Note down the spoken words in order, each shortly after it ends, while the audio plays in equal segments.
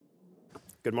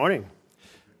Good morning.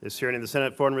 This hearing in the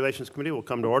Senate Foreign Relations Committee will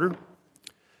come to order.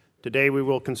 Today we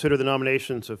will consider the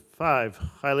nominations of 5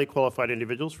 highly qualified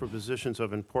individuals for positions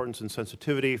of importance and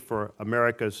sensitivity for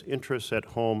America's interests at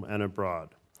home and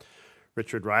abroad.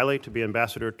 Richard Riley to be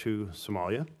Ambassador to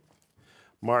Somalia,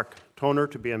 Mark Toner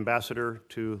to be Ambassador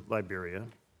to Liberia,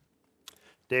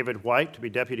 David White to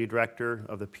be Deputy Director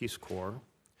of the Peace Corps,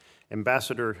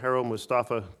 Ambassador Harold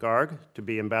Mustafa Garg to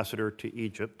be Ambassador to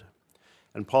Egypt,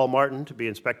 and Paul Martin to be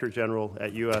Inspector General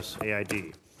at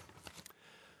USAID.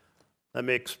 Let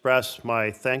me express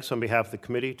my thanks on behalf of the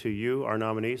committee to you, our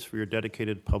nominees, for your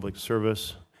dedicated public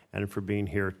service and for being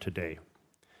here today.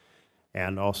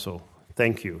 And also,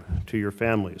 thank you to your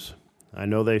families. I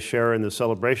know they share in the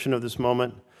celebration of this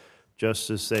moment, just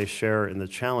as they share in the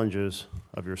challenges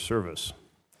of your service.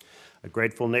 A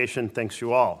grateful nation thanks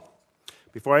you all.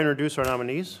 Before I introduce our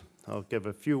nominees, I'll give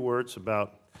a few words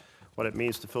about what it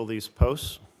means to fill these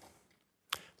posts.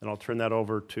 Then I'll turn that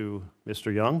over to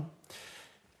Mr. Young.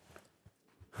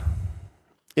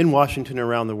 In Washington and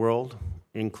around the world,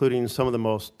 including some of the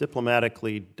most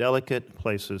diplomatically delicate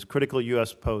places, critical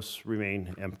U.S. posts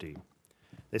remain empty.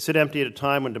 They sit empty at a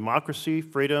time when democracy,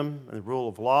 freedom, and the rule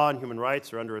of law and human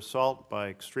rights are under assault by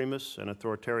extremists and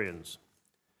authoritarians.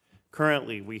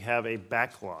 Currently, we have a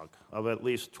backlog of at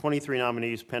least 23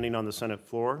 nominees pending on the Senate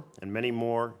floor and many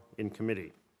more in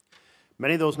committee.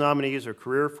 Many of those nominees are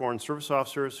career Foreign Service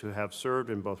officers who have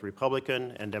served in both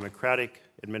Republican and Democratic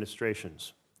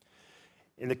administrations.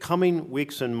 In the coming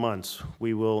weeks and months,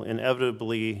 we will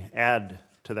inevitably add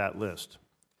to that list.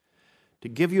 To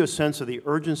give you a sense of the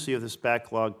urgency of this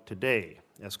backlog today,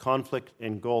 as conflict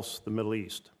engulfs the Middle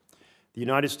East, the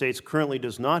United States currently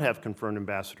does not have confirmed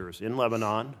ambassadors in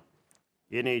Lebanon,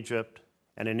 in Egypt,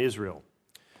 and in Israel.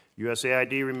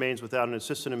 USAID remains without an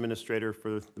assistant administrator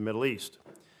for the Middle East.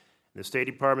 The State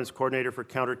Department's coordinator for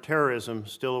counterterrorism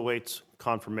still awaits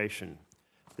confirmation.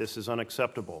 This is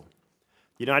unacceptable.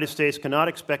 The United States cannot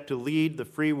expect to lead the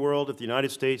free world if the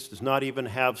United States does not even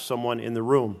have someone in the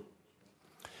room.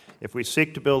 If we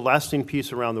seek to build lasting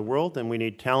peace around the world, then we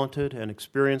need talented and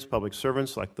experienced public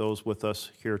servants like those with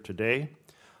us here today,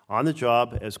 on the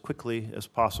job as quickly as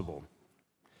possible.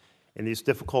 In these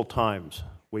difficult times,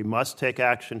 we must take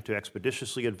action to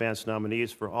expeditiously advance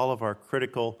nominees for all of our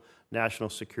critical national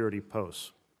security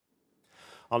posts.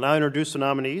 I'll now introduce the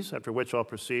nominees, after which I'll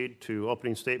proceed to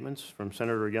opening statements from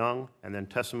Senator Young and then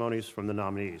testimonies from the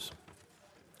nominees.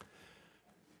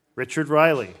 Richard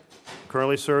Riley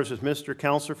currently serves as Minister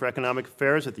Counselor for Economic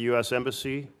Affairs at the U.S.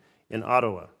 Embassy in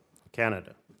Ottawa,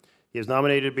 Canada. He is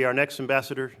nominated to be our next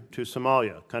ambassador to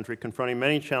Somalia, a country confronting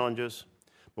many challenges,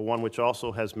 but one which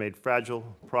also has made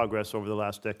fragile progress over the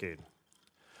last decade.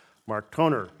 Mark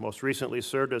Toner most recently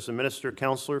served as the Minister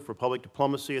Counselor for Public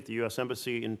Diplomacy at the U.S.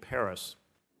 Embassy in Paris.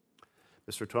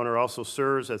 Mr. Toner also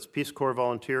serves as Peace Corps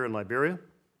volunteer in Liberia,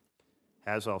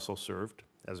 has also served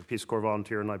as a Peace Corps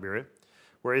volunteer in Liberia,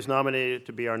 where he is nominated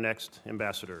to be our next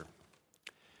ambassador.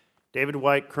 David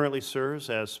White currently serves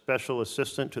as Special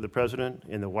Assistant to the President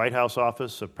in the White House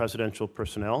Office of Presidential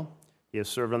Personnel. He has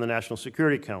served on the National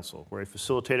Security Council, where he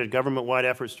facilitated government-wide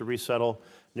efforts to resettle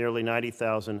nearly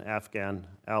 90,000 Afghan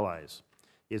allies.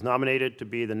 He is nominated to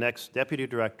be the next Deputy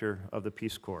Director of the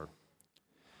Peace Corps.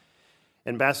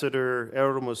 Ambassador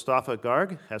Harold Mustafa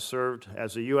Garg has served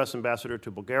as the U.S. Ambassador to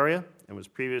Bulgaria and was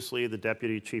previously the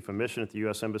Deputy Chief of Mission at the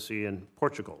U.S. Embassy in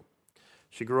Portugal.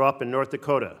 She grew up in North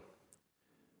Dakota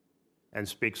and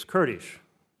speaks Kurdish,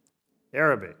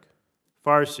 Arabic,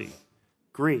 Farsi,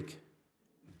 Greek,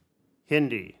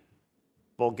 Hindi,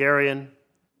 Bulgarian,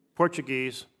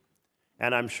 Portuguese,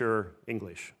 and I'm sure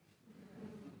English.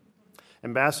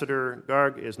 Ambassador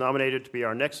Garg is nominated to be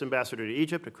our next ambassador to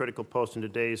Egypt, a critical post in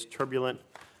today's turbulent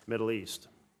Middle East.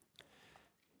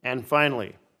 And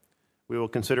finally, we will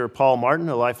consider Paul Martin,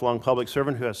 a lifelong public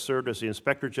servant who has served as the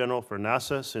Inspector General for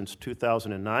NASA since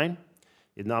 2009.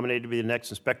 He is nominated to be the next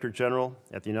Inspector General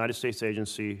at the United States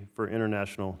Agency for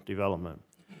International Development.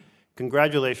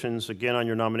 Congratulations again on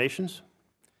your nominations,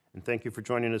 and thank you for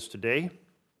joining us today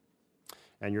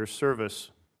and your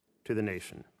service to the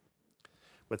nation.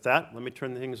 With that, let me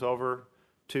turn things over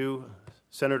to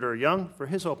Senator Young for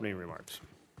his opening remarks.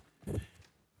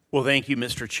 Well, thank you,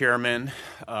 Mr. Chairman.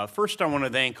 First, I want to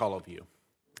thank all of you.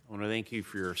 I want to thank you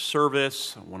for your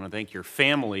service. I want to thank your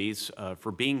families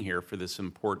for being here for this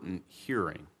important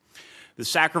hearing. The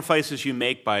sacrifices you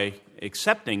make by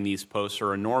accepting these posts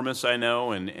are enormous, I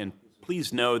know, and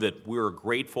please know that we're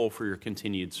grateful for your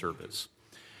continued service.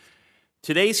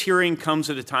 Today's hearing comes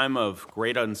at a time of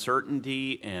great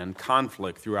uncertainty and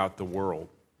conflict throughout the world.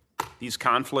 These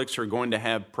conflicts are going to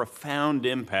have profound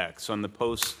impacts on the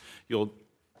posts you'll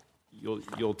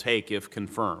you'll take if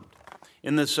confirmed.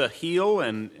 In the Sahel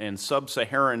and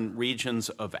sub-Saharan regions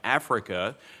of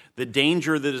Africa, the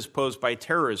danger that is posed by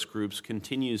terrorist groups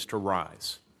continues to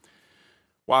rise.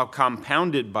 While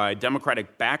compounded by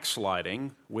democratic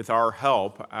backsliding, with our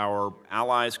help, our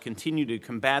allies continue to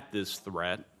combat this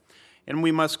threat, and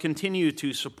we must continue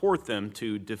to support them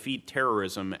to defeat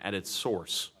terrorism at its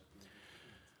source.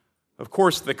 Of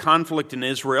course, the conflict in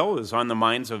Israel is on the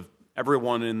minds of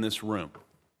everyone in this room.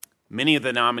 Many of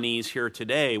the nominees here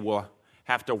today will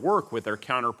have to work with their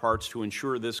counterparts to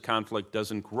ensure this conflict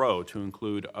doesn't grow to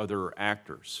include other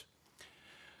actors.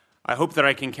 I hope that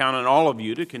I can count on all of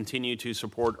you to continue to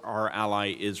support our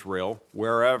ally Israel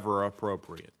wherever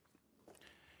appropriate.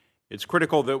 It's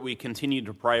critical that we continue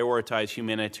to prioritize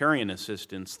humanitarian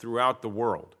assistance throughout the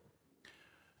world.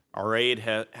 Our aid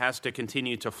has to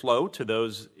continue to flow to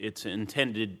those it's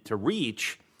intended to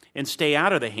reach and stay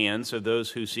out of the hands of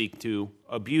those who seek to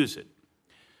abuse it.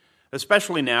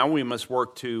 Especially now, we must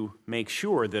work to make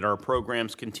sure that our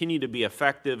programs continue to be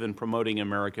effective in promoting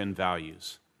American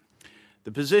values.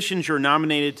 The positions you're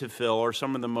nominated to fill are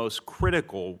some of the most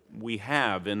critical we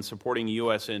have in supporting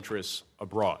U.S. interests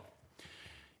abroad.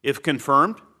 If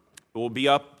confirmed, it will be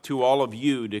up to all of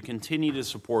you to continue to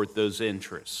support those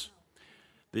interests.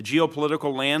 The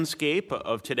geopolitical landscape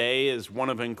of today is one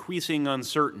of increasing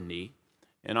uncertainty,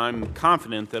 and I'm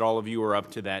confident that all of you are up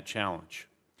to that challenge.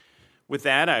 With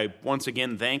that, I once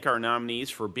again thank our nominees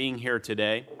for being here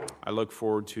today. I look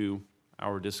forward to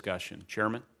our discussion.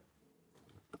 Chairman?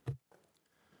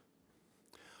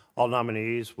 All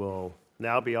nominees will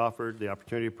now be offered the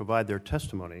opportunity to provide their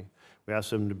testimony. We ask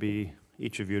them to be,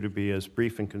 each of you, to be as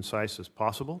brief and concise as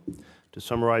possible, to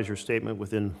summarize your statement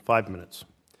within 5 minutes.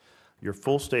 Your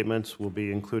full statements will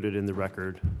be included in the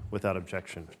record without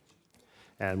objection.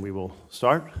 And we will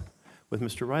start with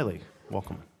Mr. Riley.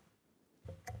 Welcome.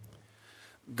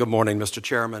 Good morning, Mr.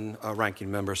 Chairman, Ranking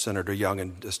Member Senator Young,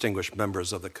 and distinguished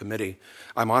members of the committee.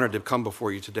 I'm honored to come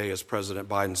before you today as President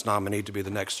Biden's nominee to be the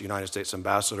next United States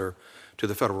Ambassador to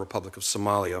the Federal Republic of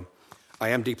Somalia. I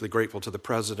am deeply grateful to the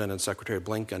President and Secretary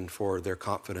Blinken for their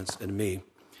confidence in me.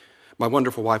 My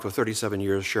wonderful wife of 37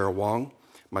 years, Cheryl Wong,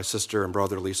 my sister and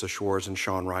brother, Lisa Schwartz and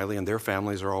Sean Riley, and their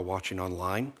families are all watching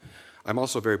online. I'm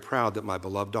also very proud that my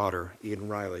beloved daughter, Eden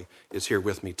Riley, is here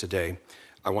with me today.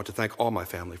 I want to thank all my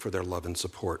family for their love and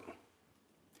support.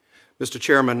 Mr.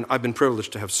 Chairman, I've been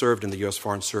privileged to have served in the U.S.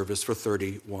 Foreign Service for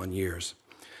 31 years.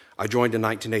 I joined in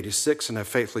 1986 and have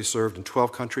faithfully served in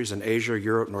 12 countries in Asia,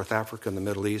 Europe, North Africa, and the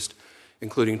Middle East,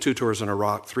 including 2 tours in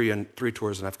Iraq, 3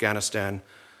 tours in Afghanistan,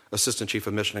 Assistant Chief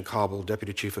of Mission in Kabul,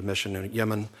 Deputy Chief of Mission in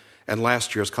Yemen, and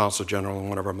last year as Consul General in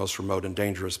one of our most remote and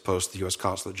dangerous posts, the U.S.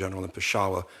 Consulate General in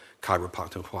Peshawar, Khyber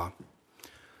Pakhtunkhwa.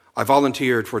 I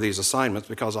volunteered for these assignments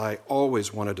because I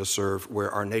always wanted to serve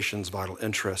where our nation's vital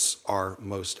interests are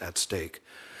most at stake.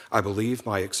 I believe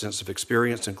my extensive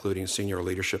experience, including senior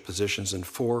leadership positions in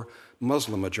 4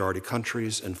 Muslim-majority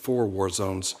countries and 4 war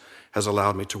zones, has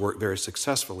allowed me to work very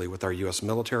successfully with our U.S.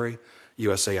 military,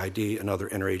 USAID, and other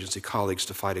interagency colleagues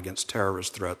to fight against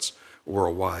terrorist threats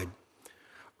worldwide.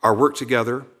 Our work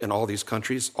together in all these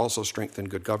countries also strengthened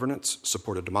good governance,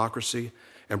 supported democracy,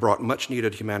 and brought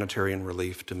much-needed humanitarian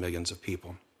relief to millions of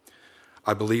people.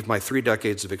 I believe my 3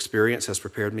 decades of experience has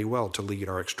prepared me well to lead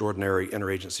our extraordinary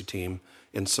interagency team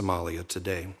in Somalia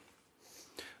today.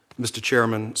 Mr.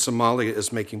 Chairman, Somalia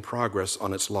is making progress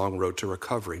on its long road to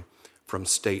recovery from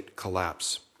state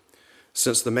collapse.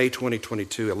 Since the May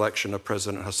 2022 election of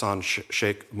President Hassan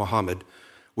Sheikh Mohammed,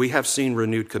 we have seen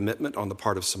renewed commitment on the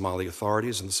part of Somali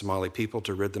authorities and the Somali people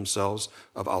to rid themselves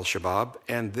of al-Shabaab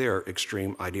and their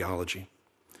extreme ideology.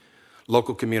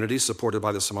 Local communities supported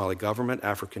by the Somali government,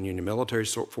 African Union military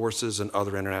forces, and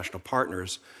other international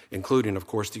partners, including, of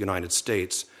course, the United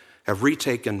States, have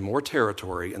retaken more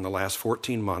territory in the last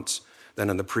 14 months than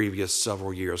in the previous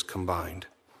several years combined.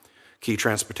 Key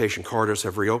transportation corridors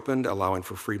have reopened, allowing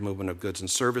for free movement of goods and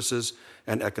services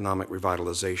and economic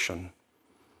revitalization.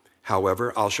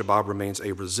 However, al-Shabaab remains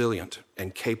a resilient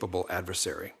and capable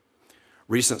adversary.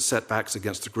 Recent setbacks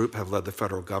against the group have led the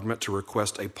federal government to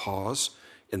request a pause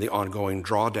in the ongoing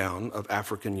drawdown of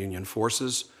African Union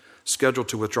forces, scheduled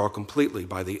to withdraw completely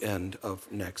by the end of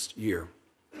next year.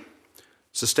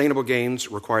 Sustainable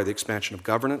gains require the expansion of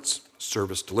governance,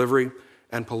 service delivery,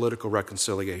 and political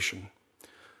reconciliation.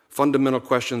 Fundamental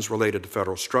questions related to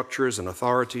federal structures and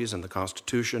authorities and the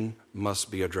Constitution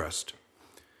must be addressed.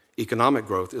 Economic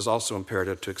growth is also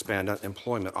imperative to expand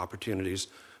employment opportunities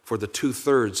for the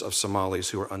 2/3 of Somalis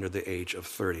who are under the age of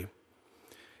 30.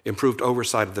 Improved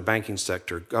oversight of the banking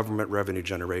sector, government revenue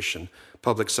generation,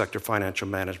 public sector financial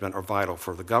management are vital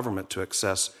for the government to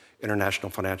access international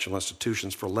financial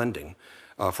institutions for lending,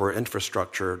 for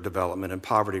infrastructure development and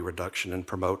poverty reduction, and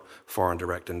promote foreign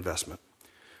direct investment.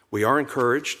 We are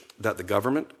encouraged that the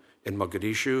government in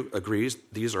Mogadishu agrees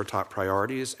these are top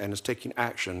priorities and is taking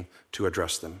action to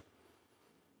address them.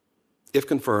 If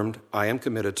confirmed, I am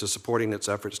committed to supporting its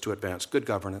efforts to advance good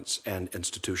governance and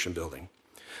institution building.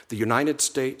 The United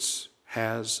States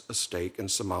has a stake in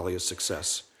Somalia's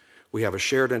success. We have a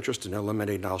shared interest in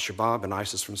eliminating al-Shabaab and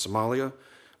ISIS from Somalia,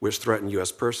 which threaten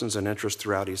U.S. persons and interests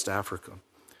throughout East Africa.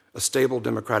 A stable,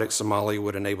 democratic Somalia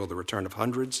would enable the return of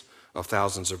hundreds of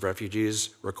thousands of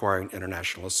refugees requiring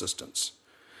international assistance.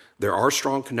 There are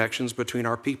strong connections between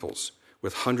our peoples,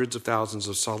 with hundreds of thousands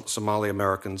of Somali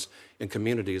Americans in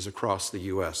communities across the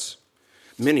U.S.,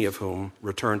 many of whom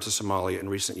returned to Somalia in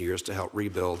recent years to help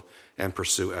rebuild and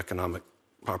pursue economic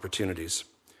opportunities.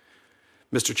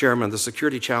 Mr. Chairman, the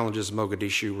security challenges in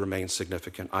Mogadishu remain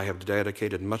significant. I have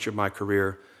dedicated much of my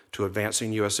career to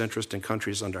advancing U.S. interest in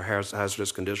countries under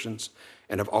hazardous conditions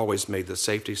and have always made the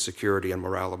safety, security, and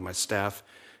morale of my staff,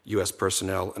 U.S.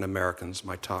 personnel, and Americans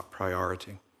my top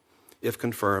priority. If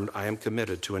confirmed, I am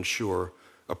committed to ensure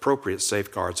appropriate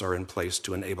safeguards are in place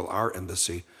to enable our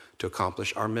embassy to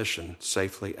accomplish our mission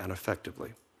safely and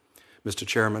effectively. Mr.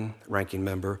 Chairman, Ranking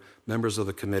Member, members of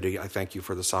the committee, I thank you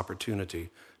for this opportunity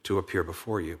to appear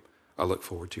before you. I look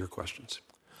forward to your questions.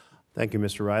 Thank you,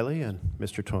 Mr. Riley. And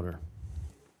Mr. Toner.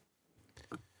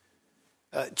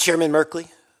 Chairman Merkley,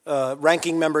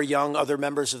 Ranking Member Young, other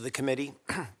members of the committee,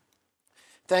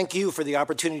 thank you for the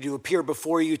opportunity to appear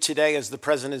before you today as the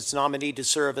President's nominee to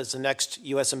serve as the next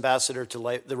U.S. Ambassador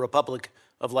to the Republic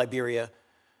of Liberia.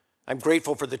 I'm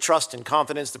grateful for the trust and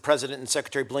confidence the President and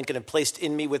Secretary Blinken have placed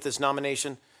in me with this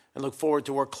nomination and look forward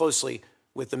to work closely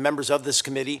with the members of this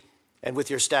committee and with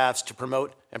your staffs to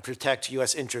promote and protect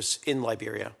U.S. interests in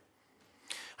Liberia.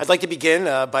 I'd like to begin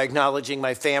by acknowledging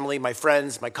my family, my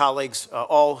friends, my colleagues,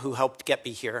 all who helped get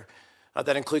me here.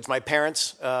 That includes my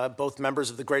parents, both members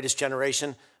of the greatest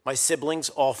generation, my siblings,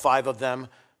 all 5 of them,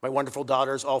 my wonderful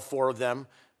daughters, all 4 of them,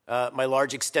 my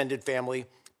large extended family,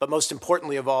 but most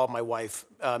importantly of all, my wife,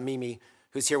 Mimi,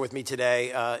 who's here with me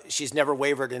today. She's never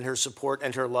wavered in her support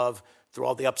and her love through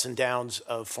all the ups and downs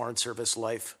of Foreign Service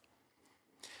life.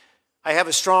 I have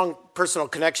a strong personal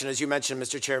connection, as you mentioned,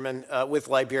 Mr. Chairman, with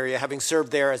Liberia, having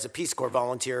served there as a Peace Corps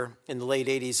volunteer in the late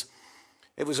 80s.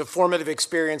 It was a formative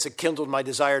experience that kindled my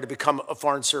desire to become a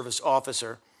Foreign Service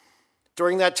officer.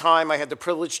 During that time, I had the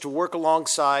privilege to work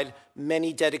alongside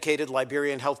many dedicated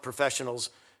Liberian health professionals,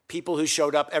 people who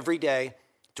showed up every day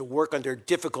to work under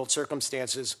difficult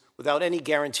circumstances without any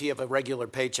guarantee of a regular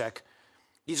paycheck.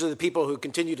 These are the people who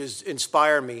continue to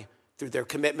inspire me through their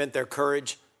commitment, their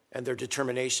courage, and their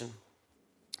determination.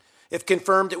 If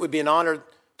confirmed, it would be an honor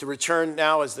to return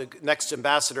now as the next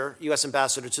ambassador, U.S.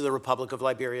 ambassador to the Republic of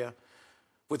Liberia,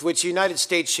 with which the United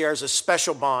States shares a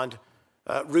special bond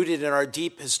rooted in our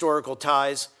deep historical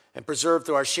ties and preserved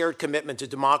through our shared commitment to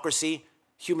democracy,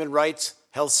 human rights,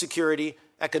 health security,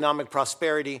 economic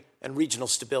prosperity, and regional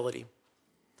stability.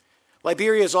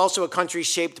 Liberia is also a country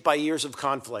shaped by years of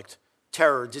conflict,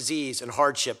 terror, disease, and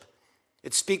hardship.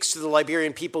 It speaks to the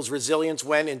Liberian people's resilience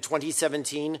when, in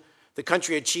 2017, the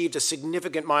country achieved a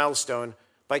significant milestone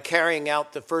by carrying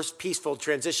out the first peaceful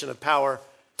transition of power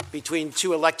between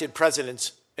 2 elected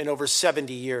presidents in over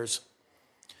 70 years.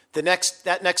 The next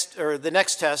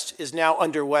test is now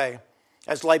underway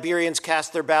as Liberians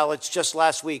cast their ballots just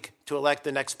last week to elect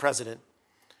the next president.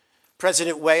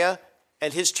 President Weah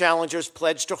and his challengers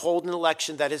pledged to hold an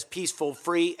election that is peaceful,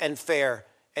 free, and fair,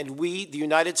 and we, the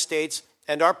United States,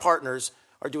 and our partners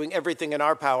are doing everything in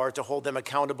our power to hold them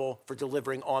accountable for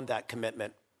delivering on that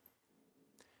commitment.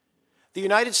 The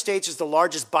United States is the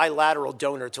largest bilateral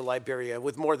donor to Liberia,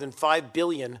 with more than $5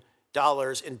 billion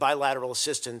in bilateral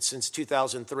assistance since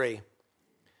 2003.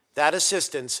 That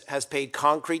assistance has paid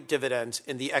concrete dividends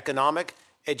in the economic,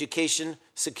 education,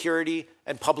 security,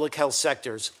 and public health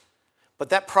sectors. But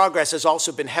that progress has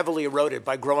also been heavily eroded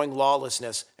by growing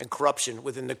lawlessness and corruption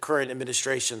within the current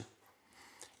administration.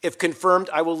 If confirmed,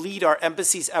 I will lead our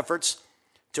embassy's efforts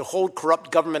to hold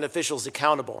corrupt government officials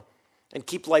accountable and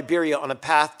keep Liberia on a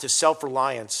path to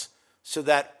self-reliance so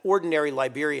that ordinary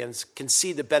Liberians can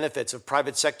see the benefits of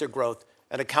private sector growth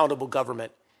and accountable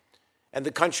government, and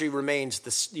the country remains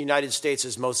the United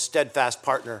States' most steadfast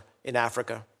partner in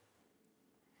Africa.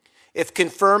 If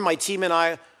confirmed, my team and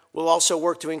I will also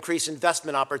work to increase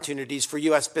investment opportunities for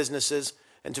U.S. businesses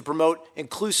and to promote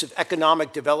inclusive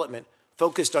economic development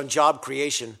focused on job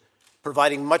creation,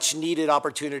 providing much-needed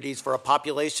opportunities for a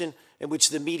population in which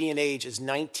the median age is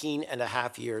 19 and a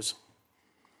half years.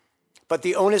 But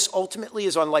the onus ultimately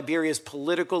is on Liberia's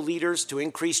political leaders to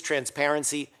increase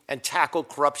transparency and tackle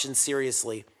corruption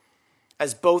seriously,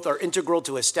 as both are integral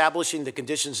to establishing the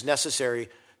conditions necessary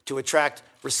to attract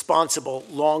responsible,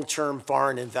 long-term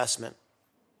foreign investment.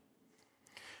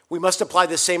 We must apply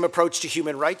the same approach to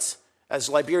human rights as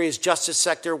Liberia's justice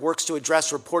sector works to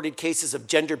address reported cases of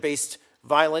gender-based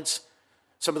violence,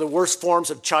 some of the worst forms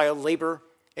of child labor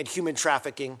and human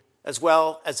trafficking, as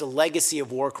well as a legacy of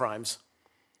war crimes.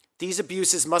 These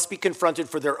abuses must be confronted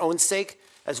for their own sake,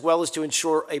 as well as to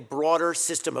ensure a broader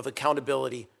system of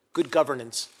accountability, good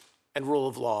governance, and rule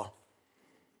of law.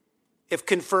 If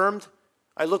confirmed,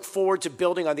 I look forward to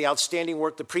building on the outstanding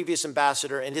work the previous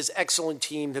ambassador and his excellent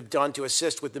team have done to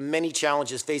assist with the many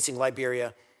challenges facing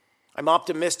Liberia. I'm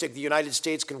optimistic the United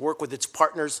States can work with its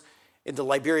partners in the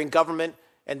Liberian government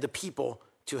and the people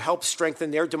to help strengthen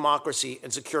their democracy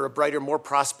and secure a brighter, more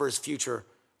prosperous future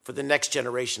for the next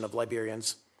generation of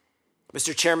Liberians.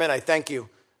 Mr. Chairman, I thank you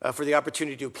for the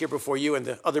opportunity to appear before you and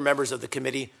the other members of the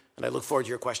committee, and I look forward to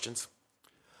your questions.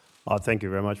 Thank you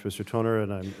very much, Mr. Toner,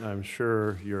 and I'm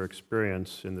sure your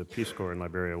experience in the Peace Corps in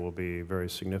Liberia will be very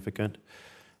significant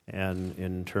and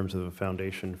in terms of a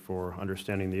foundation for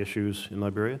understanding the issues in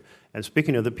Liberia. And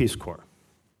speaking of the Peace Corps,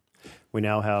 we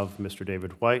now have Mr.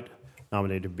 David White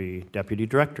nominated to be Deputy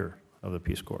Director of the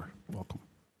Peace Corps. Welcome.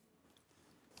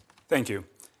 Thank you.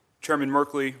 Chairman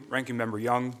Merkley, Ranking Member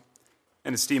Young,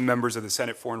 and esteemed members of the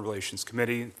Senate Foreign Relations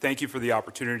Committee, thank you for the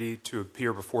opportunity to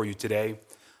appear before you today.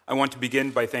 I want to begin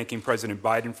by thanking President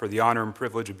Biden for the honor and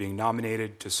privilege of being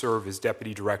nominated to serve as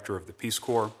Deputy Director of the Peace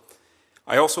Corps.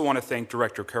 I also want to thank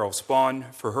Director Carol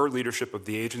Spahn for her leadership of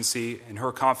the agency and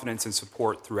her confidence and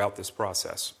support throughout this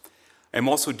process. I am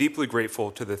also deeply grateful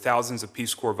to the thousands of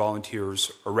Peace Corps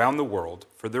volunteers around the world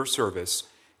for their service,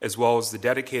 as well as the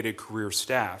dedicated career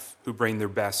staff who bring their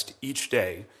best each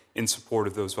day in support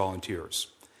of those volunteers.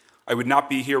 I would not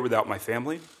be here without my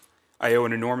family. I owe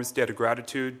an enormous debt of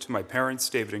gratitude to my parents,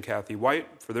 David and Kathy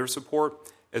White, for their support,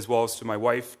 as well as to my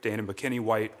wife, Dana McKinney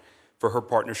White, for her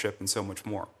partnership and so much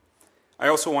more. I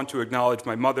also want to acknowledge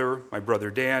my mother, my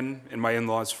brother Dan, and my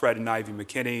in-laws Fred and Ivy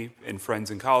McKinney, and friends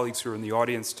and colleagues who are in the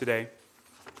audience today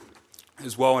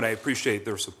as well, and I appreciate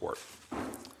their support.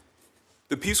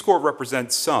 The Peace Corps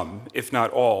represents some, if not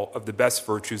all, of the best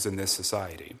virtues in this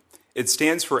society. It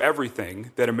stands for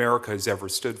everything that America has ever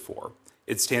stood for.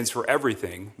 It stands for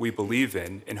everything we believe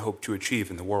in and hope to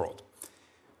achieve in the world.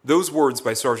 Those words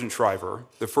by Sergeant Shriver,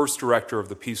 the first director of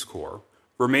the Peace Corps,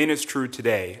 remain as true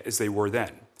today as they were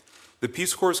then. The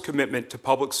Peace Corps' commitment to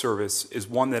public service is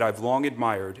one that I've long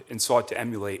admired and sought to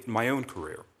emulate in my own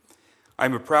career.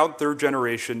 I'm a proud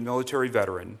third-generation military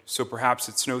veteran, so perhaps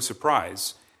it's no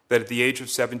surprise that at the age of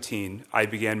 17, I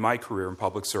began my career in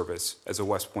public service as a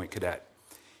West Point cadet.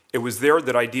 It was there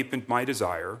that I deepened my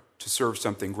desire to serve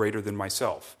something greater than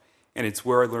myself, and it's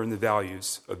where I learned the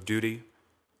values of duty,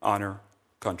 honor,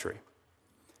 country.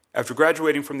 After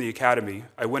graduating from the academy,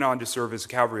 I went on to serve as a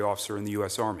cavalry officer in the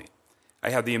U.S. Army. I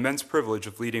had the immense privilege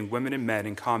of leading women and men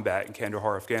in combat in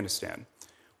Kandahar, Afghanistan.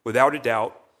 Without a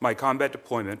doubt, my combat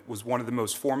deployment was one of the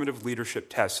most formative leadership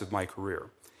tests of my career.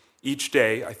 Each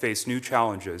day, I faced new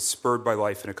challenges spurred by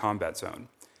life in a combat zone,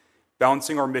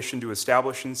 balancing our mission to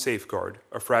establish and safeguard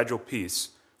a fragile peace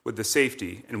with the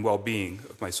safety and well-being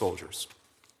of my soldiers.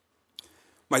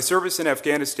 My service in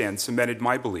Afghanistan cemented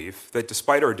my belief that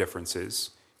despite our differences,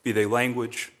 be they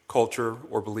language, culture,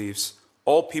 or beliefs,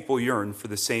 all people yearn for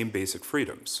the same basic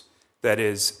freedoms, that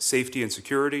is, safety and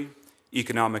security,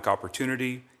 economic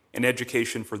opportunity, and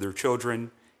education for their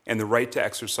children, and the right to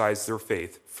exercise their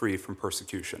faith free from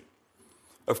persecution.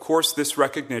 Of course, this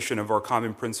recognition of our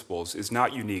common principles is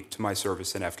not unique to my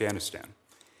service in Afghanistan.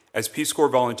 As Peace Corps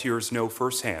volunteers know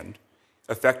firsthand,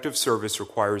 effective service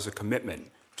requires a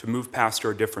commitment to move past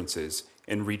our differences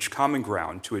and reach common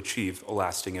ground to achieve a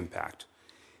lasting impact.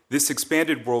 This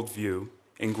expanded worldview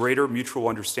and greater mutual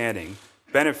understanding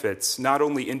benefits not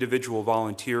only individual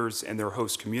volunteers and their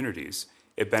host communities,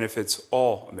 it benefits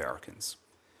all Americans.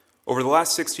 Over the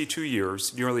last 62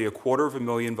 years, nearly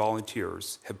 250,000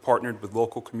 volunteers have partnered with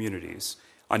local communities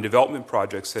on development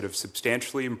projects that have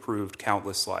substantially improved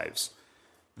countless lives.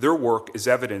 Their work is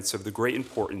evidence of the great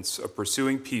importance of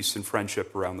pursuing peace and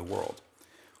friendship around the world.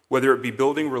 Whether it be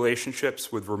building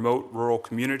relationships with remote rural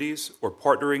communities or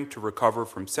partnering to recover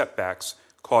from setbacks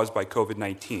caused by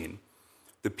COVID-19,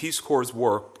 the Peace Corps'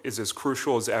 work is as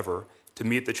crucial as ever to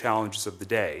meet the challenges of the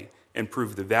day and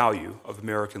prove the value of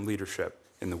American leadership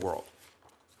in the world.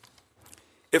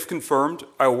 If confirmed,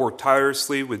 I will work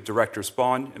tirelessly with Director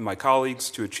Spahn and my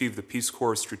colleagues to achieve the Peace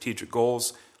Corps' strategic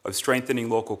goals of strengthening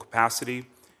local capacity,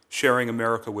 sharing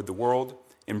America with the world,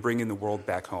 and bringing the world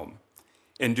back home.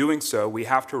 In doing so, we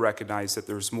have to recognize that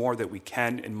there's more that we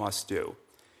can and must do.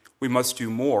 We must do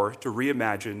more to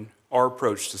reimagine our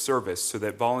approach to service so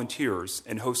that volunteers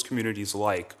and host communities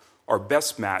alike are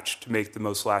best matched to make the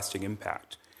most lasting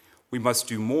impact. We must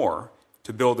do more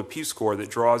to build a Peace Corps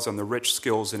that draws on the rich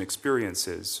skills and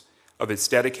experiences of its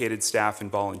dedicated staff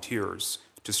and volunteers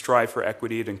to strive for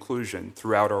equity and inclusion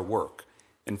throughout our work.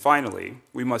 And finally,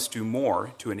 we must do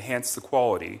more to enhance the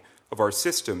quality of our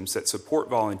systems that support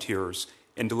volunteers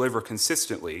and deliver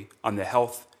consistently on the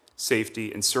health,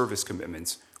 safety, and service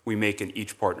commitments we make in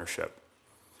each partnership.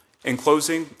 In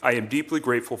closing, I am deeply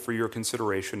grateful for your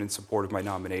consideration and support of my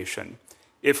nomination.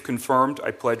 If confirmed,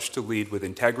 I pledge to lead with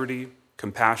integrity,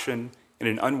 compassion, and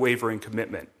an unwavering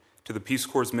commitment to the Peace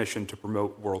Corps' mission to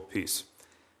promote world peace.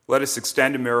 Let us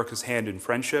extend America's hand in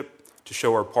friendship to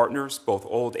show our partners, both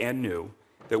old and new,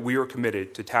 that we are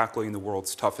committed to tackling the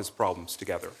world's toughest problems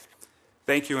together.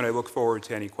 Thank you, and I look forward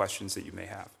to any questions that you may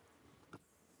have.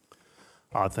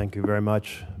 Thank you very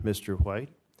much, Mr. White.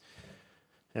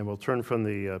 And we'll turn from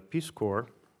the Peace Corps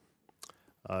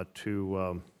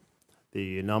to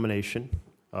the nomination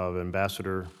of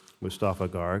Ambassador Mustafa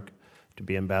Garg to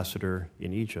be ambassador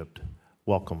in Egypt.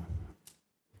 Welcome.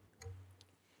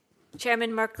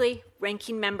 Chairman Merkley,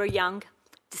 Ranking Member Young,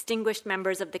 distinguished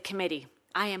members of the committee,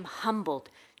 I am humbled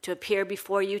to appear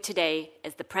before you today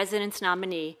as the President's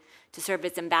nominee to serve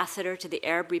as ambassador to the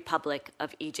Arab Republic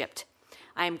of Egypt.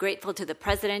 I am grateful to the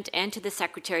President and to the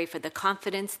Secretary for the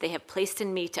confidence they have placed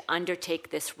in me to undertake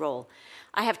this role.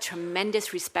 I have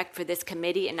tremendous respect for this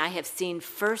committee, and I have seen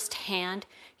firsthand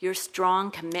your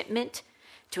strong commitment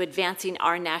to advancing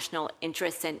our national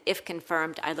interests, and if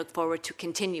confirmed, I look forward to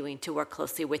continuing to work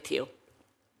closely with you.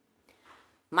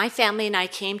 My family and I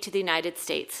came to the United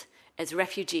States as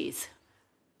refugees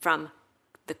from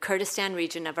the Kurdistan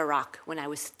region of Iraq when I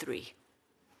was 3.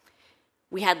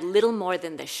 We had little more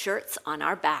than the shirts on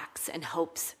our backs and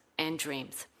hopes and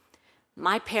dreams.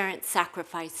 My parents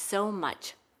sacrificed so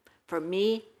much for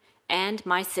me and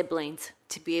my siblings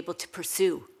to be able to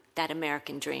pursue that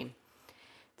American dream.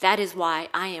 That is why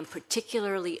I am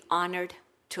particularly honored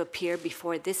to appear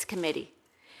before this committee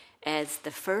as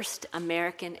the first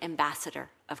American ambassador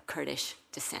of Kurdish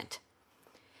descent.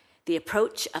 The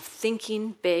approach of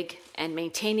thinking big and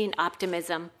maintaining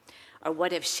optimism are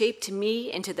what have shaped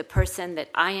me into the person that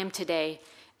I am today,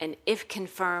 and if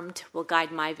confirmed, will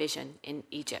guide my vision in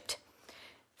Egypt.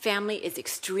 Family is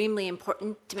extremely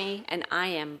important to me, and I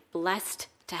am blessed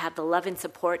to have the love and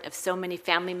support of so many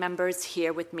family members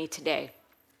here with me today.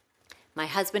 My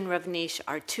husband, Ravnish,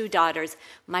 our 2 daughters,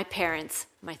 my parents,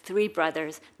 my 3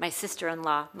 brothers, my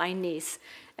sister-in-law, my niece,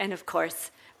 and of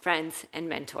course, friends and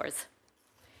mentors.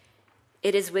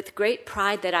 It is with great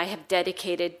pride that I have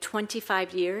dedicated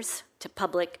 25 years to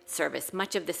public service,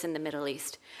 much of this in the Middle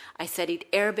East. I studied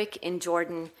Arabic in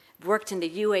Jordan, worked in the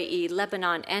UAE,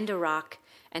 Lebanon, and Iraq,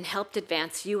 and helped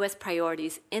advance U.S.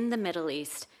 priorities in the Middle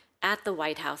East at the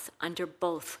White House under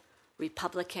both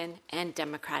Republican and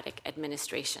Democratic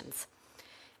administrations.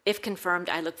 If confirmed,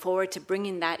 I look forward to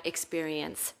bringing that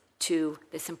experience to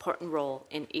this important role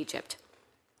in Egypt.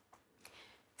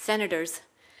 Senators,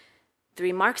 the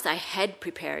remarks I had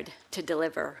prepared to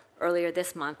deliver earlier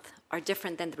this month are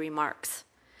different than the remarks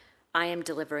I am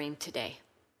delivering today.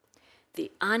 The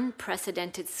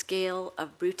unprecedented scale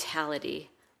of brutality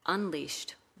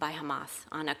unleashed by Hamas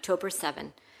on October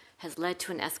 7 has led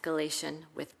to an escalation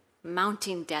with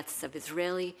mounting deaths of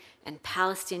Israeli and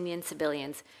Palestinian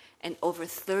civilians and over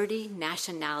 30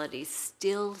 nationalities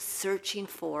still searching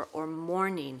for or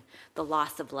mourning the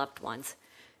loss of loved ones.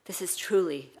 This is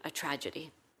truly a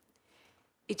tragedy.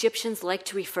 Egyptians like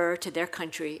to refer to their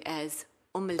country as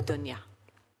al-Dunya,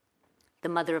 the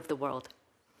mother of the world.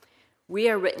 We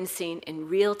are witnessing in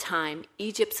real time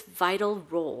Egypt's vital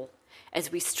role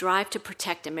as we strive to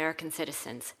protect American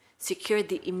citizens, secure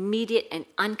the immediate and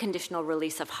unconditional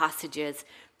release of hostages,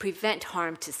 prevent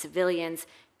harm to civilians,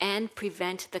 and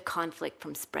prevent the conflict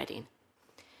from spreading.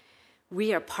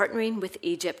 We are partnering with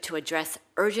Egypt to address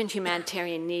urgent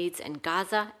humanitarian needs in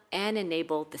Gaza and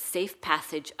enable the safe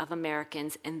passage of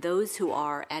Americans and those who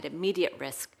are at immediate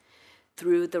risk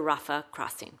through the Rafah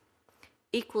crossing.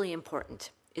 Equally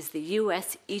important is the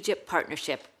U.S.-Egypt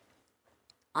partnership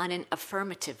on an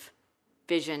affirmative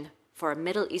vision for a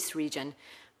Middle East region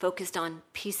focused on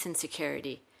peace and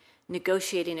security,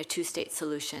 negotiating a 2-state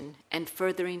solution, and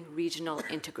furthering regional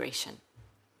integration.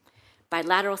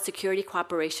 Bilateral security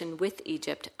cooperation with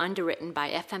Egypt, underwritten by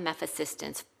FMF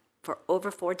assistance for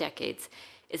over 4 decades,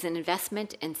 is an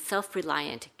investment in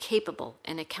self-reliant, capable,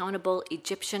 and accountable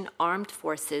Egyptian armed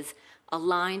forces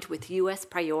aligned with U.S.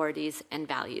 priorities and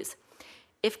values.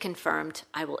 If confirmed,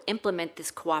 I will implement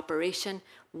this cooperation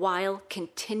while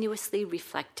continuously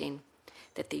reflecting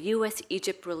that the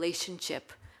U.S.-Egypt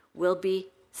relationship will be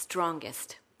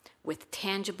strongest with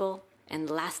tangible and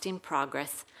lasting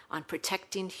progress on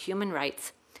protecting human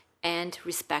rights and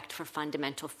respect for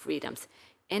fundamental freedoms,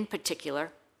 in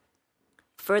particular,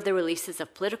 further releases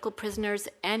of political prisoners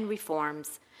and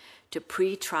reforms to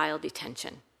pre-trial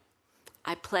detention.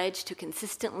 I pledge to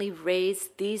consistently raise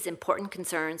these important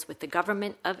concerns with the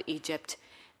government of Egypt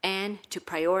and to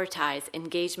prioritize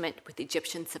engagement with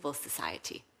Egyptian civil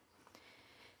society.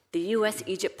 The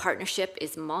U.S.-Egypt partnership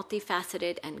is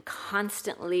multifaceted and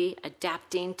constantly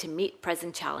adapting to meet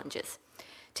present challenges.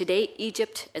 Today,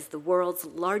 Egypt, as the world's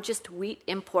largest wheat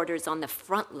importer, is on the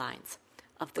front lines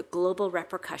of the global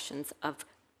repercussions of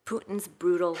Putin's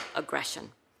brutal aggression.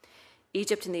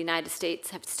 Egypt and the United States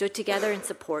have stood together in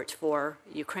support for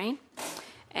Ukraine,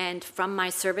 and from my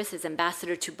service as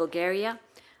ambassador to Bulgaria,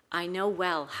 I know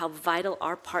well how vital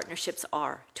our partnerships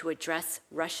are to address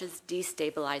Russia's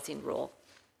destabilizing role.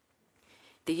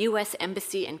 The U.S.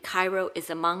 Embassy in Cairo is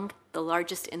among the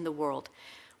largest in the world,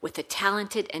 with a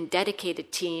talented and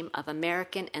dedicated team of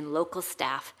American and local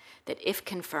staff that, if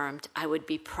confirmed, I would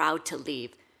be proud to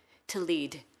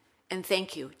lead. And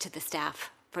thank you to the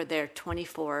staff for their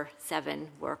 24/7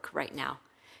 work right now.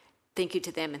 Thank you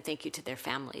to them and thank you to their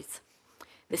families.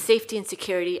 The safety and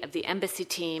security of the embassy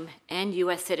team and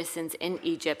U.S. citizens in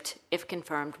Egypt, if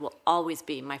confirmed, will always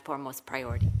be my foremost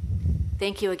priority.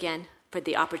 Thank you again for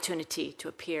the opportunity to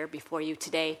appear before you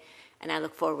today, and I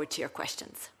look forward to your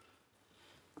questions.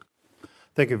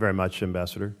 Thank you very much,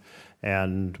 Ambassador.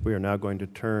 And we are now going to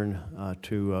turn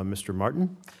to Mr.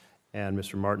 Martin. And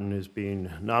Mr. Martin is being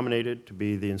nominated to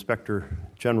be the Inspector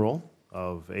General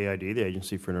of AID, the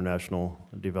Agency for International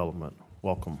Development.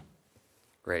 Welcome.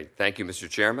 Great. Thank you, Mr.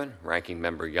 Chairman, Ranking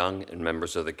Member Young, and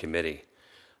members of the committee.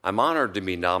 I'm honored to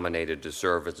be nominated to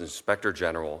serve as Inspector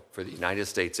General for the United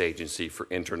States Agency for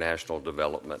International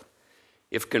Development.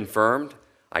 If confirmed,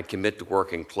 I commit to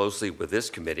working closely with this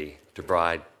committee to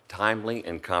provide timely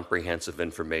and comprehensive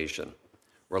information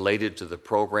related to the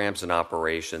programs and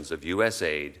operations of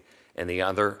USAID and the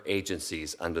other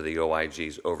agencies under the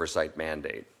OIG's oversight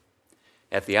mandate.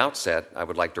 At the outset, I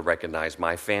would like to recognize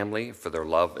my family for their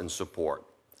love and support.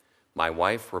 My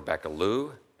wife, Rebecca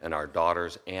Lou, and our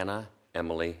daughters, Anna,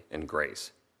 Emily, and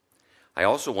Grace. I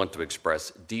also want to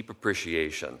express deep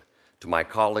appreciation to my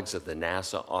colleagues at the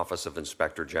NASA Office of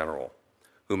Inspector General,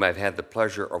 whom I've had the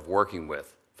pleasure of working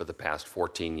with for the past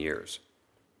 14 years.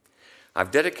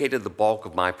 I've dedicated the bulk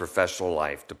of my professional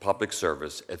life to public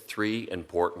service at three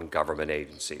important government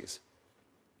agencies: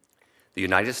 the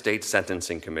United States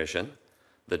Sentencing Commission,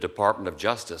 the Department of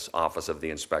Justice Office of the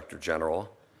Inspector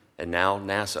General, and now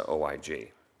NASA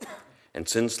OIG. And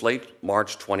since late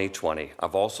March 2020,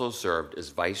 I've also served as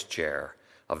Vice Chair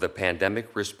of the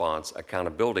Pandemic Response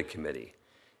Accountability Committee,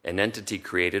 an entity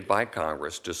created by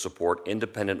Congress to support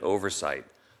independent oversight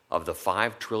of the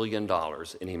 $5 trillion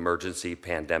in emergency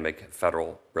pandemic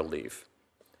federal relief.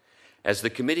 As the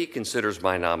committee considers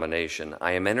my nomination,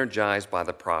 I am energized by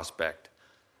the prospect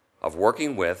of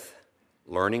working with,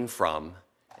 learning from,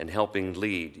 and helping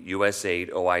lead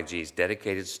USAID OIG's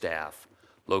dedicated staff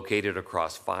located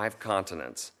across 5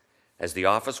 continents as the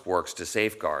office works to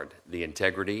safeguard the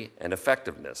integrity and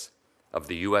effectiveness of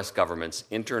the U.S. government's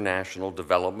international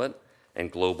development and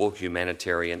global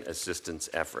humanitarian assistance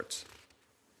efforts.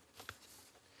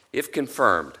 If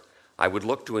confirmed, I would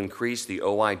look to increase the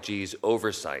OIG's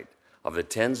oversight of the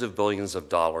tens of billions of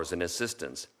dollars in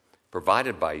assistance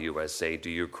provided by USAID to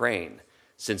Ukraine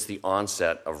since the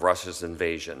onset of Russia's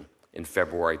invasion in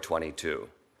February 22.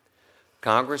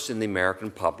 Congress and the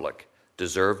American public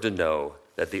deserve to know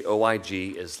that the OIG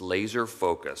is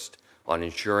laser-focused on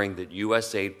ensuring that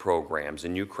USAID programs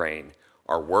in Ukraine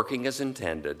are working as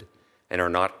intended and are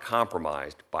not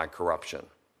compromised by corruption.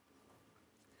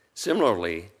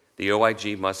 Similarly, the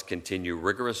OIG must continue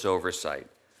rigorous oversight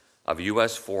of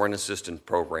U.S. foreign assistance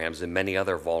programs in many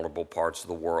other vulnerable parts of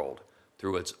the world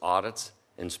through its audits,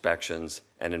 inspections,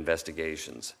 and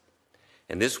investigations.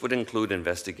 And this would include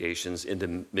investigations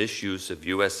into misuse of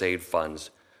USAID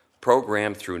funds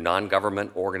programmed through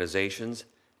non-government organizations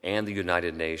and the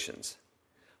United Nations.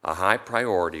 A high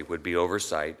priority would be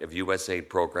oversight of USAID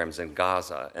programs in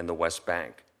Gaza and the West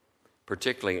Bank,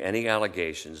 particularly any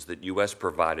allegations that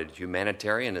U.S.-provided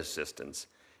humanitarian assistance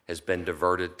has been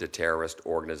diverted to terrorist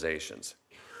organizations.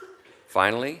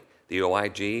 Finally, the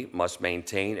OIG must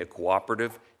maintain a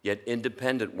cooperative yet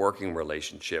independent working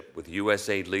relationship with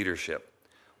USAID leadership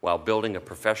while building a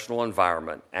professional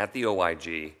environment at the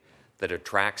OIG that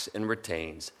attracts and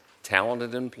retains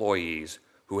talented employees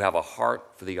who have a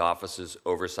heart for the office's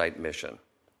oversight mission.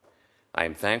 I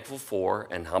am thankful for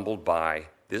and humbled by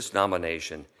this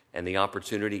nomination and the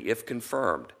opportunity, if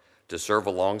confirmed, to serve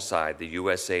alongside the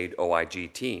USAID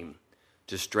OIG team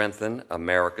to strengthen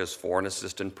America's foreign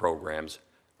assistance programs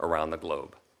around the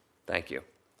globe. Thank you.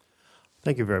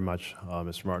 Thank you very much,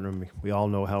 Mr. Martin. We all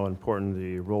know how important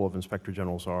the role of inspector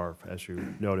generals are, as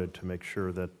you noted, to make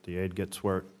sure that the aid gets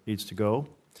where it needs to go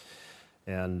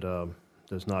and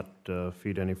does not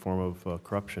feed any form of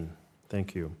corruption.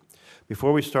 Thank you.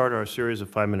 Before we start our series of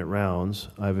 5-minute rounds,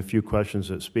 I have a few questions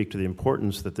that speak to the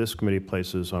importance that this committee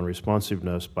places on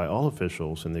responsiveness by all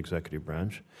officials in the executive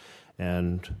branch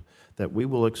and that we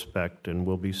will expect and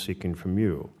will be seeking from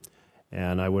you.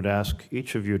 And I would ask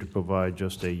each of you to provide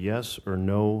just a yes or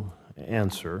no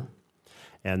answer.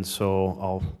 And so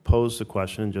I'll pose the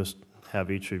question and just have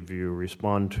each of you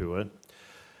respond to it.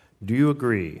 Do you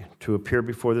agree to appear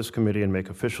before this committee and make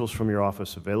officials from your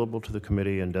office available to the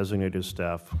committee and designated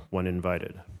staff when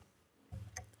invited?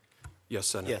 Yes,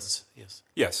 Senator. Yes. Yes.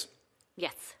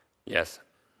 Yes. Yes.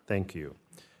 Thank you.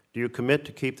 Do you commit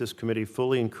to keep this committee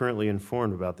fully and currently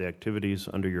informed about the activities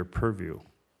under your purview?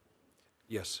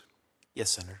 Yes.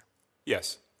 Yes, Senator.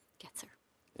 Yes. Yes, sir.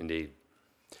 Indeed.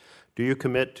 Do you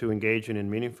commit to engaging in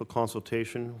meaningful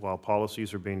consultation while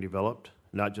policies are being developed,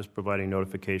 not just providing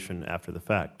notification after the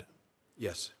fact?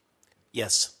 Yes.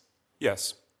 Yes.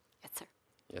 Yes. Yes, sir.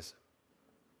 Yes.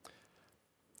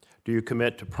 Do you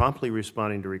commit to promptly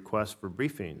responding to requests for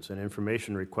briefings and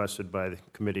information requested by the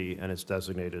committee and its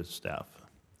designated staff?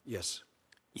 Yes.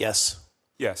 Yes.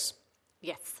 Yes.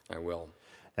 Yes. I will.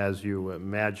 As you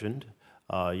imagined,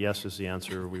 yes is the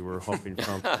answer we were hoping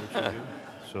from each of you.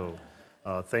 So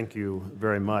thank you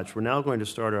very much. We're now going to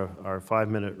start our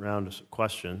 5-minute round of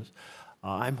questions.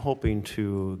 I'm hoping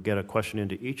to get a question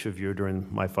into each of you during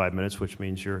my 5 minutes, which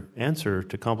means your answer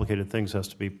to complicated things has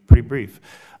to be pretty brief,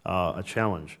 a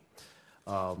challenge.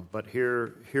 But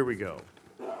here we go.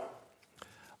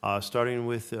 Starting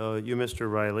with you,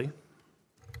 Mr. Riley.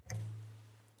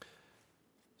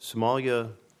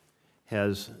 Somalia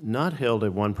has not held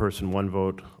a one-person,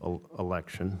 one-vote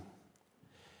election.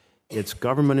 Its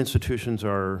government institutions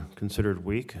are considered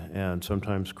weak and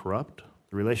sometimes corrupt.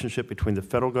 The relationship between the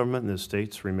federal government and the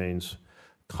states remains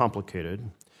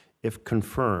complicated. If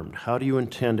confirmed, how do you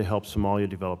intend to help Somalia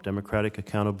develop democratic,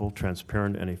 accountable,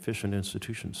 transparent, and efficient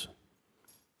institutions?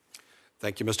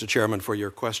 Thank you, Mr. Chairman, for your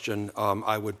question.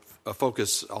 I would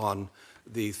focus on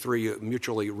the 3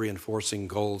 mutually reinforcing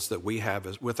goals that we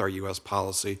have with our U.S.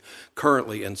 policy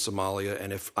currently in Somalia,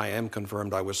 and if I am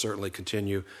confirmed, I will certainly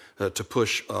continue to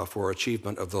push for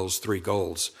achievement of those 3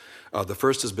 goals. The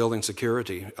first is building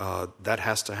security. That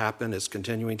has to happen. It's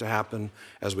continuing to happen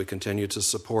as we continue to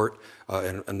support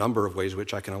in a number of ways,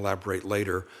 which I can elaborate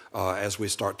later, as we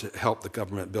start to help the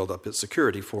government build up its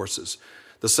security forces.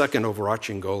 The second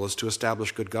overarching goal is to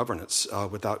establish good governance.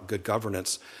 Without good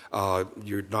governance,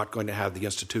 you're not going to have the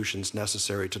institutions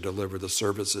necessary to deliver the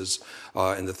services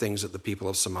and the things that the people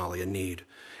of Somalia need.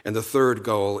 And the third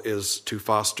goal is to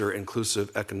foster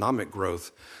inclusive economic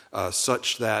growth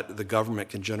such that the government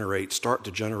can start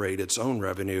to generate its own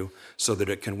revenue so that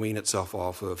it can wean itself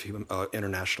off of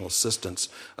international assistance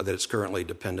that it's currently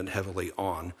dependent heavily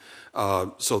on.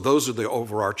 So those are the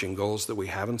overarching goals that we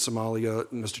have in Somalia,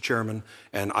 Mr. Chairman,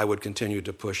 and I would continue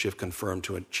to push, if confirmed,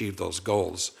 to achieve those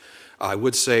goals. I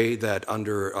would say that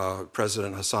under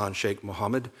President Hassan Sheikh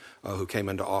Mohammed, who came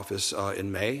into office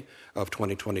in May of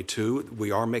 2022,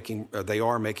 they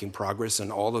are making progress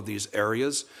in all of these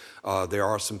areas. There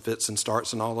are some fits and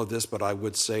starts in all of this, but I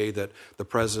would say that the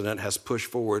president has pushed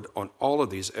forward on all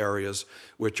of these areas,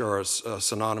 which are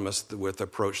synonymous with the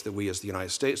approach that we as the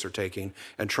United States are taking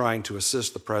and trying to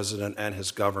assist the president and his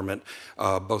government,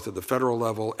 both at the federal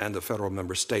level and the federal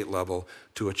member state level,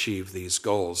 to achieve these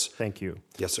goals. Thank you.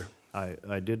 Yes, sir.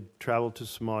 I did travel to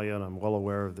Somalia, and I'm well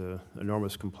aware of the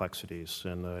enormous complexities,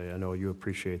 and I know you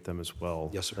appreciate them as well.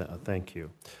 Yes, sir. Thank you.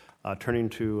 Turning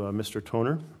to Mr.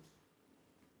 Toner,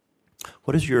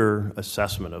 what is your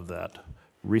assessment of that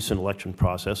recent election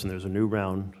process? And there's a new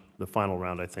round, the final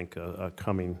round, I think,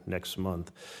 coming next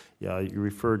month. You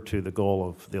referred to the goal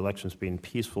of the elections being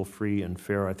peaceful, free, and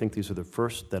fair. I think these are the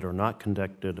first that are not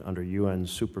conducted under UN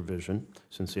supervision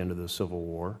since the end of the Civil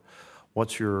War.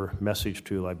 What's your message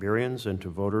to Liberians and to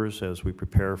voters as we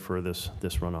prepare for this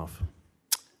runoff?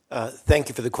 Thank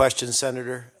you for the question,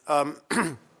 Senator.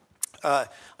 I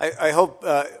hope,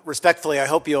 respectfully, I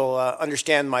hope you'll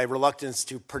understand my reluctance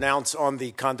to pronounce on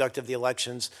the conduct of the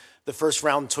elections. The first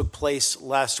round took place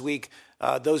last week.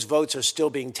 Those votes are still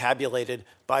being tabulated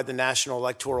by the National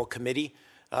Electoral Committee,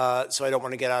 so I don't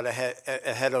want to get out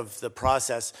ahead of the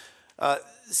process.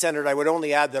 Senator, I would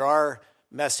only add that our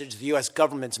message, the U.S.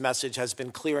 government's message, has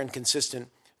been clear and consistent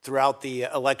throughout the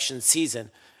election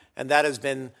season, and that has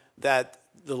been that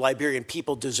the Liberian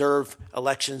people deserve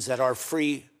elections that are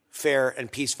free, fair,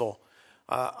 and peaceful.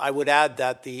 I would add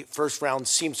that the first round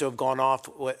seems to have gone off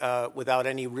without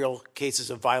any real cases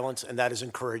of violence, and that is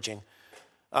encouraging.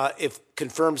 If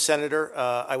confirmed, Senator,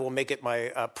 I will make it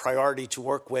my priority to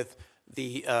work with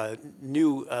the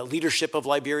new leadership of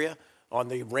Liberia on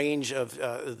the range of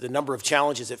the number of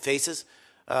challenges it faces,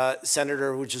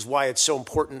 Senator, which is why it's so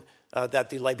important that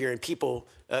the Liberian people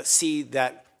see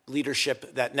that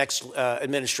leadership, that next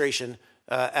administration,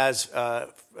 as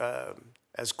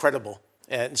credible.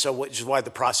 And so, which is why the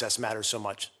process matters so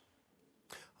much.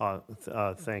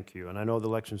 Thank you. And I know the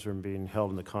elections are being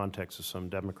held in the context of some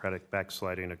democratic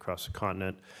backsliding across the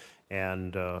continent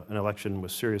and an election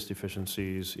with serious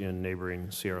deficiencies in neighboring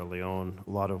Sierra Leone. A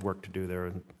lot of work to do there.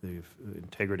 And the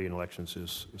integrity in elections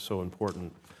is so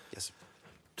important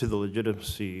to the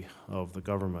legitimacy of the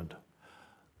government.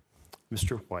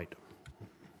 Mr. White,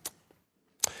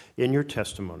 in your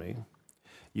testimony,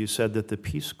 you said that the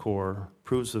Peace Corps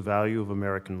proves the value of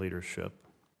American leadership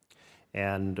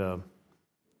and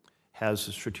has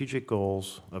the strategic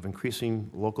goals of increasing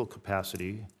local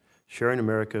capacity, sharing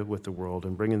America with the world,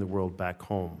 and bringing the world back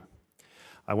home.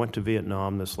 I went to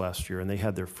Vietnam this last year, and they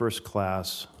had their first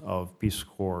class of Peace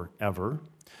Corps ever.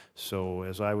 So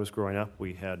as I was growing up,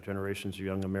 we had generations of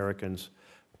young Americans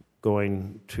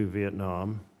going to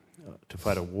Vietnam to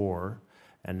fight a war,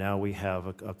 and now we have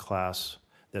a class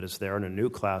that is there and a new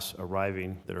class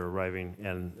arriving,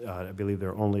 and I believe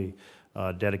they're only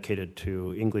dedicated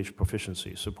to English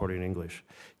proficiency, supporting English.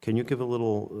 Can you give a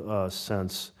little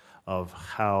sense of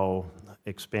how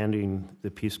expanding the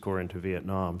Peace Corps into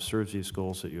Vietnam serves these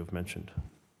goals that you have mentioned?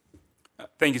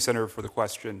 Thank you, Senator, for the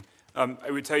question. I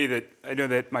would tell you that I know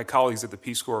that my colleagues at the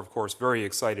Peace Corps, of course, very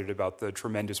excited about the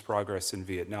tremendous progress in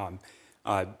Vietnam.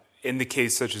 In the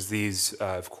case such as these,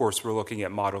 of course, we're looking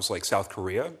at models like South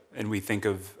Korea, and we think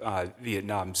of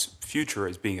Vietnam's future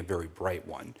as being a very bright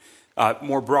one.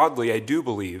 More broadly, I do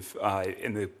believe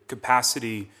in the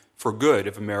capacity for good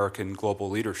of American global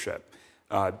leadership.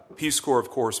 Peace Corps, of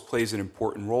course, plays an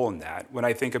important role in that. When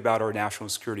I think about our national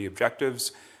security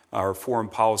objectives, our foreign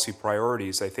policy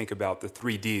priorities, I think about the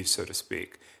 3 Ds, so to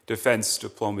speak: defense,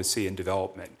 diplomacy, and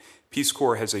development. Peace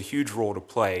Corps has a huge role to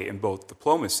play in both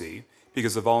diplomacy,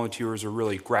 because the volunteers are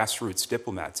really grassroots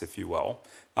diplomats, if you will,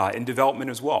 in development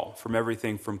as well, from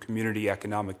everything from community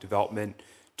economic development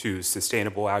to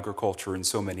sustainable agriculture and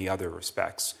so many other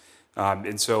respects.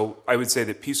 And so I would say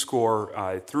that Peace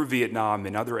Corps, through Vietnam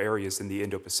and other areas in the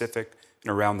Indo-Pacific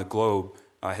and around the globe,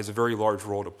 has a very large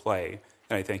role to play,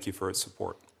 and I thank you for its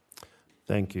support.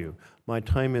 Thank you. My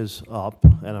time is up,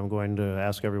 and I'm going to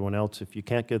ask everyone else, if you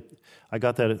can't get, I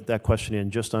got that question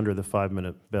in just under the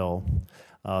 5-minute bell.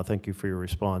 Thank you for your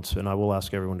response, and I will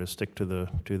ask everyone to stick to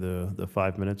the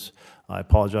 5 minutes. I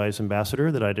apologize,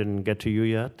 Ambassador, that I didn't get to you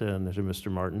yet, and to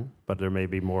Mr. Martin, but there may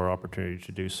be more opportunity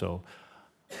to do so.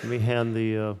 Let me hand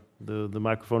the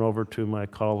microphone over to my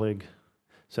colleague,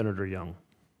 Senator Young.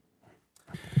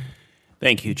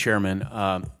 Thank you, Chairman.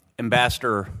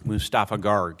 Ambassador Mustafa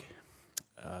Garg,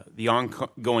 the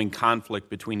ongoing conflict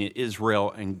between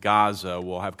Israel and Gaza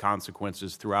will have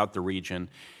consequences throughout the region.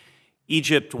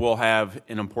 Egypt will have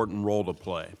an important role to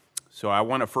play. So I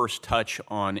want to first touch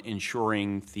on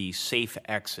ensuring the safe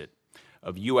exit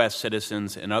of U.S.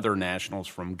 citizens and other nationals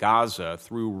from Gaza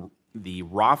through the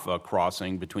Rafah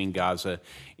crossing between Gaza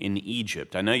and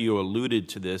Egypt. I know you alluded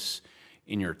to this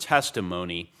in your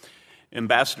testimony.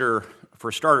 Ambassador,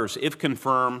 for starters, if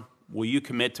confirmed, will you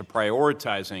commit to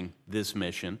prioritizing this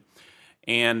mission?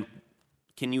 And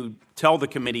can you tell the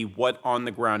committee what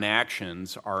on-the-ground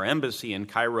actions our embassy in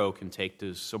Cairo can take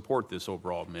to support this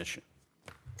overall mission?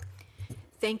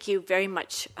 Thank you very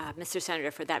much, Mr.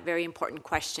 Senator, for that very important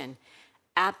question.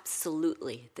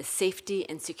 Absolutely. The safety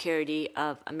and security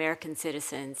of American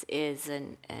citizens is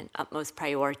an utmost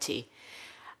priority.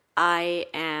 I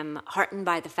am heartened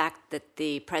by the fact that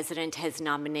the President has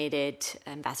nominated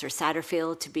Ambassador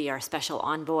Satterfield to be our special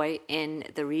envoy in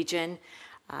the region.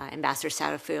 Ambassador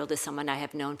Satterfield is someone I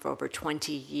have known for over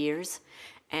 20 years,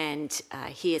 and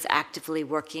he is actively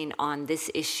working on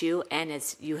this issue. And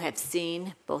as you have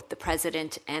seen, both the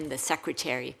President and the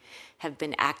Secretary have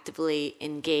been actively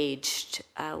engaged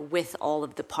with all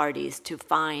of the parties to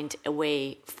find a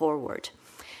way forward.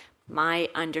 My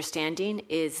understanding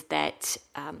is that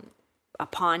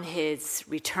upon his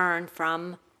return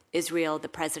from Israel, the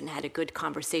President had a good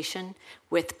conversation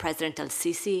with President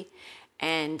al-Sisi,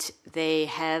 and they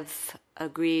have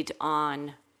agreed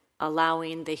on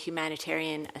allowing the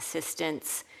humanitarian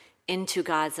assistance into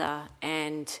Gaza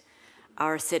and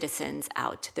our citizens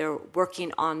out. They're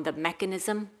working on the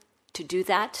mechanism to do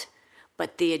that,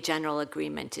 but the general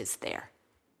agreement is there.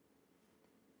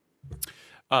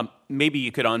 Maybe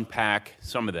you could unpack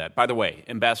some of that. By the way,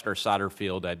 Ambassador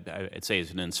Satterfield, I'd say,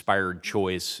 is an inspired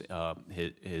choice.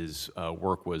 His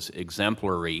work was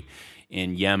exemplary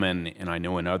in Yemen and I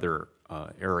know in other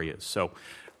areas. So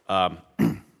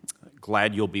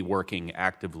glad you'll be working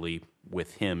actively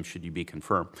with him should you be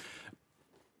confirmed.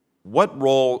 What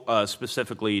role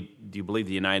specifically do you believe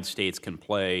the United States can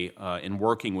play in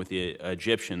working with the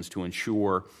Egyptians to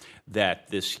ensure that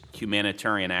this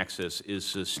humanitarian access is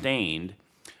sustained?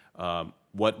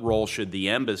 What role should the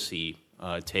embassy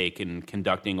take in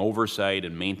conducting oversight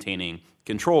and maintaining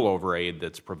control over aid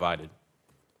that's provided?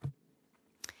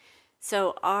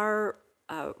 So our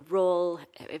role,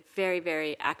 a very,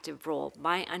 very active role.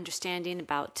 My understanding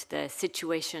about the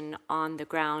situation on the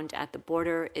ground at the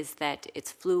border is that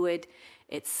it's fluid,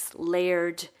 it's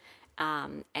layered,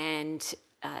 and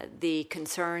the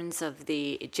concerns of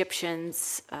the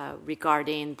Egyptians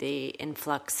regarding the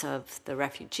influx of the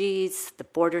refugees, the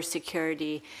border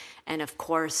security, and of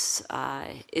course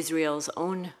Israel's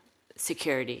own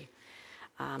security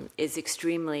is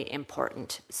extremely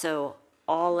important. So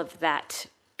all of that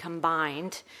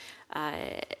combined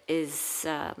is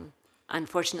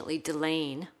unfortunately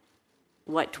delaying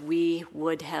what we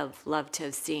would have loved to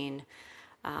have seen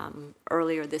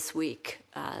earlier this week,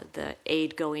 the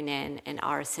aid going in and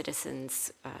our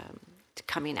citizens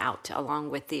coming out along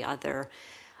with the other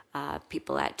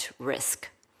people at risk.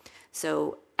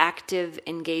 So active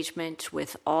engagement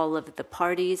with all of the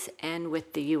parties and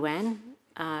with the UN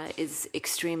is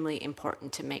extremely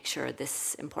important to make sure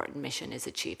this important mission is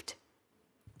achieved.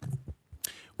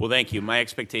 Well, thank you. My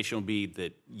expectation will be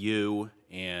that you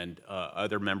and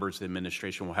other members of the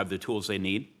administration will have the tools they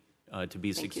need to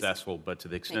be successful, but to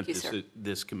the extent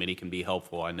this committee can be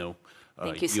helpful, I know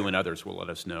you and others will let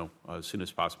us know as soon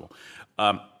as possible.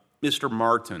 Mr.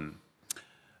 Martin,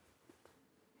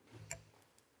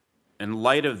 in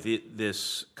light of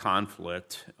this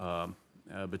conflict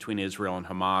between Israel and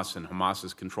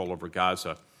Hamas's control over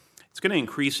Gaza, it's going to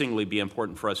increasingly be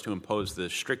important for us to impose the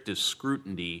strictest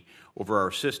scrutiny over our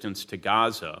assistance to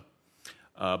Gaza,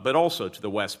 but also to the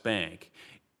West Bank.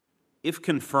 If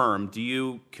confirmed, do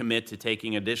you commit to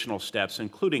taking additional steps,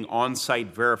 including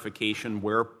on-site verification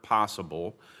where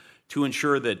possible, to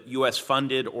ensure that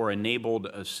U.S.-funded or enabled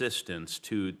assistance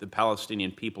to the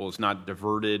Palestinian people is not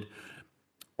diverted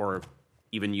or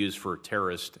even used for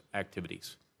terrorist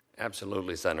activities?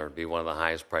 Absolutely, Senator. It'd be one of the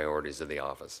highest priorities of the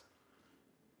office.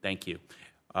 Thank you.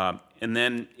 And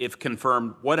then, if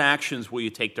confirmed, what actions will you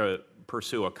take to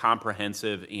pursue a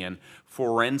comprehensive and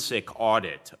forensic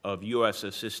audit of U.S.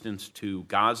 assistance to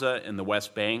Gaza and the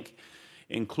West Bank,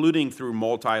 including through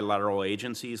multilateral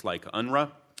agencies like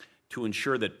UNRWA, to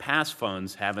ensure that past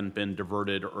funds haven't been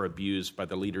diverted or abused by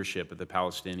the leadership of the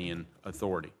Palestinian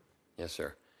Authority? Yes,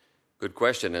 sir. Good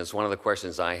question. It's one of the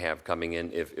questions I have coming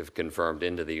in, if confirmed,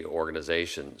 into the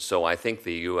organization. So I think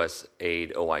the U.S.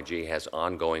 Aid OIG has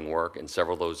ongoing work in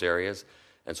several of those areas.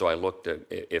 And so I looked at,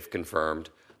 if confirmed,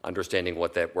 understanding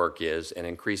what that work is and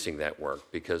increasing that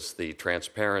work, because the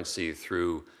transparency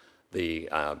through the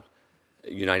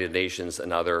United Nations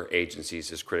and other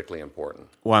agencies is critically important.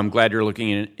 Well, I'm glad you're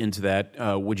looking into that.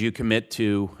 Would you commit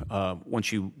to,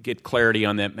 once you get clarity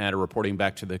on that matter, reporting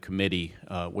back to the committee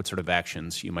what sort of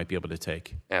actions you might be able to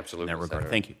take? Absolutely, in that regard? Senator.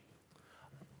 Thank you.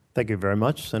 Thank you very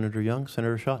much, Senator Young.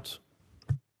 Senator Schatz.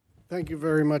 Thank you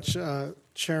very much,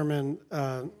 Chairman.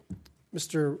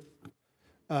 Mr.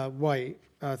 White,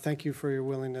 thank you for your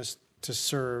willingness to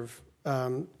serve.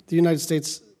 The United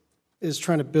States is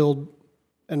trying to build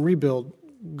and rebuild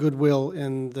goodwill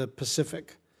in the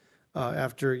Pacific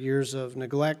after years of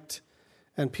neglect,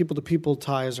 and people-to-people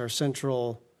ties are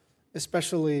central,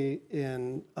 especially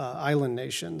in island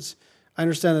nations. I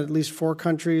understand that at least 4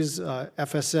 countries,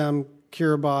 FSM,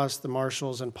 Kiribati, the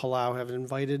Marshalls, and Palau, have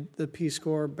invited the Peace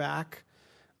Corps back.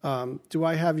 Do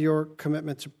I have your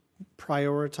commitment to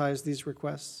prioritize these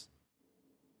requests?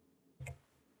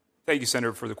 Thank you,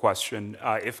 Senator, for the question.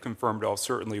 If confirmed, I'll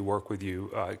certainly work with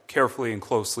you carefully and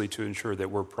closely to ensure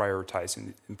that we're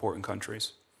prioritizing important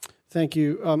countries. Thank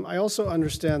you. I also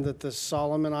understand that the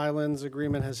Solomon Islands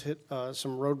agreement has hit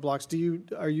some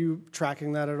roadblocks. Are you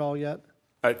tracking that at all yet?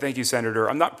 Thank you, Senator.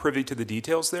 I'm not privy to the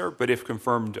details there, but if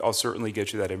confirmed, I'll certainly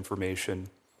get you that information.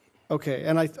 Okay,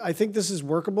 and I think this is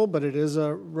workable, but it is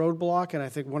a roadblock, and I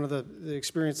think one of the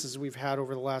experiences we've had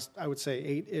over the last, I would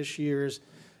say, 8-ish years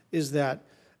is that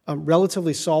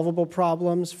relatively solvable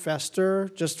problems fester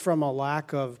just from a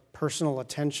lack of personal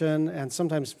attention and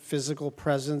sometimes physical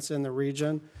presence in the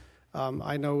region.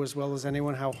 I know as well as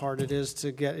anyone how hard it is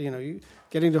to get,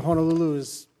 getting to Honolulu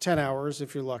is 10 hours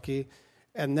if you're lucky,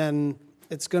 and then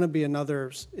it's going to be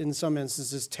another, in some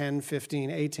instances, 10, 15,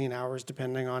 18 hours,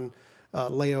 depending on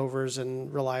layovers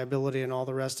and reliability and all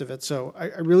the rest of it. So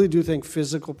I really do think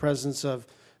physical presence of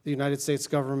the United States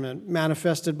government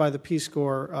manifested by the Peace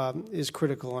Corps is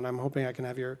critical, and I'm hoping I can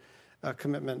have your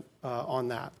commitment on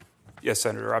that. Yes,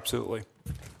 Senator, absolutely.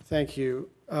 Thank you.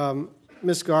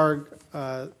 Ms.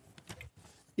 Garg,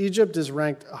 Egypt is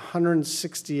ranked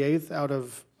 168th out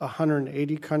of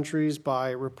 180 countries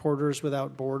by Reporters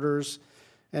Without Borders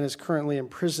and is currently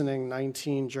imprisoning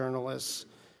 19 journalists.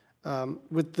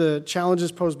 With the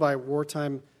challenges posed by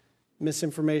wartime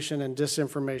misinformation and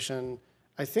disinformation,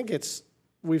 I think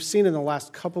we've seen in the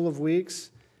last couple of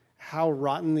weeks how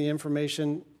rotten the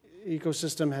information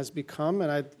ecosystem has become,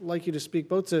 and I'd like you to speak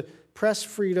both to press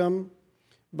freedom,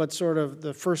 but sort of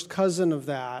the first cousin of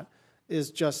that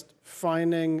is just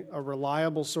finding a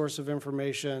reliable source of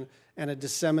information and a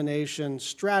dissemination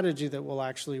strategy that will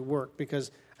actually work, because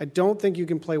I don't think you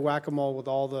can play whack-a-mole with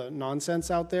all the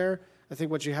nonsense out there. I think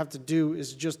what you have to do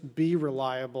is just be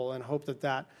reliable and hope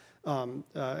that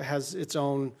has its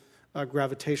own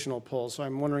gravitational pull. So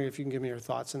I'm wondering if you can give me your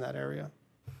thoughts in that area.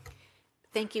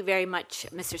 Thank you very much,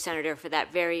 Mr. Senator, for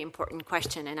that very important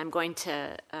question, and I'm going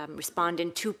to respond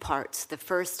in two parts. The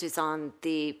first is on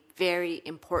the very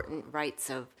important rights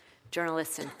of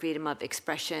journalists and freedom of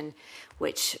expression,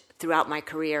 which throughout my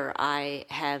career I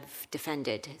have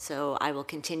defended, so I will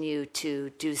continue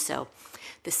to do so.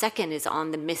 The second is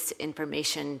on the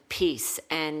misinformation piece,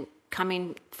 and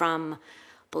coming from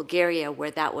Bulgaria,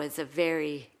 where that was a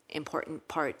very important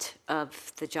part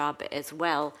of the job as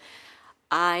well,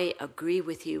 I agree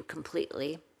with you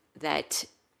completely that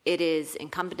it is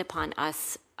incumbent upon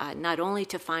us not only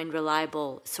to find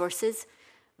reliable sources,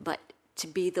 but to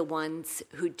be the ones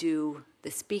who do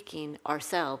the speaking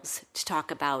ourselves to talk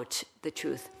about the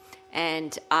truth.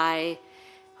 And I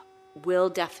will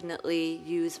definitely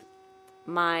use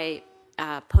my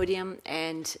podium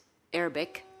and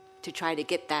Arabic to try to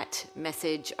get that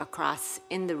message across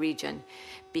in the region,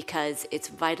 because it's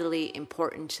vitally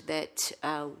important that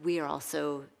we are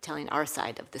also telling our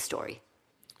side of the story.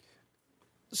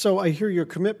 So I hear your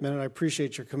commitment, and I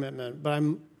appreciate your commitment, but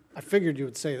I figured you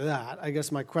would say that. I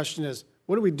guess my question is,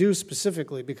 what do we do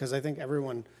specifically? Because I think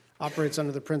everyone operates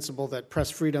under the principle that press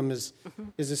freedom is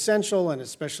essential, and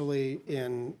especially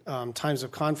in times of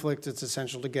conflict, it's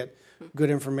essential to get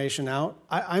good information out.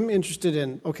 I'm interested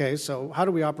in, okay, so how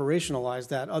do we operationalize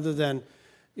that other than,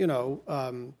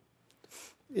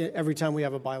 every time we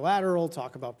have a bilateral,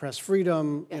 talk about press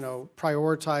freedom,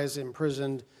 prioritize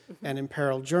imprisoned and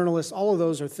imperiled journalists. All of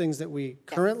those are things that we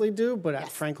currently do, but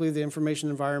frankly, the information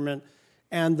environment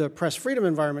and the press freedom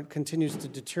environment continues to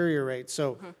deteriorate.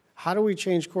 So how do we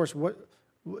change course?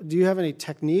 Do you have any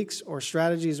techniques or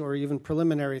strategies or even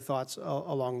preliminary thoughts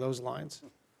along those lines?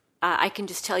 I can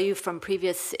just tell you from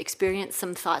previous experience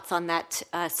some thoughts on that,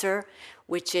 sir,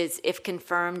 which is, if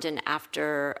confirmed and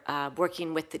after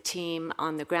working with the team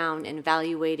on the ground and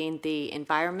evaluating the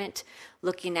environment,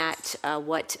 looking at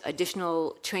what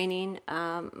additional training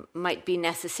might be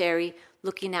necessary,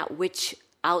 looking at which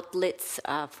outlets,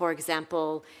 for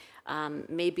example,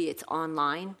 maybe it's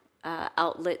online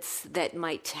outlets that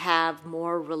might have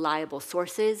more reliable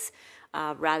sources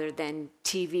rather than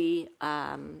TV,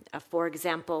 for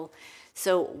example.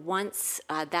 So once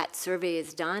that survey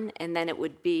is done, and then it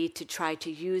would be to try to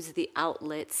use the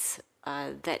outlets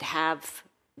that have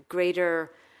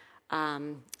greater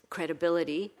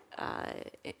credibility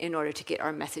in order to get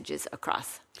our messages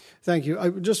across. Thank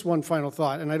you. Just one final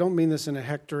thought, and I don't mean this in a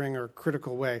hectoring or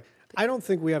critical way. I don't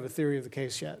think we have a theory of the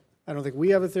case yet. I don't think we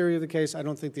have a theory of the case. I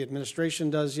don't think the administration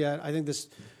does yet. I think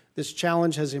this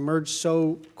challenge has emerged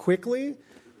so quickly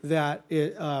that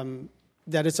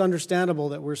that it's understandable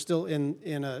that we're still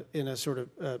in a sort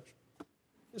of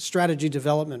strategy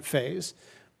development phase.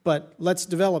 But let's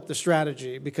develop the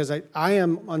strategy, because I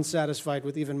am unsatisfied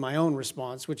with even my own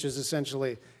response, which is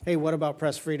essentially, hey, what about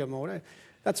press freedom?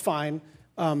 That's fine,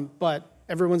 but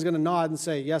everyone's going to nod and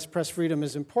say, yes, press freedom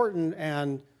is important,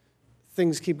 and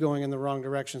things keep going in the wrong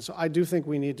direction. So I do think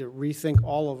we need to rethink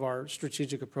all of our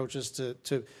strategic approaches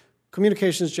to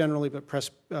communications generally, but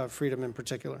press freedom in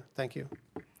particular. Thank you.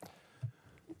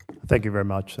 Thank you very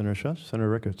much, Senator Schuss. Senator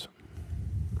Ricketts.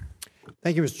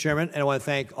 Thank you, Mr. Chairman, and I want to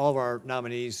thank all of our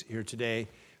nominees here today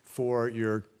for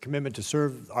your commitment to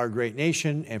serve our great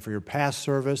nation and for your past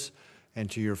service, and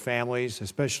to your families,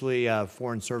 especially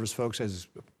foreign service folks. As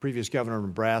previous governor of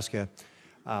Nebraska,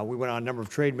 we went on a number of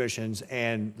trade missions,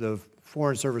 and the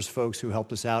Foreign Service folks who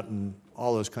helped us out in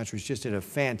all those countries just did a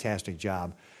fantastic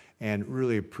job, and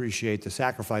really appreciate the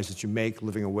sacrifice that you make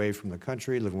living away from the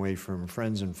country, living away from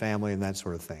friends and family and that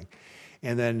sort of thing.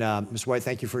 And then, Mr. White,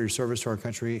 thank you for your service to our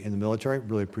country in the military.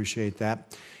 Really appreciate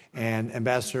that. And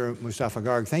Ambassador Mustafa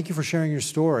Garg, thank you for sharing your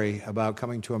story about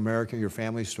coming to America, your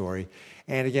family story,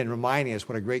 and again, reminding us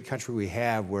what a great country we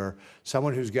have where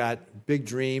someone who's got big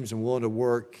dreams and willing to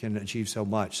work can achieve so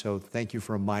much. So thank you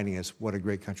for reminding us what a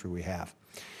great country we have.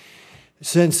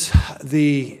 Since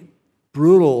the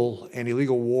brutal and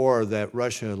illegal war that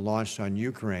Russia launched on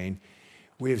Ukraine,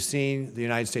 we have seen the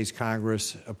United States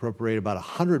Congress appropriate about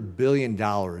 $100 billion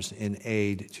in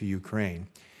aid to Ukraine.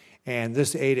 And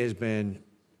this aid has been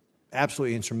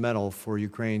absolutely instrumental for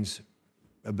Ukraine's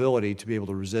ability to be able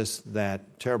to resist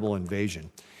that terrible invasion.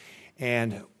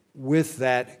 And with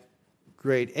that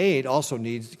great aid also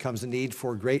comes the need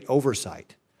for great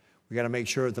oversight. We've got to make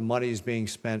sure that the money is being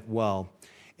spent well.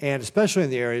 And especially in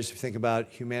the areas, if you think about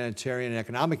humanitarian and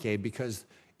economic aid, because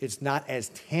it's not as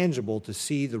tangible to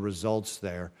see the results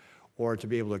there or to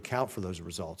be able to account for those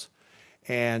results.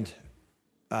 And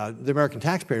the American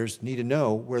taxpayers need to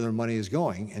know where their money is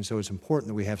going, and so it's important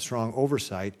that we have strong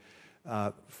oversight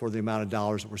for the amount of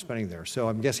dollars that we're spending there. So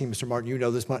I'm guessing, Mr. Martin, you know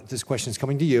this question is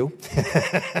coming to you.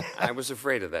 I was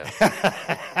afraid of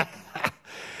that.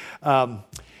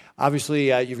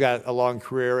 Obviously, you've got a long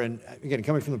career, and again,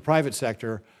 coming from the private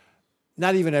sector,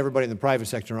 not even everybody in the private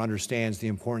sector understands the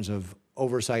importance of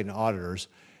oversight and auditors.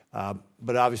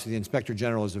 But obviously, the Inspector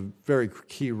General is a very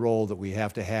key role that we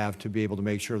have to be able to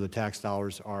make sure the tax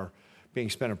dollars are being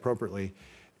spent appropriately.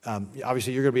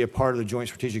 Obviously, you're going to be a part of the Joint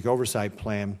Strategic Oversight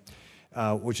Plan,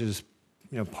 which is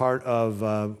part of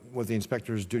what the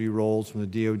inspector's duty roles from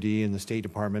the DOD and the State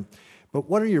Department. But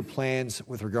what are your plans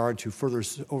with regard to further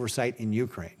oversight in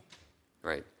Ukraine?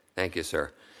 Right. Thank you,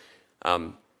 sir.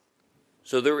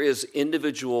 So there is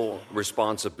individual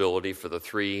responsibility for the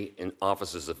three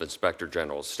offices of Inspector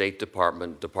General: State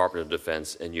Department, Department of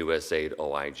Defense, and USAID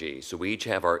OIG. So we each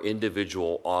have our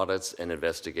individual audits and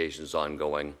investigations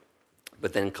ongoing,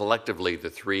 but then collectively the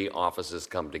three offices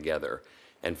come together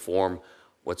and form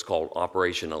what's called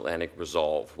Operation Atlantic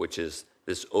Resolve, which is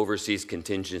this overseas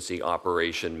contingency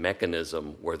operation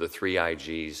mechanism where the three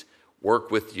IGs work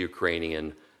with the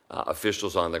Ukrainian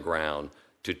officials on the ground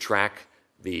to track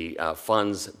the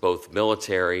funds, both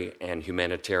military and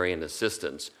humanitarian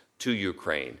assistance, to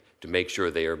Ukraine to make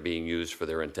sure they are being used for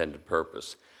their intended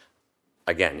purpose.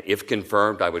 Again, if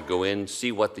confirmed, I would go in,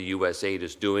 see what the USAID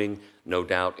is doing, no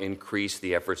doubt increase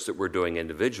the efforts that we're doing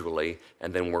individually,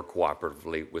 and then work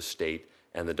cooperatively with state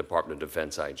and the Department of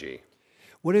Defense IG.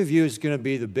 What do you view is going to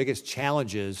be the biggest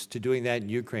challenges to doing that in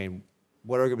Ukraine?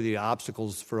 What are going to be the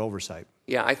obstacles for oversight?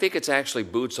 Yeah, I think it's actually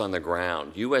boots on the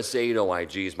ground. USAID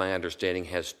OIG, is my understanding,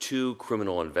 has 2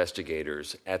 criminal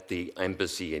investigators at the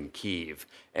embassy in Kyiv,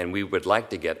 and we would like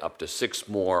to get up to 6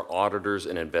 more auditors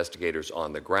and investigators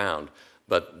on the ground.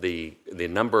 But the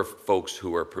number of folks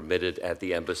who are permitted at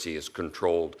the embassy is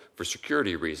controlled for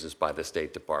security reasons by the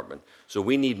State Department. So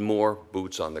we need more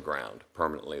boots on the ground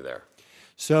permanently there.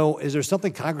 So is there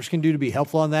something Congress can do to be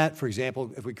helpful on that? For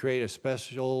example, if we create a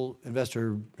special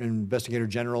investigator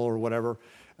general or whatever,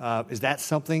 is that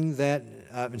something that,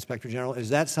 Inspector General, is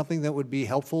that something that would be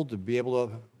helpful to be able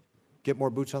to get more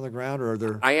boots on the ground, or are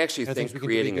there? I actually think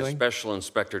creating a special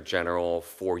Inspector General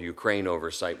for Ukraine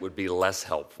oversight would be less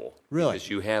helpful. Really? Because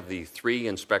you have the 3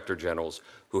 Inspector Generals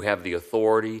who have the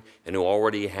authority and who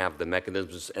already have the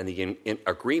mechanisms and the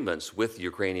agreements with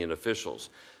Ukrainian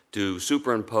officials. To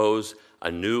superimpose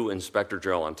a new Inspector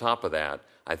General on top of that,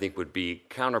 I think would be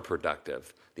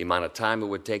counterproductive. The amount of time it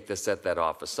would take to set that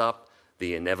office up,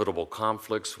 the inevitable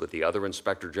conflicts with the other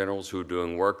Inspector Generals who are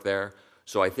doing work there.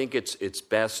 So I think it's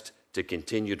best to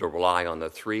continue to rely on the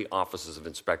 3 offices of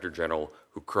Inspector General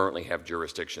who currently have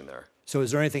jurisdiction there. So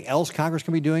is there anything else Congress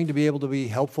can be doing to be able to be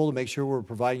helpful to make sure we're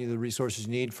providing you the resources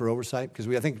you need for oversight? Because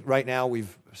I think right now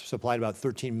we've supplied about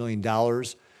 $13 million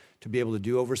to be able to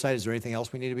do oversight. Is there anything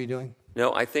else we need to be doing?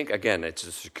 No, I think, again, it's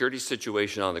a security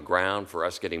situation on the ground for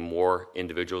us getting more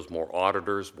individuals, more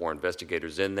auditors, more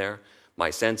investigators in there. My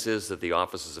sense is that the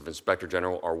offices of Inspector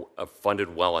General are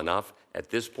funded well enough at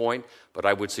this point, but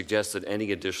I would suggest that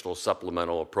any additional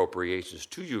supplemental appropriations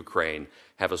to Ukraine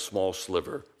have a small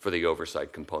sliver for the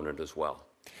oversight component as well.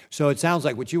 So it sounds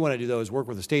like what you want to do, though, is work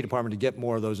with the State Department to get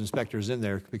more of those inspectors in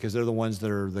there because they're the ones that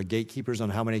are the gatekeepers on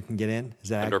how many can get in. Is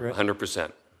that accurate?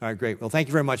 100%. All right, great. Well, thank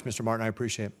you very much, Mr. Martin. I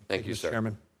appreciate it. Thank you, Mr. sir.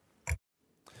 Chairman.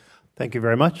 Thank you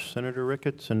very much, Senator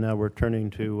Ricketts. And now we're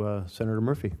turning to Senator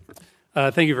Murphy.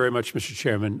 Thank you very much, Mr.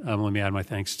 Chairman. Let me add my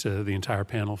thanks to the entire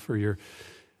panel for your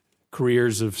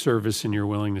careers of service and your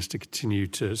willingness to continue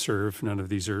to serve. None of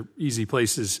these are easy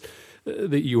places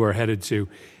that you are headed to.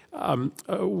 I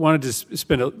wanted to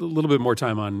spend a little bit more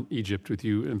time on Egypt with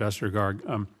you, Ambassador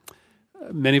Garg.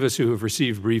 Many of us who have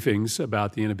received briefings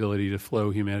about the inability to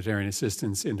flow humanitarian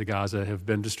assistance into Gaza have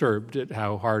been disturbed at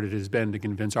how hard it has been to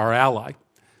convince our ally,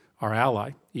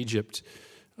 Egypt,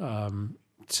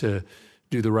 to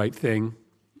do the right thing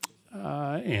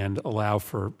and allow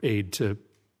for aid to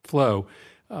flow.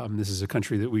 This is a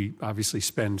country that we obviously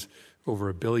spend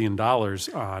over $1 billion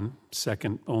on,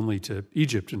 second only to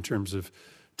Egypt in terms of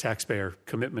taxpayer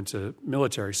commitment to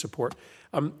military support.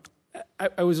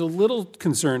 I was a little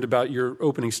concerned about your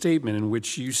opening statement in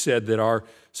which you said that our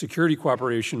security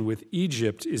cooperation with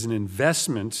Egypt is an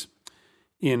investment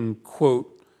in,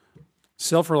 quote,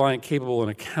 self-reliant, capable, and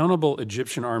accountable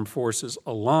Egyptian armed forces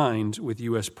aligned with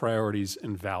U.S. priorities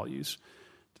and values.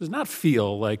 It does not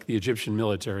feel like the Egyptian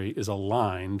military is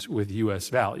aligned with U.S.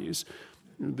 values.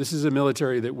 This is a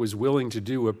military that was willing to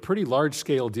do a pretty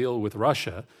large-scale deal with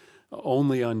Russia,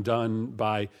 only undone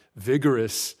by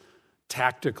vigorous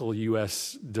tactical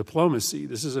U.S. diplomacy.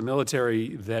 This is a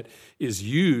military that is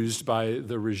used by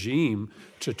the regime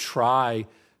to try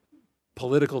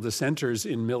political dissenters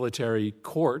in military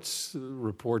courts.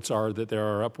 Reports are that there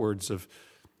are upwards of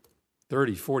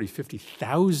 30, 40,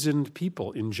 50,000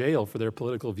 people in jail for their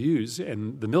political views,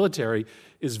 and the military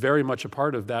is very much a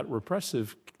part of that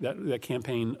that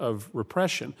campaign of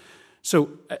repression.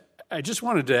 So I just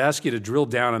wanted to ask you to drill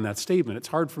down on that statement. It's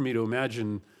hard for me to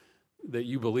imagine that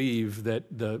you believe that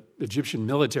the Egyptian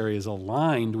military is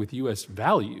aligned with U.S.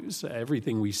 values.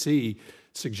 Everything we see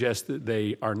suggests that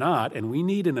they are not, and we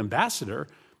need an ambassador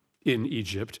in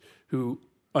Egypt who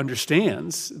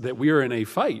understands that we are in a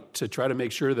fight to try to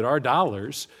make sure that our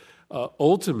dollars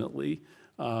ultimately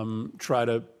try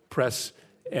to press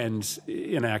and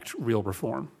enact real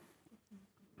reform.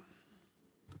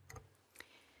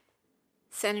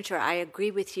 Senator, I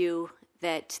agree with you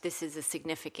that this is a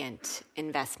significant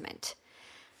investment.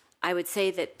 I would say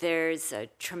that there's a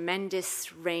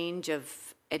tremendous range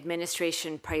of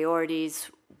administration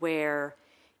priorities where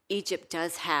Egypt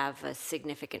does have a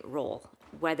significant role,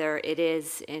 whether it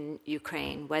is in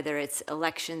Ukraine, whether it's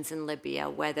elections in Libya,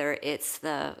 whether it's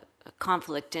the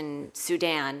conflict in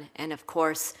Sudan, and of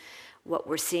course, what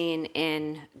we're seeing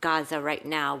in Gaza right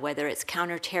now, whether it's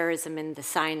counterterrorism in the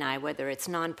Sinai, whether it's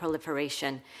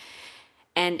non-proliferation.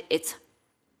 And it's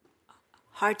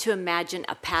hard to imagine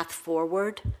a path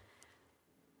forward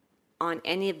on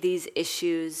any of these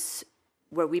issues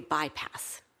where we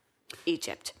bypass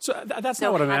Egypt. So that's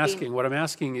not what I'm asking. What I'm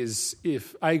asking is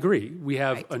if I agree, we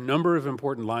have a number of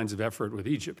important lines of effort with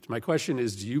Egypt. My question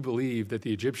is, do you believe that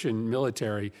the Egyptian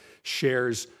military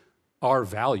shares our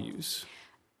values?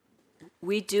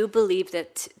 We do believe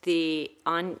that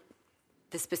on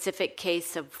the specific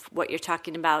case of what you're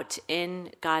talking about in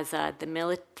Gaza,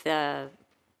 the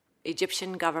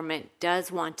Egyptian government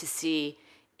does want to see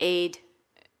aid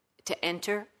to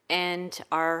enter and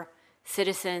our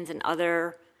citizens and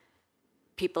other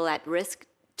people at risk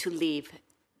to leave.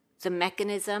 The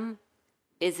mechanism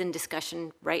is in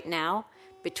discussion right now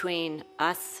between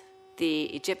us, the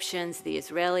Egyptians, the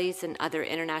Israelis, and other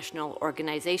international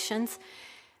organizations.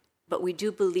 But we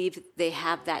do believe they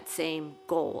have that same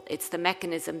goal. It's the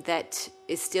mechanism that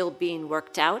is still being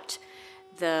worked out.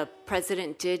 The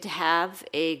president did have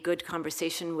a good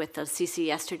conversation with El-Sisi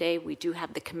yesterday. We do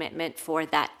have the commitment for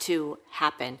that to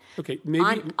happen. Okay,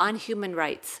 maybe on human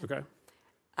rights. Okay.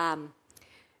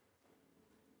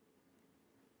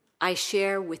 I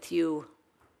share with you,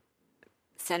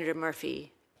 Senator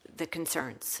Murphy, the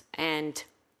concerns. And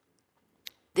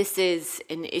this is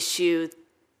an issue,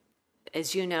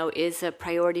 as you know, is a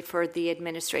priority for the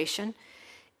administration.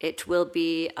 It will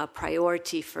be a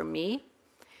priority for me.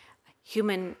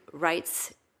 Human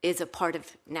rights is a part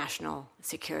of national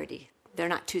security. They're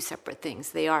not two separate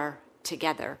things. They are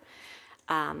together.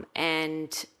 I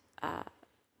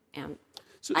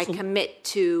commit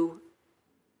to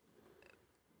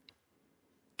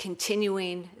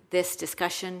continuing this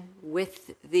discussion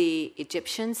with the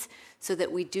Egyptians so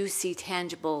that we do see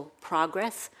tangible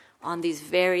progress on these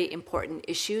very important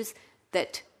issues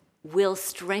that will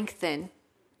strengthen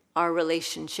our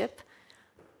relationship.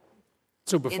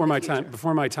 So before my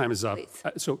time is up,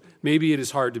 so maybe it is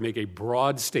hard to make a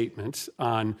broad statement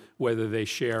on whether they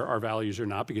share our values or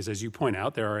not, because as you point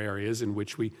out, there are areas in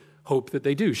which we hope that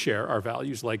they do share our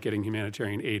values, like getting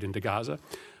humanitarian aid into Gaza.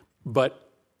 But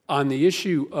on the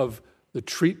issue of the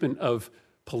treatment of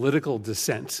political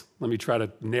dissent, let me try to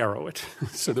narrow it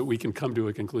so that we can come to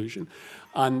a conclusion.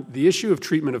 On the issue of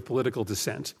treatment of political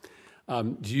dissent,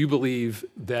 do you believe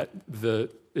that the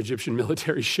Egyptian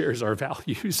military shares our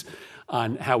values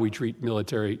on how we treat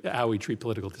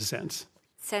political dissents.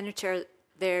 Senator,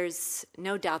 there's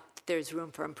no doubt that there's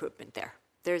room for improvement there.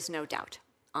 There's no doubt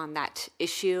on that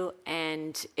issue.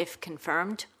 And if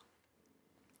confirmed,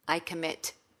 I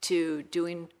commit to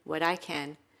doing what I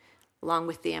can, along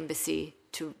with the embassy,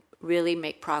 to really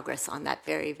make progress on that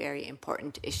very, very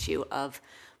important issue of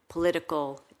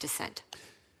political dissent.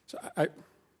 So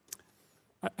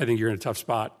I think you're in a tough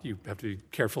spot. You have to be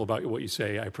careful about what you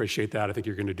say. I appreciate that. I think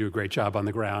you're going to do a great job on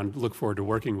the ground. Look forward to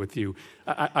working with you.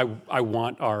 I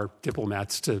want our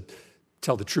diplomats to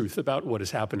tell the truth about what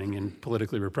is happening in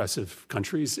politically repressive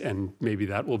countries, and maybe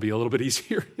that will be a little bit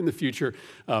easier in the future.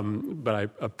 But I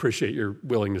appreciate your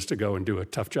willingness to go and do a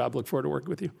tough job. Look forward to working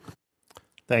with you.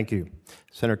 Thank you.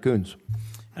 Senator Coons.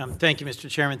 Thank you, Mr.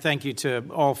 Chairman. Thank you to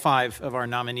all 5 of our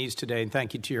nominees today, and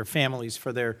thank you to your families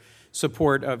for their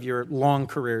support of your long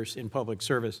careers in public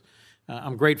service.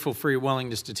 I'm grateful for your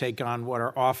willingness to take on what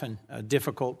are often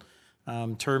difficult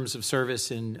terms of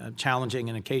service in challenging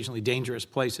and occasionally dangerous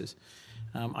places.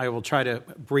 I will try to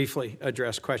briefly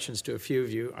address questions to a few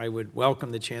of you. I would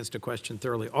welcome the chance to question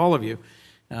thoroughly all of you,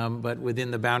 but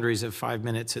within the boundaries of 5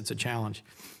 minutes, it's a challenge.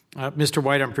 Mr.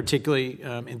 White, I'm particularly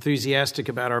enthusiastic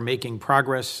about our making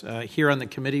progress here on the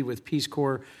committee with Peace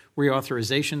Corps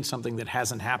reauthorization, something that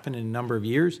hasn't happened in a number of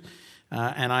years.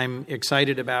 And I'm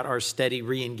excited about our steady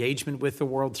re-engagement with the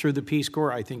world through the Peace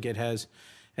Corps. I think it has,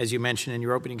 as you mentioned in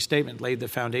your opening statement, laid the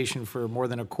foundation for more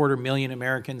than 250,000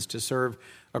 Americans to serve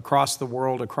across the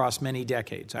world, across many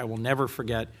decades. I will never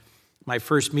forget my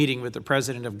first meeting with the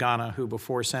president of Ghana, who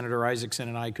before Senator Isaacson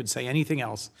and I could say anything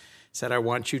else, said, "I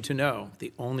want you to know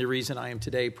the only reason I am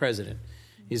today president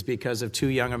is because of 2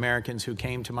 young Americans who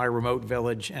came to my remote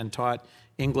village and taught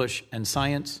English and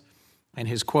science." And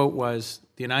his quote was,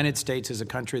 "The United States is a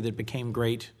country that became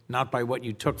great not by what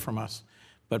you took from us,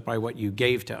 but by what you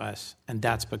gave to us, and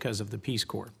that's because of the Peace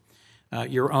Corps."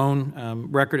 Your own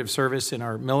record of service in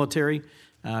our military,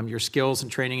 your skills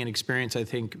and training and experience, I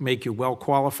think, make you well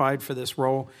qualified for this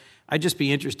role. I'd just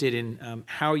be interested in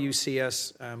how you see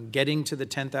us getting to the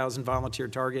 10,000 volunteer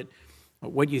target,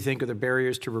 what you think are the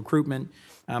barriers to recruitment,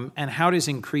 and how does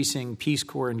increasing Peace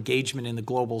Corps engagement in the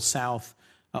global South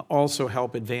also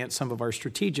help advance some of our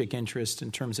strategic interests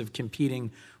in terms of competing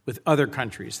with other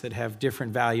countries that have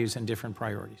different values and different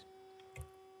priorities?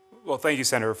 Well, thank you,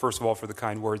 Senator, first of all, for the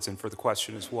kind words and for the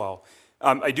question as well.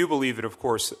 I do believe that, of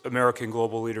course, American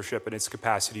global leadership and its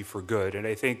capacity for good, and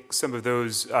I think some of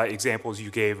those examples you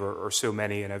gave are so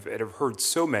many, and I've heard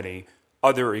so many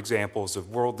other examples of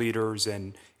world leaders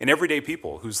and everyday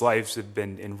people whose lives have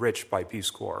been enriched by Peace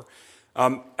Corps.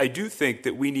 I do think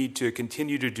that we need to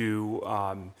continue to do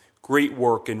great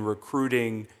work in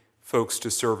recruiting folks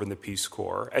to serve in the Peace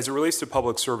Corps. As it relates to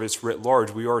public service writ large,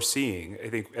 we are seeing, I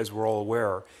think, as we're all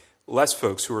aware, less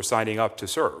folks who are signing up to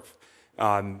serve.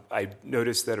 I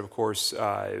noticed that, of course,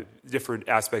 different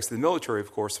aspects of the military,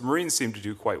 of course, the Marines seem to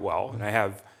do quite well, and I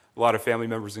have a lot of family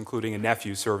members, including a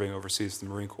nephew, serving overseas in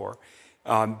the Marine Corps.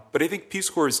 But I think Peace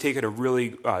Corps has taken a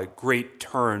really great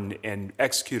turn and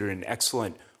executed an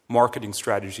excellent marketing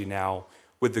strategy now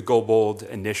with the Go Bold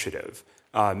initiative.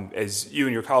 As you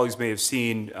and your colleagues may have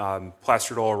seen,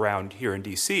 plastered all around here in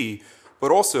D.C., but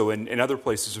also in other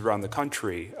places around the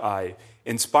country,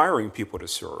 inspiring people to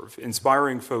serve,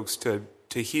 inspiring folks to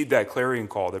heed that clarion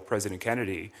call that President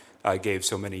Kennedy gave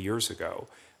so many years ago.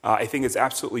 I think it's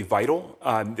absolutely vital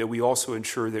that we also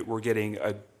ensure that we're getting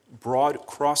a broad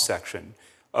cross-section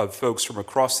of folks from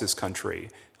across this country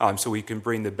so we can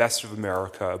bring the best of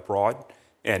America abroad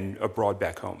and abroad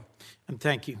back home. And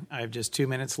thank you. I have just 2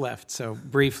 minutes left. So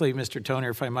briefly, Mr. Toner,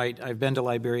 if I might, I've been to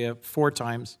Liberia 4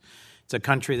 times. It's a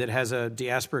country that has a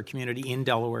diaspora community in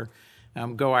Delaware.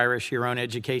 Go Irish, your own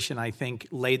education, I think,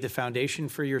 laid the foundation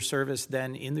for your service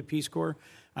then in the Peace Corps.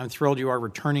 I'm thrilled you are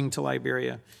returning to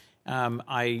Liberia.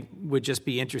 I would just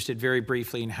be interested very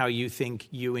briefly in how you think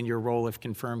you and your role, if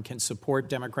confirmed, can support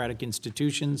democratic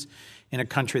institutions in a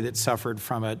country that suffered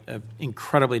from an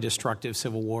incredibly destructive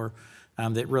civil war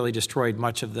that really destroyed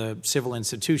much of the civil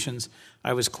institutions.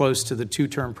 I was close to the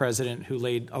 2-term president who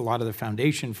laid a lot of the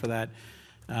foundation for that.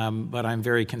 But I'm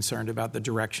very concerned about the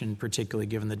direction, particularly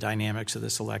given the dynamics of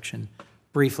this election.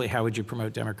 Briefly, how would you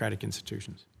promote democratic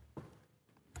institutions?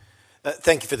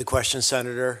 Thank you for the question,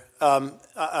 Senator.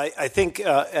 I think,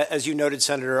 as you noted,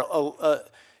 Senator,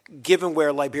 given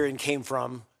where Liberia came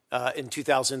from in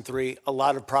 2003, a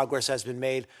lot of progress has been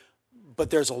made,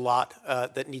 but there's a lot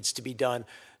that needs to be done.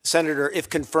 Senator, if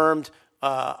confirmed,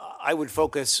 I would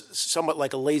focus somewhat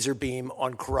like a laser beam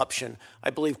on corruption. I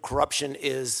believe corruption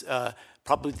is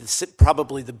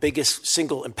probably the biggest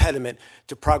single impediment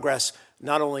to progress,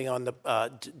 not only on the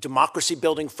democracy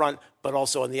building front, but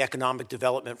also on the economic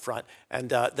development front. And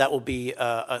that will be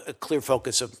a clear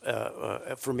focus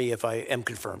for me if I am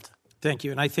confirmed. Thank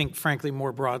you. And I think, frankly,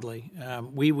 more broadly,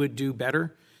 we would do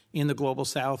better in the Global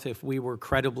South if we were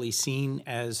credibly seen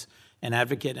as an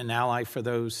advocate and ally for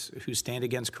those who stand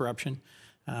against corruption.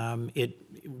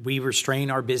 We restrain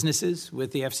our businesses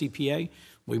with the FCPA.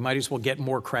 We might as well get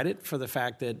more credit for the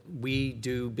fact that we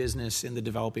do business in the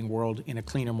developing world in a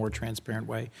cleaner, more transparent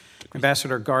way.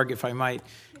 Ambassador Garg, if I might,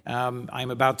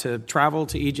 I'm about to travel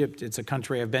to Egypt. It's a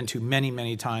country I've been to many,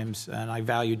 many times, and I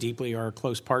value deeply our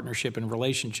close partnership and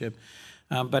relationship.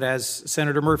 But as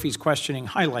Senator Murphy's questioning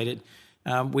highlighted,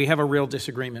 we have a real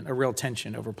disagreement, a real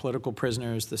tension over political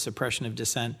prisoners, the suppression of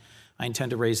dissent. I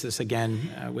intend to raise this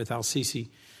again with al-Sisi.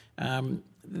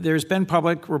 There's been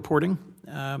public reporting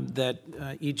that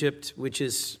Egypt, which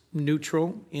is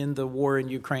neutral in the war in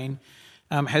Ukraine,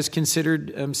 has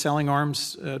considered selling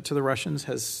arms to the Russians,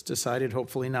 has decided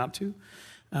hopefully not to.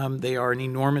 They are an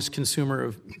enormous consumer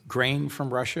of grain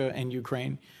from Russia and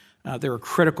Ukraine. They're a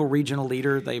critical regional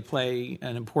leader. They play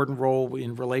an important role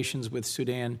in relations with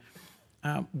Sudan.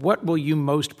 What will you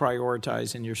most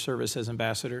prioritize in your service as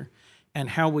ambassador? And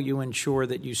how will you ensure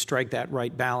that you strike that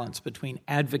right balance between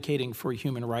advocating for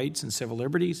human rights and civil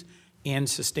liberties and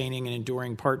sustaining an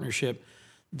enduring partnership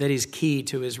that is key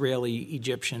to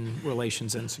Israeli-Egyptian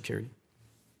relations and security?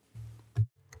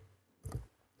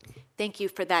 Thank you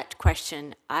for that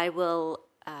question. I will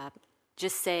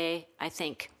just say I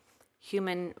think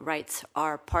human rights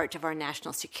are part of our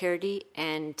national security,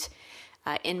 and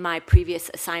in my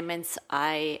previous assignments,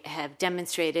 I have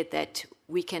demonstrated that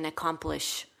we can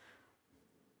accomplish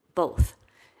both.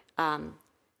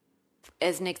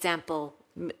 As an example,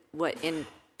 what in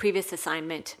previous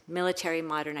assignment, military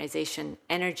modernization,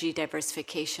 energy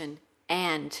diversification,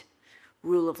 and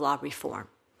rule of law reform.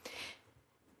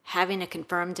 Having a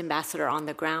confirmed ambassador on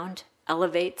the ground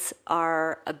elevates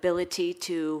our ability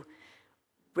to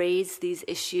raise these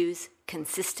issues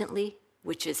consistently,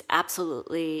 which is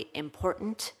absolutely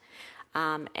important.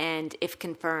 And if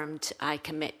confirmed, I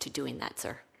commit to doing that,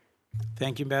 sir.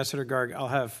 Thank you, Ambassador Garg. I'll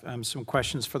have some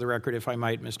questions for the record, if I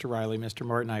might, Mr. Riley. Mr.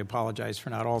 Martin, I apologize for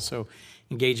not also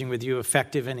engaging with you.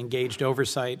 Effective and engaged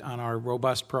oversight on our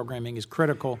robust programming is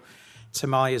critical.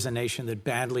 Somalia is a nation that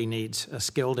badly needs a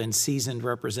skilled and seasoned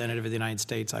representative of the United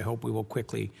States. I hope we will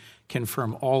quickly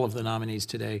confirm all of the nominees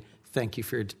today. Thank you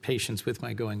for your patience with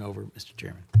my going over, Mr.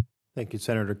 Chairman. Thank you,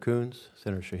 Senator Coons.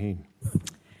 Senator Shaheen.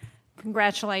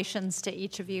 Congratulations to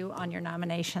each of you on your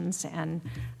nominations, and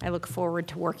I look forward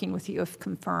to working with you if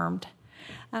confirmed.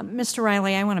 Mr.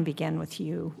 Riley, I want to begin with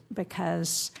you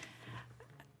because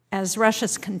as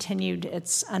Russia's continued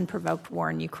its unprovoked war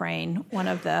in Ukraine, one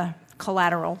of the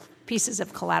pieces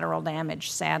of collateral damage,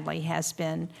 sadly, has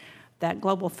been that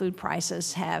global food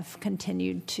prices have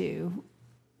continued to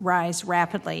rise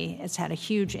rapidly. It's had a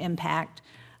huge impact,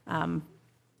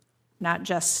 not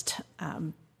just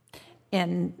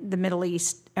in the Middle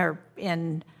East or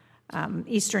in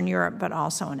Eastern Europe, but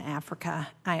also in Africa.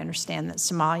 I understand that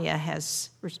Somalia has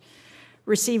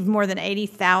received more than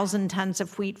 80,000 tons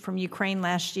of wheat from Ukraine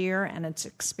last year, and it's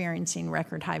experiencing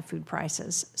record high food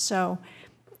prices. So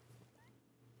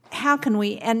how can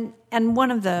we, and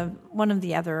one of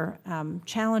the other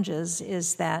challenges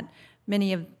is that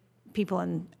many of people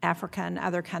in Africa and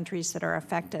other countries that are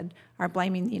affected are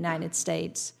blaming the United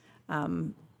States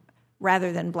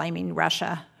rather than blaming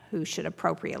Russia, who should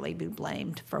appropriately be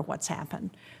blamed for what's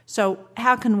happened. So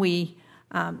how can we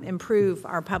improve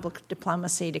our public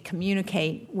diplomacy to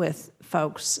communicate with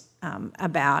folks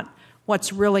about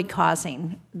what's really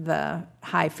causing the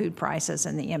high food prices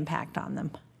and the impact on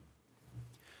them?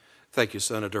 Thank you,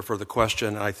 Senator, for the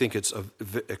question. I think it's an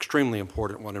extremely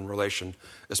important one in relation,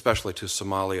 especially to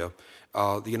Somalia.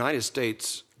 The United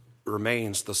States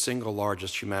remains the single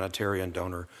largest humanitarian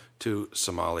donor to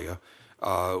Somalia.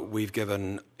 We've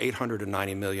given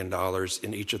 $890 million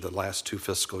in each of the last 2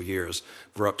 fiscal years.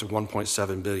 We're up to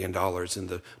 $1.7 billion in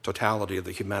the totality of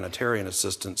the humanitarian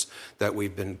assistance that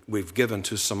we've given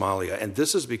to Somalia. And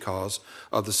this is because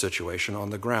of the situation on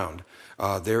the ground.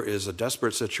 There is a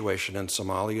desperate situation in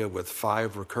Somalia with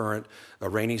 5 recurrent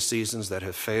rainy seasons that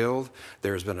have failed.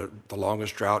 There's been the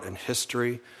longest drought in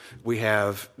history.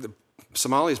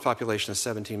 Somalia's population is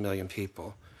 17 million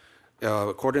people.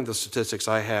 According to the statistics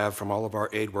I have from all of our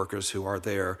aid workers who are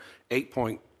there,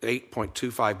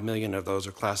 8.25 million of those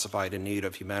are classified in need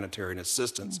of humanitarian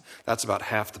assistance. That's about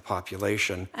half the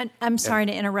population. I'm sorry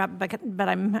to interrupt, but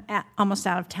I'm almost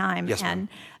out of time. Yes, and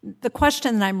the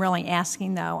question that I'm really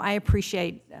asking, though, I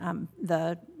appreciate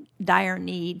the dire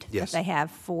need Yes. that they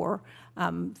have for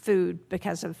food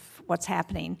because of what's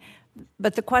happening.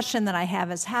 But the question that I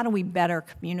have is, how do we better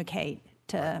communicate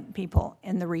to people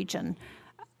in the region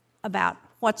about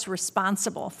what's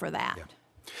responsible for that? Yeah.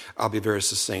 I'll be very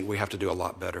succinct. We have to do a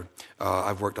lot better.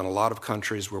 I've worked in a lot of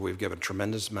countries where we've given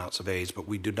tremendous amounts of aid, but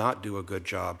we do not do a good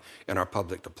job in our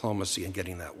public diplomacy in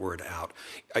getting that word out.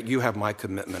 You have my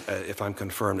commitment. If I'm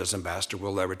confirmed as ambassador,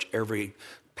 we'll leverage every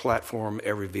platform,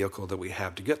 every vehicle that we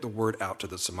have to get the word out to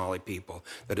the Somali people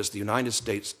that it's the United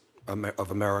States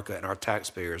of America and our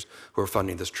taxpayers who are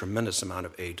funding this tremendous amount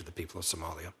of aid to the people of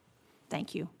Somalia.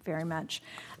 Thank you very much.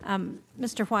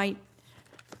 Mr. White,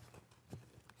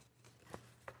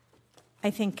 I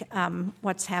think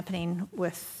what's happening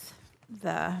with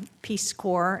the Peace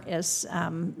Corps is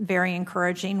very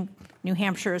encouraging. New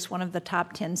Hampshire is one of the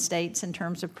top 10 states in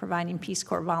terms of providing Peace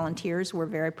Corps volunteers. We're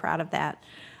very proud of that.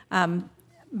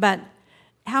 But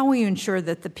how will you ensure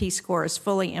that the Peace Corps is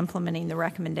fully implementing the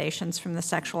recommendations from the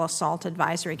Sexual Assault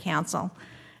Advisory Council,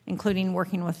 including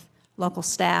working with local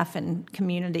staff and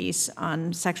communities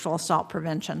on sexual assault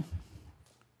prevention?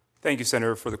 Thank you,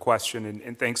 Senator, for the question,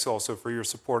 and thanks also for your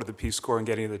support of the Peace Corps and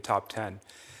getting to the top 10.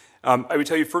 I would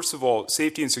tell you, first of all,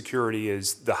 safety and security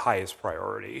is the highest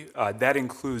priority. That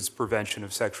includes prevention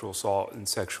of sexual assault and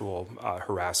sexual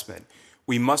harassment.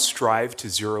 We must strive to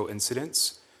zero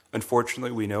incidents.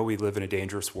 Unfortunately, we know we live in a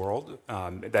dangerous world.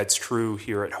 That's true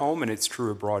here at home, and it's true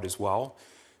abroad as well.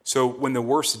 So when the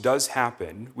worst does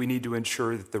happen, we need to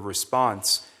ensure that the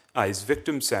response is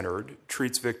victim-centered,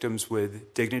 treats victims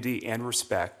with dignity and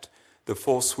respect, the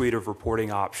full suite of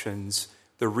reporting options,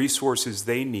 the resources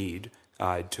they need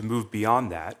to move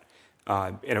beyond that,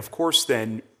 and of course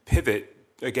then pivot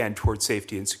again towards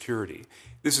safety and security.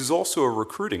 This is also a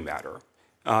recruiting matter.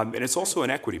 And it's also an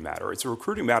equity matter. It's a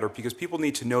recruiting matter because people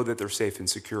need to know that they're safe and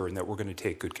secure and that we're going to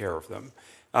take good care of them.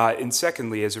 And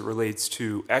secondly, as it relates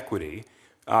to equity,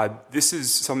 this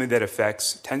is something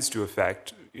that tends to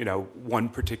affect, one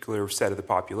particular set of the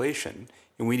population,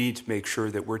 and we need to make sure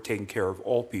that we're taking care of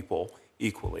all people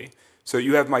equally. So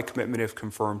you have my commitment, if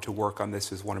confirmed, to work on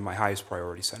this as one of my highest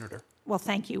priorities, Senator. Well,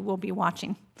 thank you. We'll be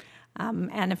watching.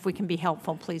 And if we can be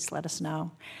helpful, please let us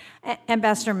know.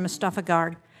 Ambassador Mustafa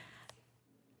Garg,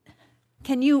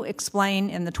 can you explain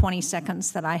in the 20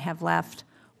 seconds that I have left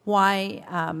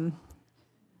why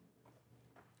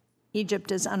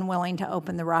Egypt is unwilling to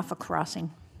open the Rafah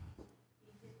crossing?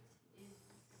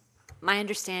 My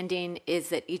understanding is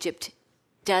that Egypt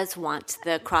does want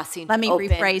the crossing Let me to open.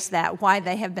 rephrase that, why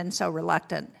they have been so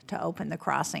reluctant to open the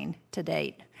crossing to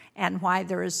date, and why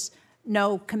there is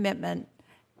no commitment,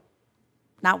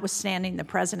 notwithstanding the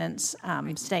President's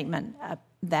statement,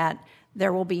 that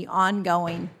there will be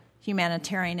ongoing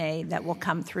humanitarian aid that will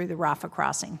come through the Rafah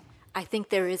crossing. I think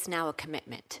there is now a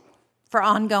commitment. For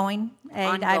ongoing aid?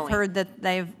 Ongoing. I've heard that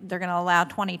they're going to allow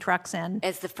 20 trucks in.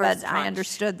 As the first But I tranche.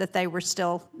 understood that they were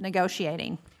still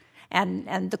negotiating.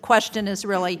 And the question is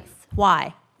really,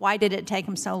 why? Why did it take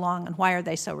them so long, and why are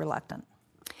they so reluctant?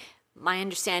 My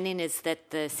understanding is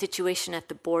that the situation at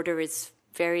the border is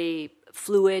very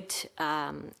fluid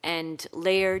and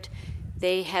layered.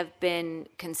 They have been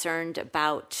concerned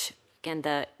about, again,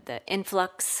 the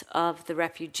influx of the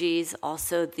refugees,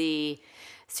 also the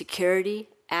security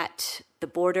at the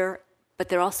border, but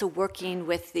they're also working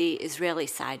with the Israeli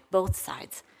side. Both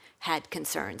sides had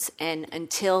concerns, and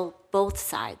until both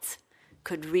sides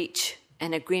could reach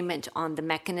an agreement on the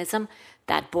mechanism,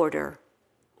 that border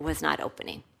was not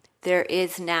opening. There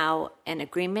is now an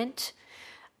agreement,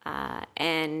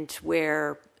 and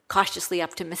we're cautiously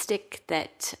optimistic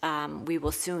that we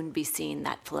will soon be seeing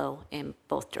that flow in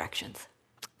both directions.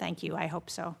 Thank you. I hope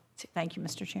so. Thank you,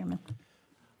 Mr. Chairman.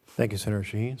 Thank you, Senator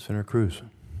Shaheen. Senator Cruz.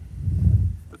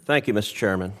 Thank you, Mr.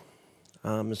 Chairman.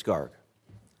 Ms. Garg,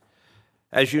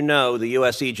 as you know, the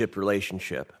U.S.-Egypt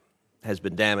relationship has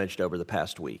been damaged over the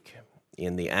past week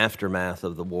in the aftermath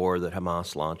of the war that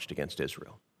Hamas launched against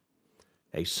Israel.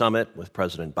 A summit with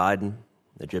President Biden,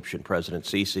 Egyptian President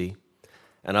Sisi,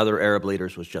 and other Arab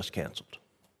leaders was just canceled.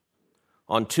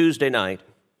 On Tuesday night,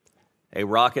 a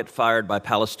rocket fired by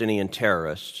Palestinian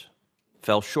terrorists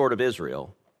fell short of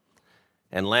Israel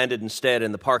and landed instead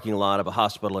in the parking lot of a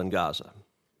hospital in Gaza.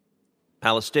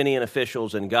 Palestinian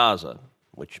officials in Gaza,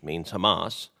 which means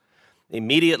Hamas,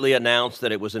 immediately announced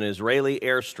that it was an Israeli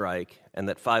airstrike and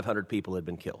that 500 people had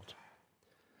been killed.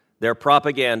 Their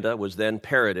propaganda was then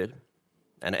parroted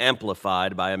and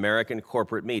amplified by American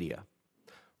corporate media,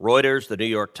 Reuters, the New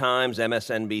York Times,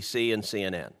 MSNBC, and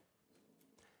CNN.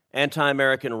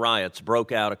 Anti-American riots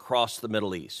broke out across the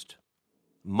Middle East.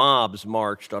 Mobs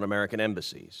marched on American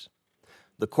embassies.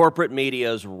 the corporate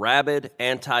media's rabid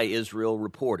anti-Israel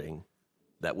reporting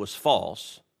that was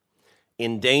false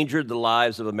endangered the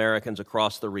lives of Americans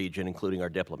across the region, including our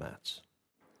diplomats.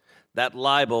 That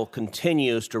libel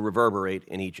continues to reverberate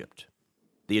in Egypt.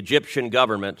 The Egyptian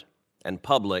government and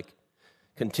public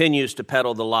continues to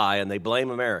peddle the lie, and they blame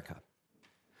America.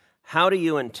 How do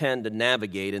you intend to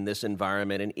navigate in this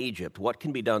environment in Egypt? What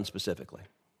can be done specifically?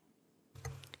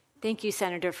 Thank you,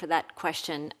 Senator, for that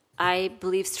question. I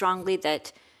believe strongly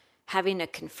that having a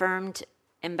confirmed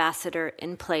ambassador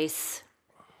in place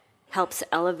helps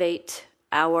elevate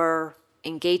our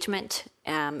engagement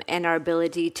and our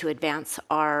ability to advance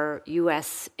our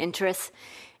U.S. interests.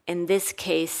 In this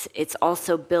case, it's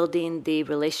also building the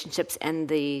relationships and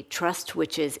the trust,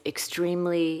 which is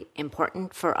extremely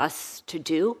important for us to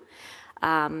do,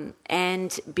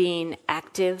 and being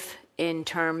active in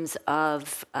terms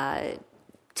of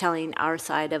telling our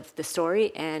side of the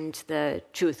story and the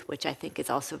truth, which I think is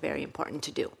also very important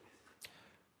to do.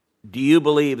 Do you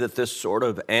believe that this sort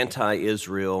of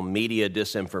anti-Israel media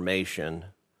disinformation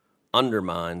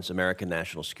undermines American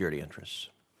national security interests?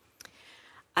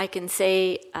 I can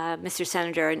say, Mr.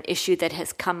 Senator, an issue that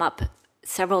has come up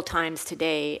several times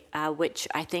today, which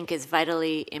I think is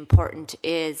vitally important,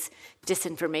 is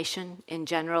disinformation in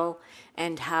general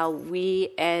and how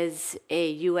we as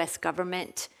a U.S.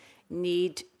 government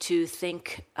need to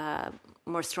think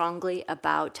more strongly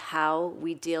about how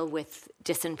we deal with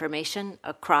disinformation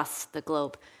across the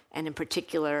globe, and in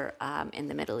particular in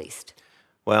the Middle East.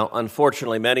 Well,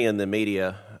 unfortunately, many in the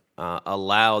media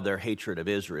allow their hatred of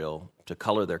Israel to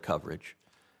color their coverage,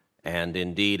 and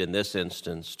indeed, in this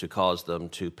instance, to cause them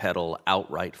to peddle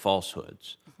outright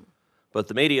falsehoods. Mm-hmm. But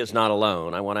the media is not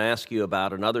alone. I want to ask you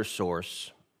about another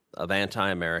source of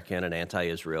anti-American and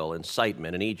anti-Israel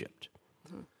incitement in Egypt,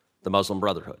 mm-hmm. the Muslim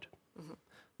Brotherhood.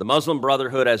 The Muslim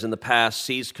Brotherhood, as in the past,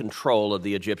 seized control of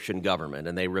the Egyptian government,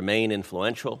 and they remain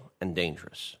influential and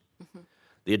dangerous. Mm-hmm.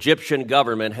 The Egyptian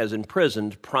government has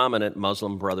imprisoned prominent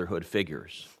Muslim Brotherhood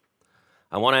figures.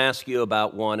 I want to ask you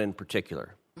about one in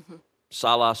particular, mm-hmm.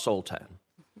 Salah Sultan.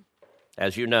 Mm-hmm.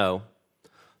 As you know,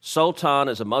 Sultan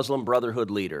is a Muslim Brotherhood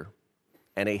leader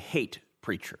and a hate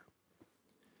preacher.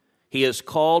 He has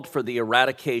called for the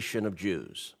eradication of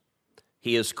Jews.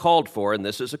 He has called for, and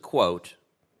this is a quote,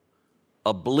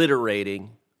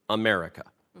 obliterating America.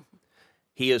 Mm-hmm.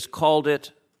 He has called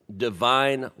it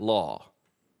divine law.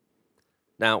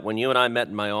 Now, when you and I met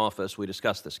in my office, we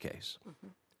discussed this case. Mm-hmm.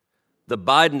 The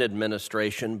Biden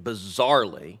administration,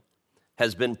 bizarrely,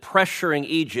 has been pressuring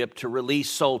Egypt to release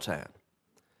Sultan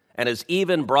and has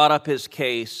even brought up his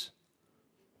case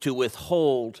to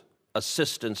withhold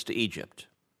assistance to Egypt.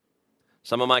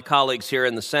 Some of my colleagues here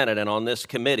in the Senate and on this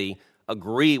committee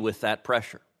agree with that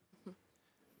pressure.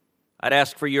 I'd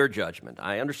ask for your judgment.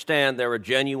 I understand there are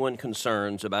genuine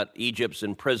concerns about Egypt's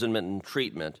imprisonment and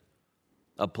treatment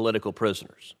of political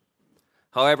prisoners.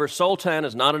 However, Sultan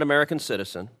is not an American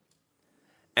citizen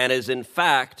and is, in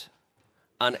fact,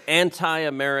 an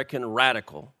anti-American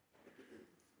radical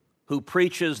who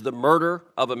preaches the murder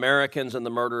of Americans and the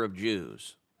murder of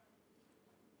Jews.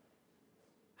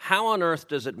 How on earth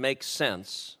does it make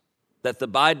sense that the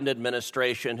Biden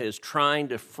administration is trying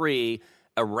to free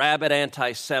a rabid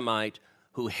anti-Semite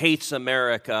who hates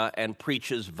America and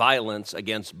preaches violence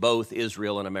against both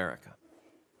Israel and America?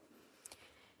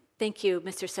 Thank you,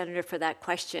 Mr. Senator, for that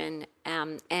question.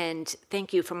 And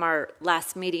thank you. From our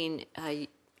last meeting,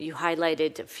 you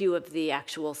highlighted a few of the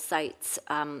actual sites,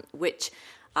 which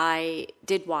I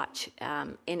did watch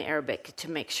in Arabic to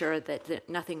make sure that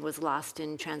nothing was lost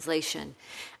in translation.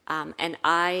 And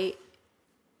I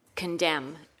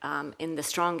condemn in the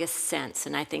strongest sense,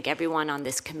 and I think everyone on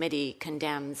this committee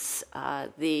condemns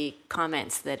the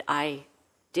comments that I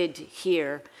did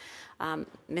hear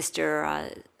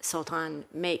Mr. Sultan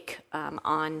make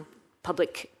on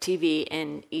public TV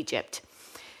in Egypt.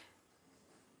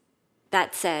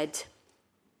 That said,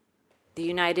 the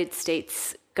United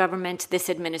States government, this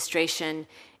administration,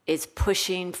 is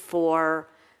pushing for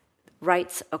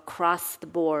rights across the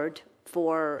board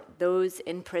for those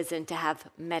in prison to have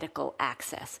medical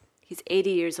access. He's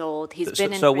 80 years old. He's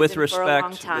been in prison for a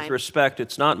long time. With respect,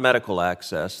 it's not medical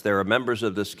access. There are members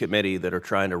of this committee that are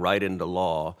trying to write into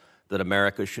law that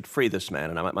America should free this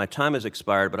man. And my time has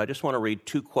expired, but I just want to read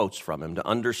two quotes from him to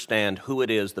understand who it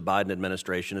is the Biden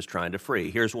administration is trying to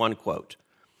free. Here's one quote.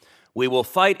 "We will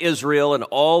fight Israel and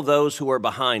all those who are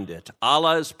behind it.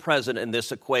 Allah is present in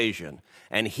this equation,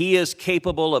 and he is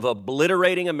capable of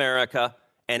obliterating America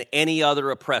and any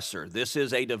other oppressor. This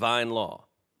is a divine law."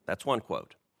 That's one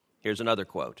quote. Here's another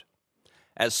quote.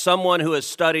 "As someone who has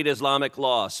studied Islamic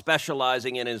law,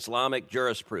 specializing in Islamic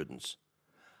jurisprudence,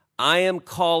 I am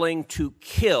calling to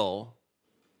kill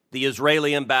the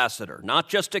Israeli ambassador, not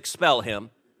just expel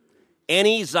him.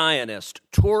 Any Zionist,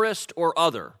 tourist or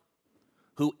other,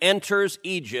 who enters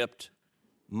Egypt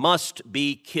must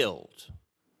be killed.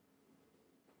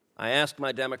 I asked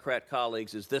my Democrat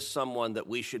colleagues, is this someone that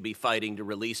we should be fighting to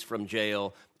release from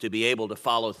jail to be able to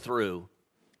follow through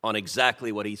on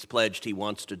exactly what he's pledged he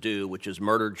wants to do, which is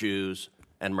murder Jews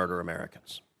and murder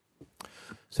Americans?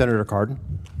 Senator Cardin.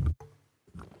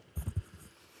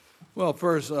 Well,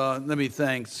 first, let me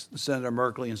thank Senator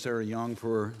Merkley and Senator Young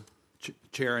for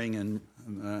chairing and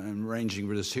arranging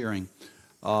for this hearing.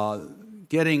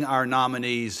 Getting our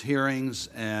nominees hearings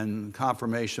and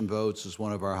confirmation votes is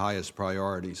one of our highest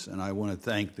priorities, and I want to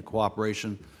thank the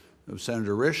cooperation of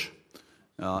Senator Risch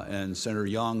and Senator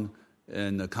Young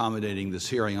in accommodating this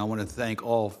hearing. I want to thank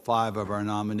all 5 of our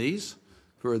nominees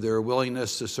for their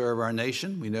willingness to serve our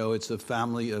nation. We know it's a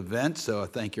family event, so I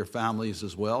thank your families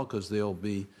as well, because they'll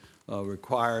be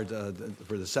required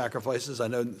for the sacrifices. I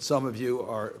know some of you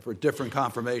are for different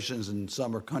confirmations, and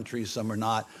some are countries, some are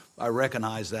not. I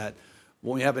recognize that.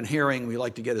 When we have a hearing, we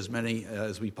like to get as many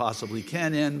as we possibly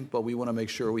can in, but we want to make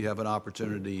sure we have an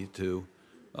opportunity to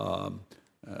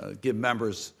give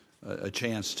members a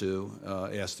chance to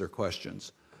ask their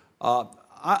questions.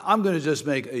 I'm going to just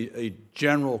make a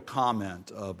general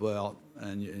comment about,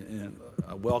 and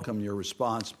I welcome your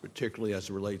response, particularly as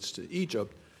it relates to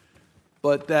Egypt,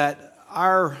 but that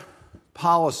our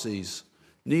policies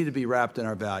need to be wrapped in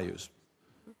our values.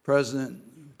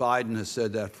 President Biden has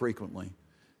said that frequently,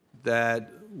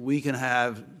 that we can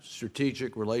have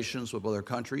strategic relations with other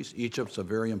countries. Egypt's a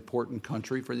very important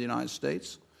country for the United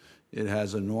States. It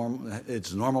has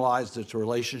it's normalized its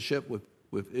relationship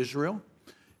with Israel.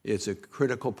 It's a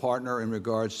critical partner in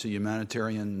regards to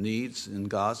humanitarian needs in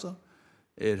Gaza.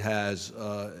 It has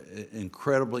an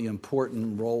incredibly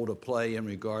important role to play in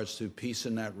regards to peace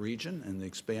in that region and the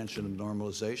expansion of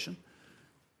normalization.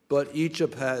 But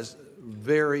Egypt has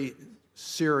very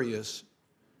serious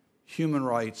human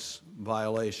rights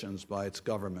violations by its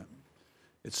government.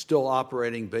 It's still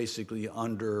operating basically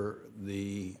under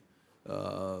the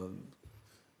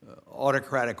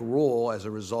autocratic rule as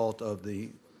a result of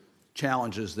the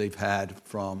challenges they've had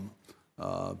from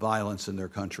violence in their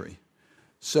country.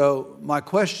 So my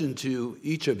question to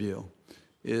each of you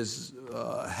is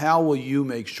how will you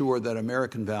make sure that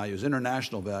American values,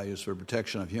 international values for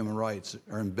protection of human rights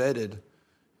are embedded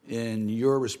in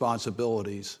your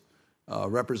responsibilities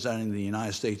representing the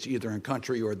United States, either in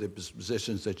country or the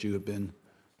positions that you have been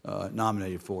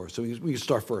nominated for? So we can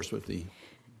start first with the...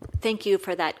 Thank you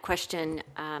for that question,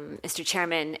 Mr.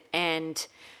 Chairman. And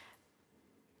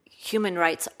human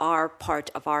rights are part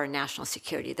of our national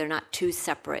security. They're not two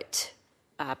separate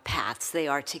paths. They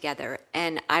are together.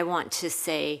 And I want to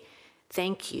say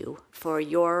thank you for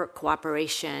your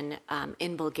cooperation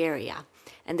in Bulgaria.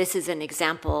 And this is an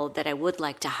example that I would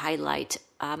like to highlight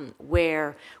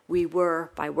where we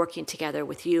were, by working together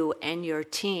with you and your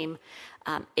team,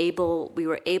 we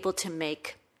were able to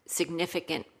make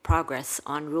significant progress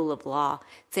on rule of law,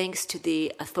 thanks to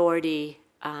the authority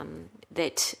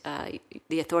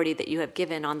that you have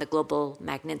given on the Global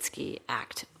Magnitsky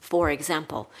Act, for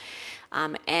example.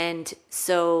 And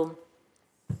so,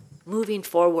 moving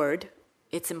forward,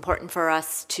 it's important for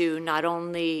us to not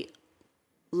only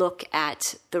look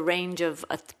at the range of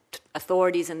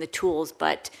authorities and the tools,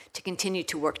 but to continue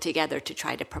to work together to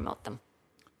try to promote them.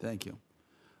 Thank you.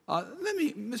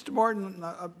 Mr. Martin,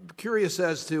 I'm curious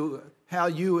as to how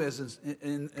you,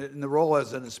 in the role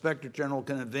as an Inspector General,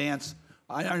 can advance.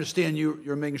 I understand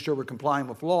you're making sure we're complying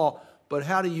with law, but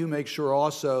how do you make sure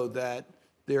also that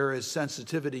there is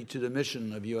sensitivity to the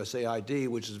mission of USAID,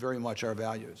 which is very much our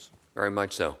values? Very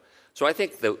much so. So I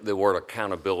think the word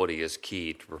accountability is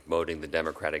key to promoting the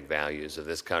democratic values of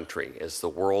this country. As the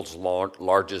world's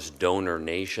largest donor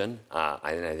nation,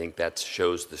 I think that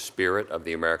shows the spirit of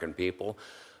the American people.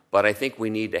 But I think we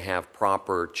need to have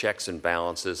proper checks and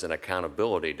balances and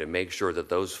accountability to make sure that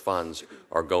those funds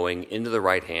are going into the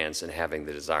right hands and having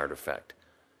the desired effect.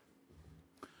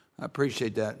 I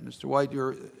appreciate that. Mr. White,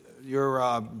 you're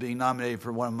being nominated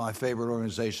for one of my favorite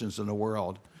organizations in the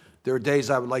world. There are days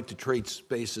I would like to trade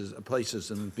places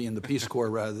and be in the Peace Corps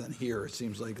rather than here. It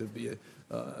seems like it would be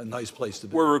a nice place to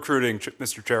be. We're recruiting,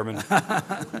 Mr. Chairman.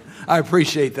 I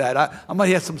appreciate that. I might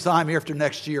have some time after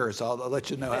next year, so I'll let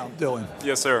you know how I'm doing.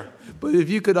 Yes, sir. But if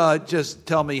you could just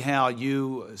tell me how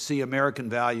you see American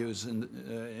values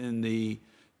in the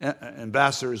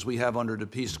ambassadors we have under the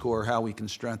Peace Corps, how we can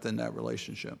strengthen that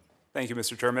relationship. Thank you,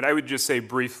 Mr. Chairman. I would just say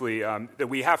briefly that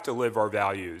we have to live our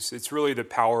values. It's really the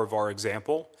power of our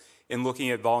example in looking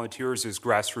at volunteers as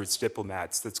grassroots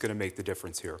diplomats that's going to make the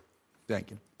difference here. Thank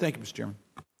you. Thank you, Mr. Chairman.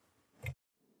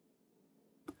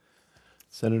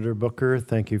 Senator Booker,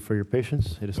 thank you for your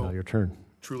patience. It is now your turn.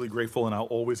 Truly grateful, and I'll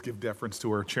always give deference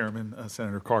to our chairman,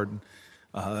 Senator Cardin.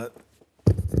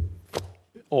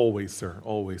 Always, sir.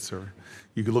 Always, sir.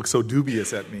 You could look so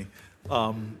dubious at me.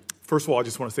 First of all, I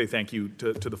just want to say thank you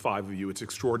to the five of you. It's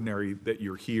extraordinary that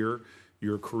you're here.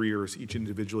 Your careers, each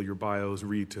individual, your bios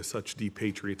read to such deep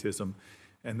patriotism.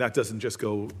 And that doesn't just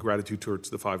go gratitude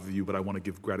towards the five of you, but I want to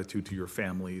give gratitude to your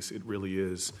families. It really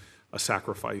is a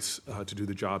sacrifice to do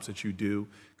the jobs that you do.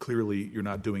 Clearly, you're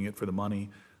not doing it for the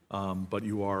money, but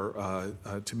you are,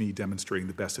 to me, demonstrating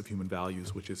the best of human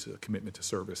values, which is a commitment to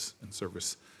service, and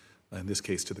service, in this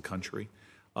case, to the country.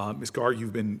 Ms. Garg,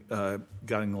 you've been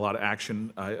getting a lot of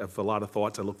action. I have a lot of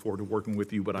thoughts. I look forward to working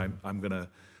with you, but I'm going to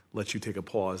let you take a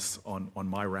pause on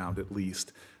my round at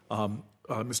least.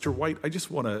 Mr. White, I just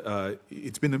want to,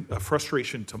 it's been a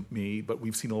frustration to me, but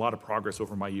we've seen a lot of progress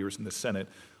over my years in the Senate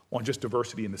on just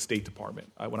diversity in the State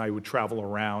Department. When I would travel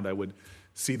around, I would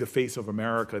see the face of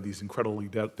America, these incredibly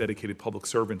dedicated public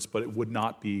servants, but I would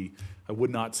not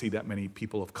see that many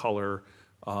people of color,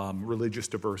 religious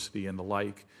diversity, and the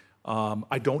like.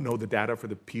 I don't know the data for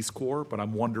the Peace Corps, but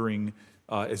I'm wondering,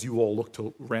 as you all look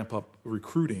to ramp up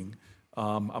recruiting,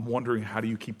 I'm wondering how do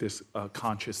you keep this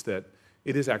conscious that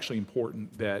it is actually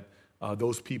important that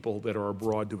those people that are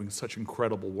abroad doing such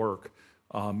incredible work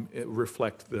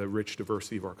reflect the rich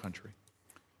diversity of our country.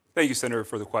 Thank you, Senator,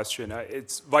 for the question.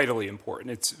 It's vitally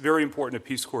important. It's very important to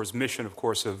Peace Corps' mission, of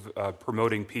course, of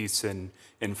promoting peace and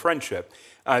friendship.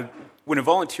 When a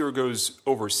volunteer goes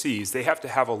overseas, they have to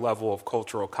have a level of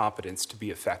cultural competence to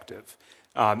be effective.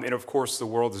 And of course, the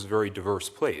world is a very diverse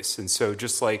place. And so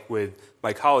just like with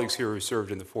my colleagues here who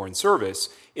served in the Foreign Service,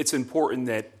 it's important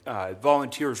that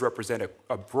volunteers represent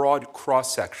a broad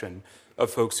cross-section of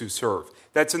folks who serve.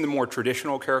 That's in the more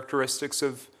traditional characteristics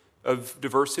of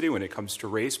diversity when it comes to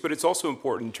race, but it's also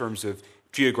important in terms of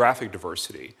geographic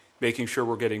diversity, making sure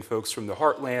we're getting folks from the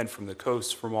heartland, from the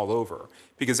coast, from all over,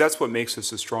 because that's what makes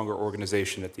us a stronger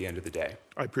organization at the end of the day.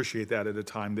 I appreciate that at a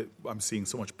time that I'm seeing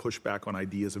so much pushback on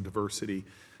ideas of diversity.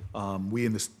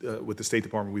 With the State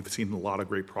Department, we've seen a lot of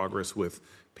great progress with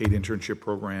paid internship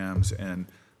programs and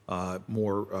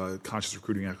more conscious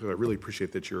recruiting. I really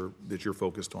appreciate that you're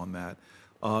focused on that.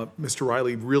 Mr.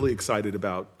 Riley, really excited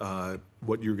about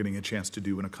what you're getting a chance to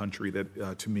do in a country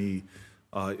that, to me,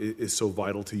 is so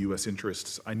vital to U.S.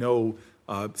 interests. I know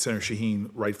Senator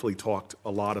Shaheen rightfully talked a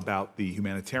lot about the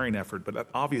humanitarian effort, but that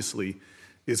obviously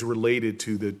is related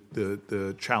to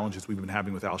the challenges we've been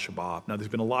having with al-Shabaab. Now, there's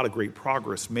been a lot of great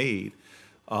progress made,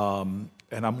 and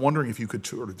I'm wondering if you could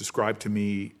sort of describe to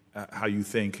me how you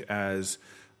think as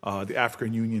the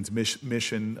African Union's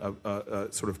mission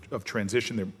of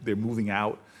transition, they're moving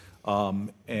out,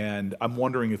 and I'm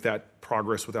wondering if that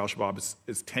progress with al-Shabaab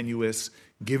is tenuous,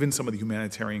 given some of the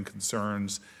humanitarian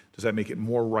concerns. Does that make it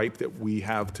more ripe that we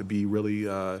have to be really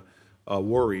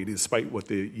worried, despite what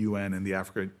the UN and the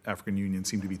African Union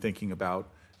seem to be thinking about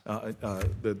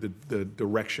the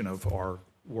direction of our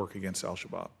work against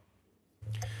al-Shabaab?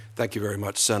 Thank you very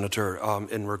much, Senator.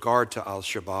 In regard to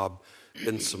al-Shabaab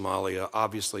in Somalia,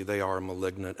 obviously they are a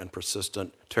malignant and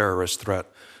persistent terrorist threat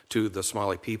to the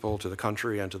Somali people, to the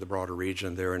country, and to the broader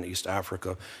region there in East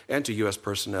Africa, and to U.S.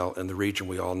 personnel in the region.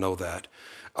 We all know that.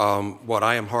 What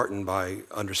I am heartened by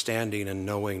understanding and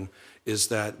knowing is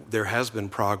that there has been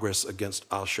progress against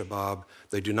al-Shabaab.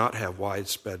 They do not have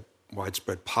widespread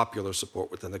popular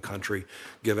support within the country,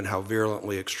 given how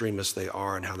virulently extremist they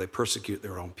are and how they persecute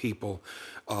their own people.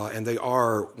 And they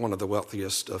are one of the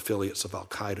wealthiest affiliates of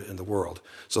al-Qaeda in the world.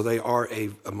 So they are a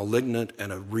malignant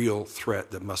and a real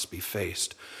threat that must be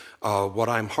faced. What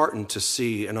I'm heartened to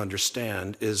see and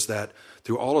understand is that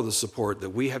through all of the support that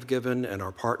we have given and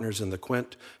our partners in the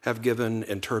Quint have given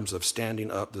in terms of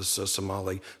standing up the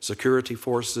Somali security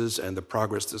forces and the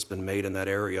progress that's been made in that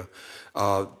area,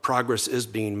 progress is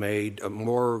being made.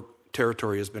 More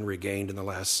territory has been regained in the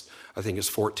last, I think it's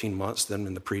 14 months than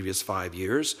in the previous 5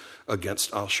 years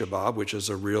against al-Shabaab, which is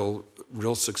a real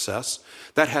success.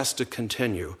 That has to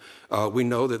continue. We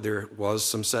know that there was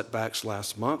some setbacks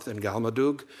last month in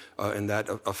Galmudug in that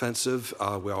offensive.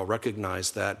 We all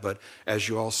recognize that. But as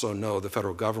you also know, the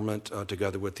federal government,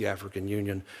 together with the African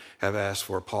Union, have asked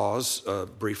for a pause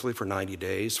briefly for 90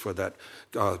 days for that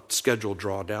scheduled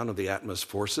drawdown of the ATMOS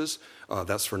forces.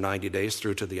 That's for 90 days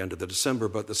through to the end of December.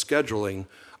 But the scheduling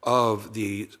of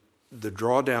the the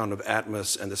drawdown of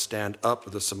ATMOS and the stand-up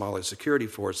of the Somali security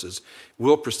forces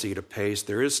will proceed apace.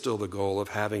 There is still the goal of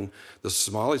having the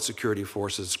Somali security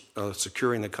forces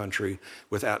securing the country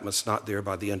with ATMOS not there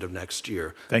by the end of next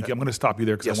year. Thank you. I'm going to stop you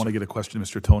there because Yes, I want to sir. get a question to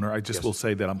Mr. Toner. I just Yes. will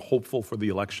say that I'm hopeful for the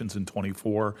elections in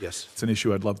 24. Yes. It's an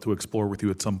issue I'd love to explore with you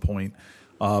at some point.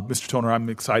 Mr. Toner, I'm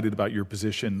excited about your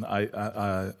position.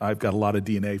 I've got a lot of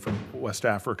DNA from West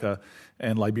Africa,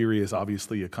 and Liberia is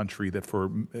obviously a country that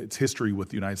for its history with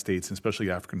the United States, and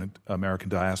especially African-American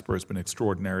diaspora, has been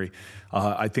extraordinary.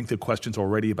 I think the questions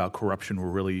already about corruption were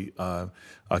really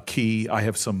key. I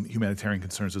have some humanitarian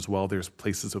concerns as well. There's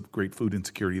places of great food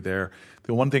insecurity there.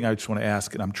 The one thing I just want to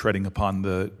ask, and I'm treading upon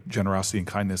the generosity and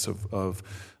kindness of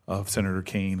Senator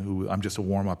Kaine, who I'm just a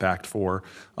warm-up act for.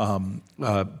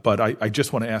 But I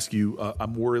just want to ask you,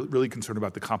 I'm really concerned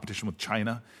about the competition with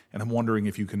China, and I'm wondering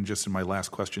if you can just, in my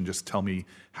last question, just tell me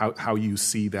how you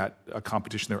see that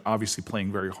competition. They're obviously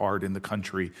playing very hard in the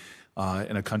country,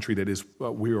 in a country that is,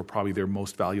 we are probably their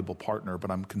most valuable partner, but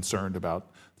I'm concerned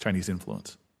about Chinese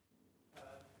influence.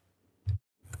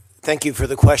 Thank you for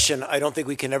the question. I don't think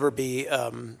we can ever be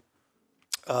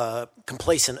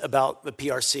complacent about the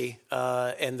PRC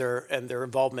and their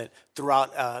involvement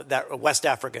throughout that West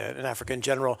Africa and Africa in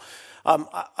general.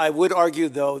 I would argue,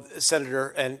 though, Senator,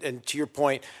 and to your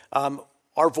point,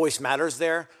 our voice matters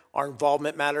there. Our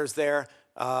involvement matters there.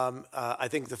 I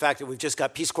think the fact that we've just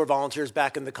got Peace Corps volunteers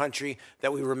back in the country,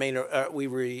 that we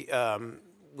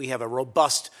have a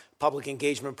robust public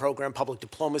engagement program, public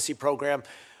diplomacy program.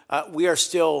 We are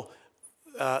still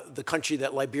the country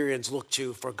that Liberians look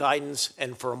to for guidance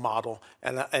and for a model.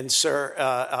 And sir,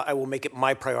 I will make it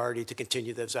my priority to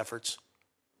continue those efforts.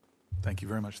 Thank you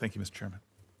very much. Thank you, Mr. Chairman.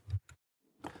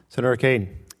 Senator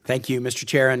Kaine. Thank you, Mr.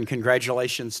 Chair, and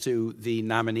congratulations to the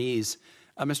nominees.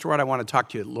 Mr. White, I want to talk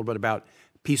to you a little bit about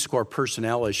Peace Corps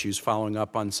personnel issues, following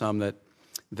up on some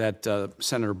that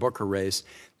Senator Booker raised.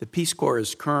 The Peace Corps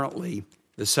is currently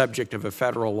the subject of a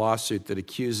federal lawsuit that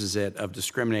accuses it of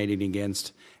discriminating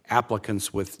against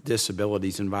applicants with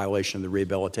disabilities in violation of the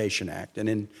Rehabilitation Act. And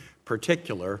in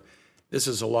particular, this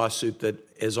is a lawsuit that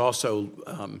is also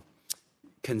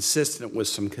consistent with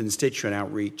some constituent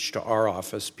outreach to our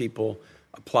office. People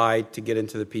apply to get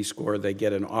into the Peace Corps, they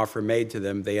get an offer made to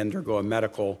them, they undergo a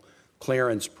medical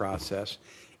clearance process,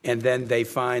 and then they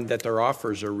find that their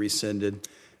offers are rescinded,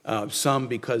 some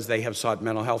because they have sought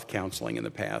mental health counseling in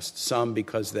the past, some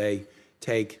because they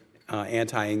take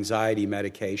anti-anxiety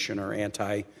medication or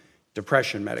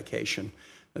anti-depression medication.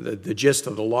 The gist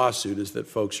of the lawsuit is that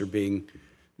folks are being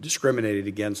discriminated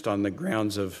against on the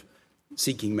grounds of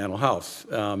seeking mental health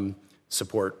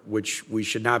support, which we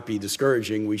should not be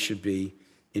discouraging, we should be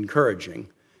encouraging.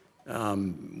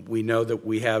 We know that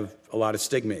we have a lot of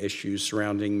stigma issues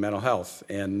surrounding mental health,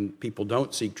 and people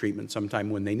don't seek treatment sometime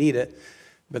when they need it.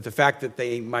 But the fact that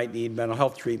they might need mental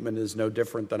health treatment is no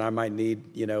different than I might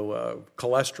need,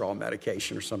 cholesterol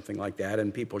medication or something like that,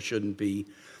 and people shouldn't be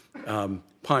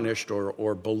punished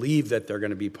or believe that they're going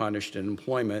to be punished in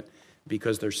employment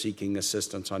because they're seeking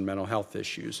assistance on mental health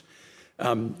issues.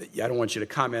 I don't want you to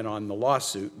comment on the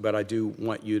lawsuit, but I do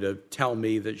want you to tell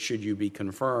me that should you be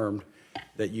confirmed,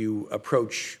 that you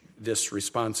approach this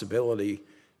responsibility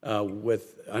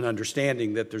with an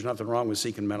understanding that there's nothing wrong with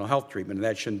seeking mental health treatment, and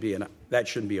that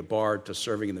shouldn't be a bar to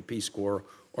serving in the Peace Corps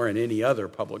or in any other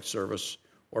public service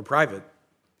or private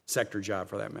sector job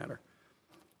for that matter.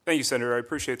 Thank you, Senator. I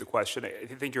appreciate the question. I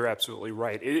think you're absolutely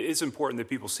right. It is important that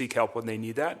people seek help when they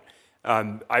need that.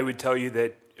 I would tell you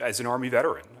that as an Army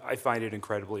veteran, I find it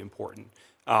incredibly important.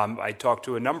 I talk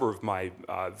to a number of my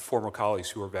former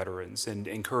colleagues who are veterans and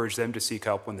encourage them to seek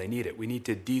help when they need it. We need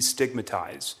to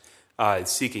destigmatize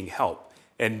seeking help.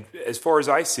 And as far as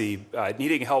I see,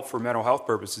 needing help for mental health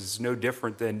purposes is no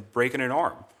different than breaking an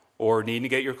arm or needing to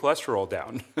get your cholesterol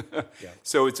down. Yeah.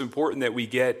 So it's important that we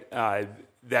get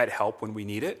that help when we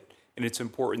need it. And it's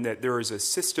important that there is a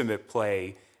system at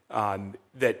play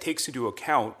that takes into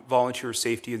account volunteer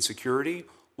safety and security,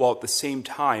 while at the same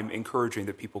time encouraging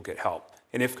that people get help.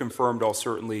 And if confirmed, I'll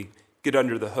certainly get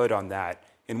under the hood on that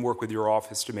and work with your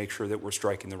office to make sure that we're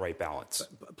striking the right balance.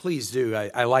 Please do.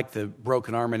 I like the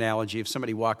broken arm analogy. If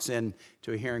somebody walks in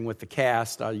to a hearing with the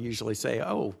cast, I'll usually say,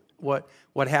 oh,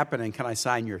 what happened and can I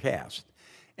sign your cast?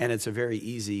 And it's a very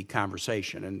easy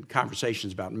conversation. And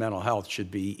conversations about mental health should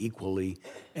be equally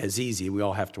as easy. We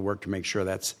all have to work to make sure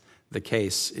that's the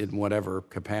case in whatever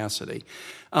capacity.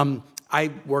 I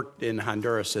worked in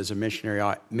Honduras as a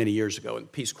missionary many years ago,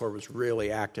 and Peace Corps was really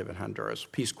active in Honduras.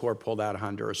 Peace Corps pulled out of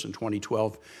Honduras in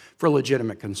 2012 for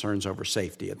legitimate concerns over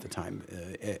safety at the time,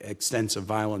 extensive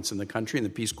violence in the country, and the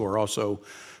Peace Corps also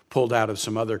pulled out of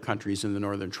some other countries in the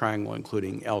Northern Triangle,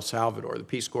 including El Salvador. The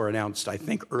Peace Corps announced, I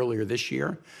think, earlier this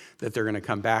year that they're going to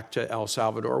come back to El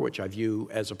Salvador, which I view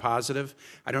as a positive.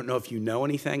 I don't know if you know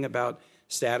anything about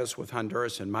status with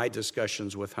Honduras. In my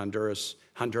discussions with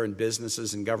Honduran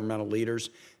businesses and governmental leaders,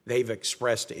 they've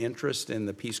expressed interest in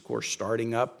the Peace Corps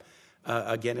starting up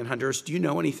again in Honduras. Do you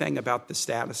know anything about the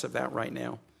status of that right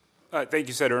now? Thank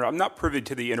you, Senator. I'm not privy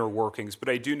to the inner workings, but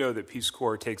I do know that Peace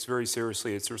Corps takes very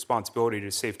seriously its responsibility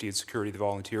to safety and security of the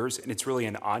volunteers, and it's really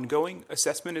an ongoing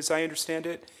assessment, as I understand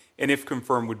it, and if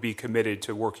confirmed, would be committed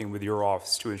to working with your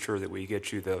office to ensure that we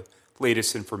get you the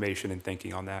latest information and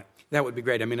thinking on that. That would be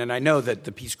great. I mean, and I know that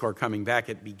the Peace Corps coming back,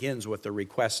 it begins with the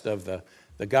request of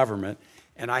the government,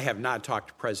 and I have not talked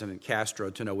to President Castro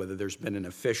to know whether there's been an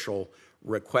official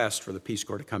request for the Peace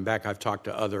Corps to come back. I've talked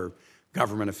to other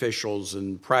government officials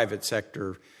and private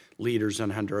sector leaders in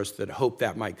Honduras that hope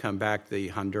that might come back. The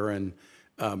Honduran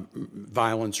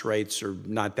violence rates are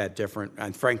not that different,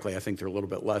 and frankly, I think they're a little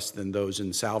bit less than those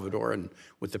in Salvador. And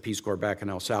with the Peace Corps back in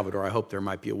El Salvador, I hope there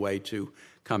might be a way to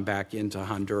come back into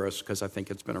Honduras, because I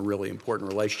think it's been a really important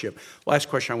relationship. Last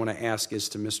question I want to ask is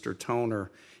to Mr.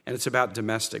 Toner, and it's about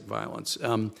domestic violence.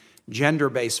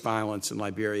 Gender-based violence in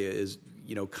Liberia is,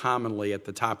 commonly at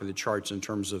the top of the charts in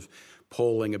terms of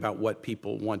polling about what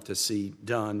people want to see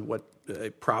done, what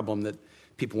problem that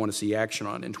people want to see action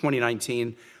on. In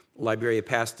 2019, Liberia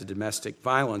passed the Domestic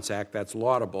Violence Act. That's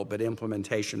laudable, but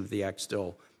implementation of the act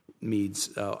still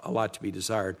needs a lot to be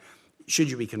desired. Should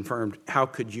you be confirmed, how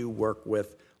could you work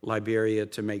with Liberia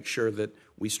to make sure that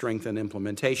we strengthen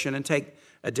implementation and take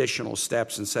additional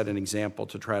steps and set an example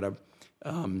to try to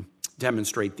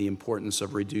demonstrate the importance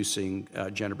of reducing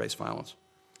gender-based violence?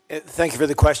 Thank you for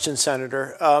the question,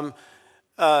 Senator.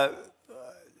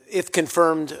 If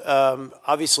confirmed,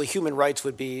 obviously human rights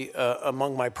would be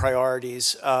among my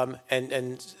priorities.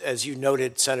 And as you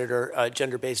noted, Senator,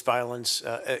 gender-based violence,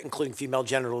 including female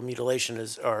genital mutilation,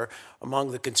 are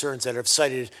among the concerns that are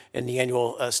cited in the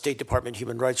annual State Department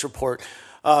Human Rights Report.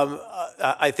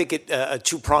 I think a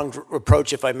two-pronged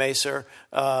approach, if I may, sir.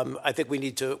 I think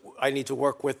I need to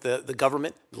work with the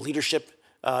government, the leadership,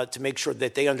 to make sure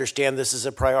that they understand this is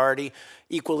a priority.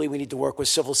 Equally, we need to work with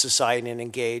civil society and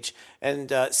engage.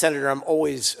 And Senator, I'm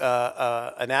always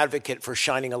an advocate for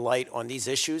shining a light on these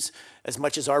issues. As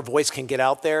much as our voice can get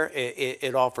out there,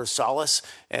 it offers solace,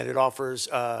 and it offers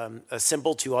a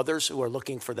symbol to others who are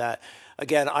looking for that.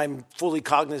 Again, I'm fully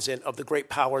cognizant of the great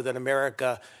power that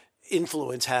America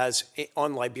influence has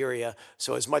on Liberia.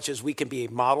 So as much as we can be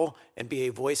a model and be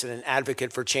a voice and an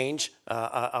advocate for change,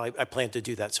 I plan to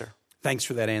do that, sir. Thanks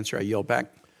for that answer. I yield back.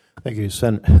 Thank you,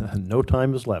 No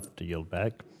time is left to yield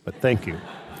back, but thank you.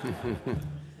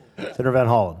 Senator Van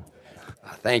Hollen.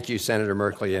 Thank you, Senator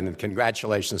Merkley, and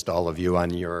congratulations to all of you on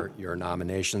your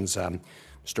nominations.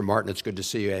 Mr. Martin, it's good to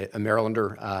see a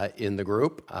Marylander in the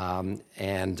group,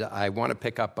 and I want to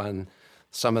pick up on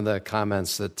some of the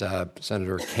comments that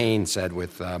Senator Kaine said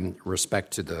with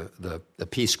respect to the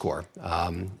Peace Corps.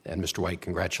 And Mr. White,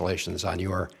 congratulations on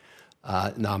your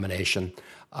nomination.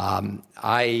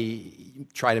 I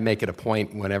try to make it a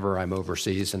point whenever I'm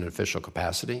overseas in an official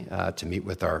capacity to meet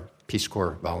with our Peace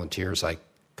Corps volunteers. I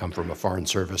come from a Foreign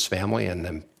Service family and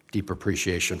have deep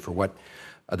appreciation for what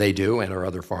they do and our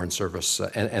other Foreign Service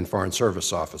and Foreign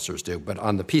Service officers do. But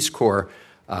on the Peace Corps,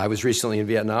 I was recently in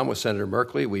Vietnam with Senator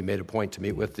Merkley. We made a point to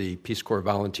meet with the Peace Corps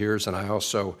volunteers, and I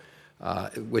also,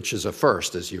 which is a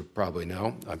first, as you probably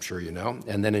know, I'm sure you know.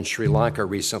 And then in Sri Lanka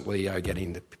recently,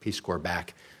 getting the Peace Corps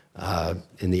back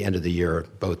in the end of the year,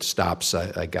 both stops,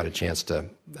 I got a chance to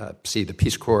see the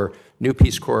new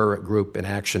Peace Corps group in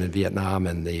action in Vietnam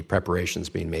and the preparations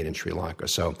being made in Sri Lanka.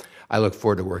 So I look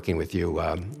forward to working with you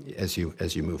as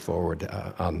you move forward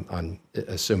on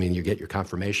assuming you get your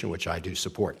confirmation, which I do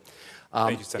support.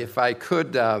 Thank you, Senator. If I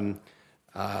could,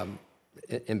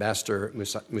 Ambassador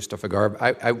Mustafa Garb,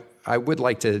 I would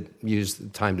like to use the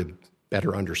time to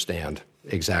better understand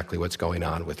exactly what's going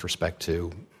on with respect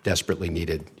to desperately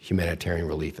needed humanitarian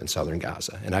relief in southern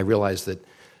Gaza. And I realize that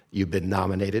you've been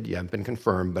nominated, you haven't been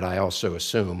confirmed, but I also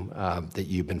assume that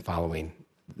you've been following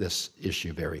this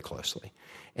issue very closely.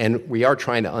 And we are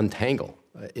trying to untangle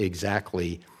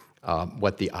exactly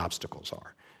what the obstacles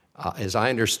are. As I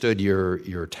understood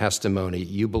your testimony,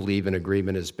 you believe an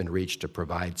agreement has been reached to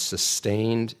provide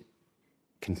sustained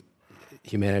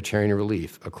humanitarian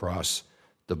relief across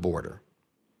the border.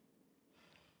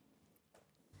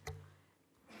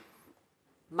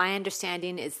 My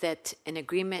understanding is that an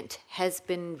agreement has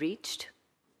been reached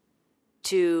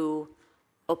to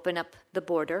open up the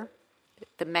border.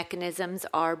 The mechanisms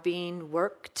are being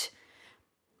worked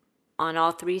on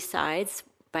all three sides.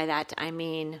 By that, I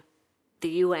mean the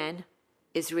UN,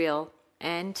 Israel,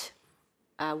 and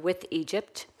with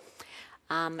Egypt.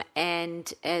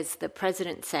 And as the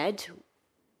president said,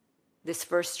 this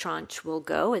first tranche will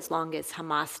go as long as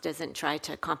Hamas doesn't try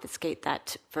to confiscate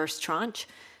that first tranche.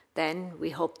 Then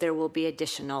we hope there will be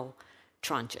additional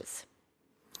tranches.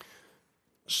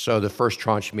 So the first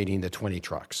tranche meaning the 20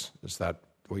 trucks, is that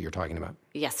what you're talking about?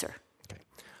 Yes, sir. Okay.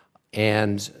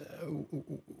 And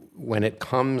when it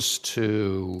comes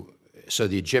to, so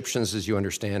the Egyptians, as you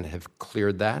understand, have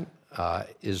cleared that. The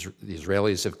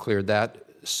Israelis have cleared that,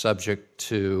 subject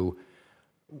to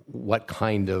what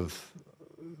kind of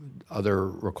other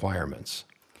requirements?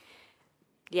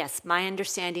 Yes, my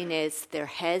understanding is there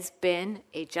has been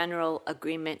a general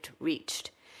agreement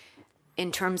reached.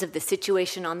 In terms of the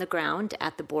situation on the ground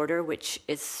at the border, which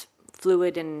is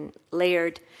fluid and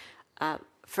layered,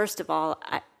 first of all,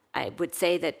 I would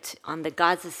say that on the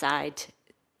Gaza side,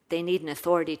 they need an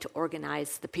authority to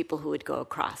organize the people who would go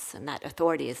across, and that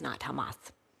authority is not Hamas.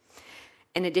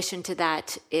 In addition to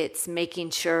that, it's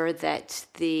making sure that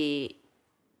the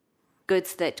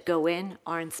goods that go in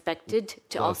are inspected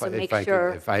to also make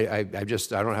sure. I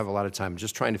don't have a lot of time. I'm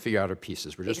just trying to figure out our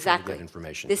pieces. We're just exactly. trying to get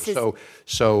information. This is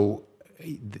so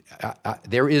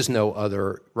there is no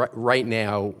other right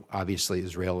now. Obviously,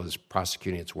 Israel is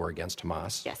prosecuting its war against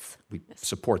Hamas. Yes, we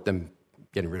support them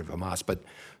getting rid of Hamas. But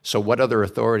so, what other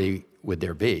authority would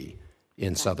there be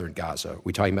in southern Gaza? Are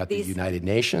we talking about the United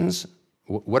Nations?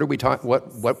 What are we talking?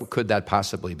 What could that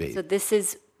possibly be? So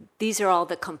these are all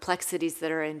the complexities that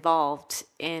are involved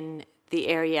in the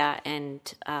area, and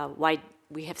why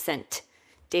we have sent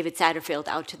David Satterfield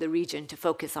out to the region to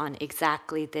focus on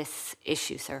exactly this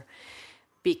issue, sir.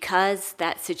 Because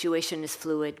that situation is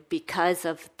fluid, because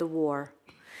of the war,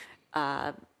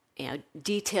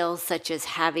 details such as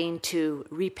having to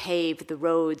repave the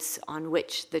roads on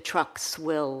which the trucks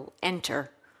will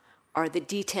enter are the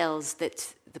details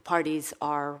that the parties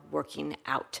are working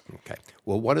out. Okay.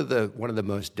 Well, one of the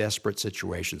most desperate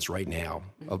situations right now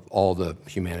of all the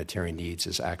humanitarian needs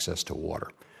is access to water,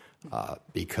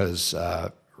 because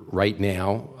right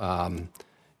now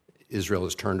Israel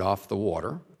has turned off the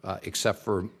water, except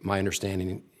for my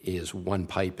understanding is one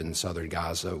pipe in southern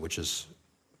Gaza, which is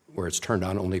where it's turned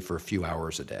on only for a few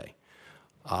hours a day.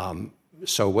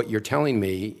 So what you're telling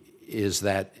me is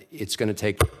that it's going to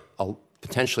take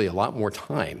potentially a lot more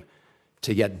time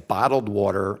to get bottled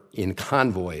water in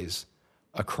convoys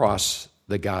across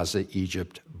the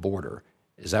Gaza-Egypt border.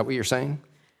 Is that what you're saying?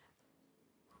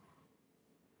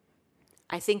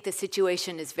 I think the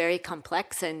situation is very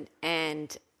complex,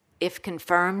 and if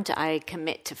confirmed, I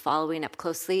commit to following up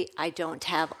closely. I don't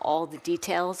have all the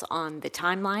details on the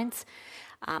timelines.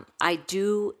 I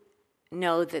do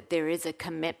know that there is a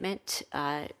commitment,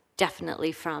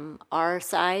 definitely from our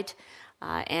side,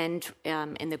 and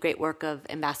in the great work of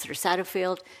Ambassador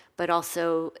Satterfield, but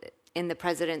also in the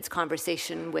President's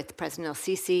conversation with President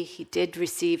el-Sisi, he did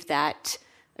receive that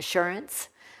assurance.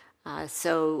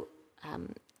 So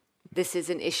this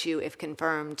is an issue, if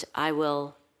confirmed, I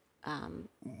will.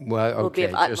 Well, okay. Will be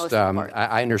of utmost support.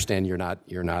 I understand you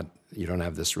don't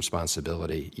have this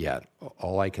responsibility yet.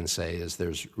 All I can say is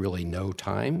there's really no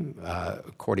time,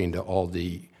 according to all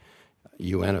the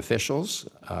UN officials.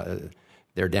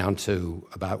 They're down to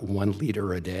about 1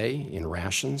 liter a day in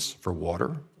rations for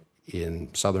water in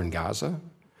southern Gaza,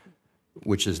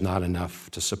 which is not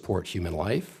enough to support human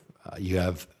life. You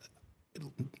have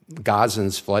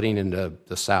Gazans flooding into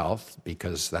the south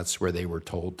because that's where they were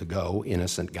told to go,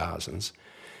 innocent Gazans.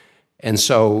 And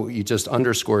so it just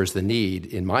underscores the need,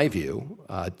 in my view,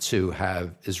 to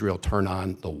have Israel turn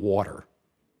on the water,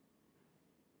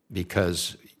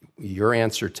 because your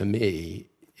answer to me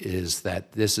is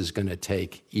that this is going to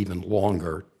take even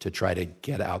longer to try to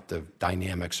get out the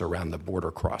dynamics around the border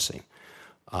crossing.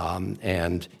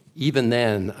 And even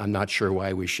then, I'm not sure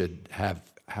why we should have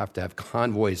to have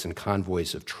convoys and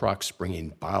convoys of trucks bringing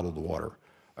bottled water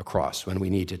across when we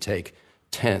need to take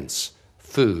tents,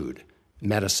 food,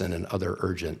 medicine, and other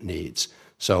urgent needs.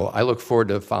 So I look forward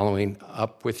to following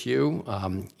up with you,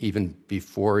 even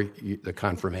before the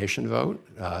confirmation vote,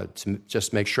 to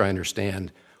just make sure I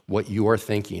understand what your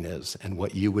thinking is and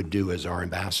what you would do as our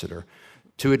ambassador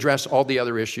to address all the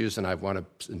other issues. And I want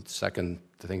to second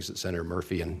the things that Senator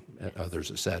Murphy and others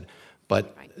have said.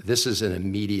 But this is an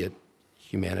immediate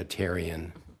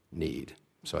humanitarian need.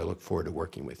 So I look forward to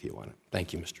working with you on it.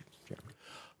 Thank you, Mr. Chairman.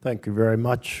 Thank you very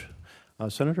much.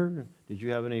 Senator, did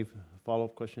you have any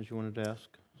follow-up questions you wanted to ask,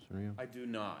 Senator Young? I do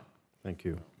not. Thank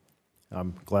you.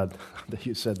 I'm glad that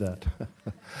you said that.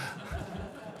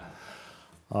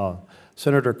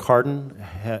 Senator Cardin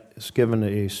has given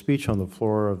a speech on the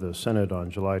floor of the Senate on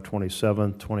July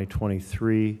 27,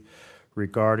 2023,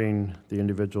 regarding the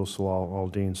individual Salah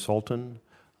al-Din Sultan,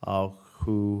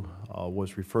 who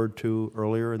was referred to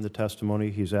earlier in the testimony.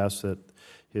 He's asked that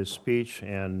his speech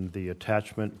and the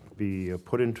attachment be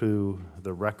put into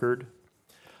the record.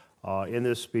 In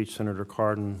this speech, Senator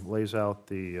Cardin lays out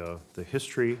the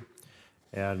history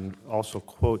and also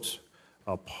quotes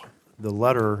the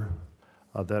letter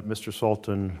that Mr.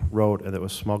 Sultan wrote and that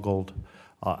was smuggled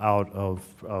out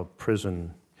of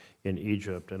prison in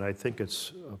Egypt. And I think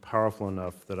it's powerful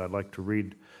enough that I'd like to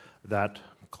read that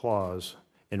clause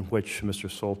in which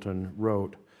Mr. Sultan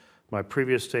wrote, "My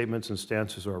previous statements and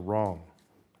stances are wrong,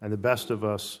 and the best of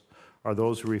us are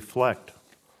those who reflect,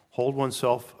 hold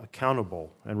oneself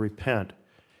accountable, and repent.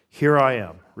 Here I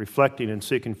am, reflecting and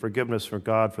seeking forgiveness from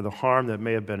God for the harm that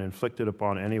may have been inflicted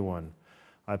upon anyone.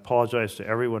 I apologize to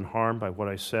everyone harmed by what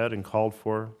I said and called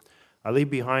for. I leave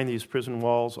behind these prison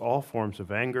walls all forms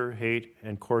of anger, hate,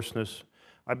 and coarseness.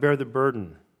 I bear the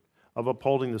burden of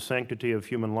upholding the sanctity of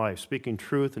human life, speaking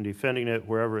truth and defending it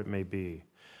wherever it may be.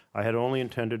 I had only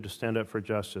intended to stand up for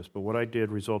justice, but what I did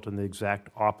resulted in the exact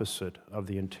opposite of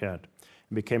the intent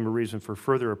and became a reason for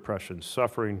further oppression,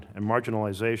 suffering, and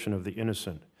marginalization of the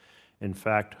innocent. In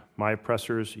fact, my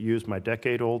oppressors used my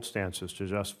decade-old stances to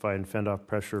justify and fend off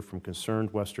pressure from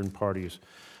concerned Western parties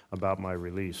about my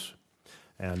release."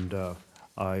 And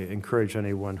I encourage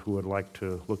anyone who would like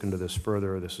to look into this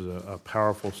further. This is a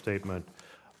powerful statement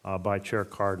by Chair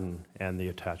Cardin and the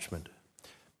attachment.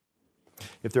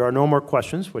 If there are no more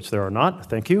questions, which there are not,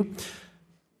 thank you.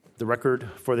 The record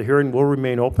for the hearing will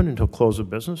remain open until close of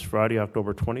business, Friday,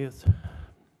 October 20th,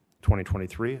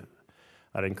 2023.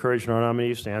 I'd encourage our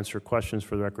nominees to answer questions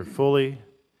for the record fully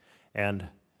and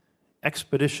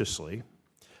expeditiously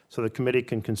so the committee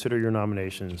can consider your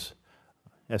nominations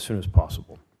as soon as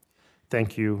possible.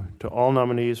 Thank you to all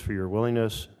nominees for your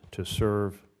willingness to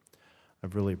serve.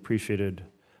 I've really appreciated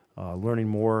learning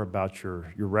more about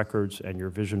your records and your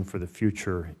vision for the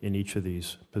future in each of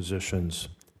these positions.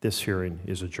 This hearing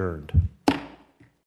is adjourned.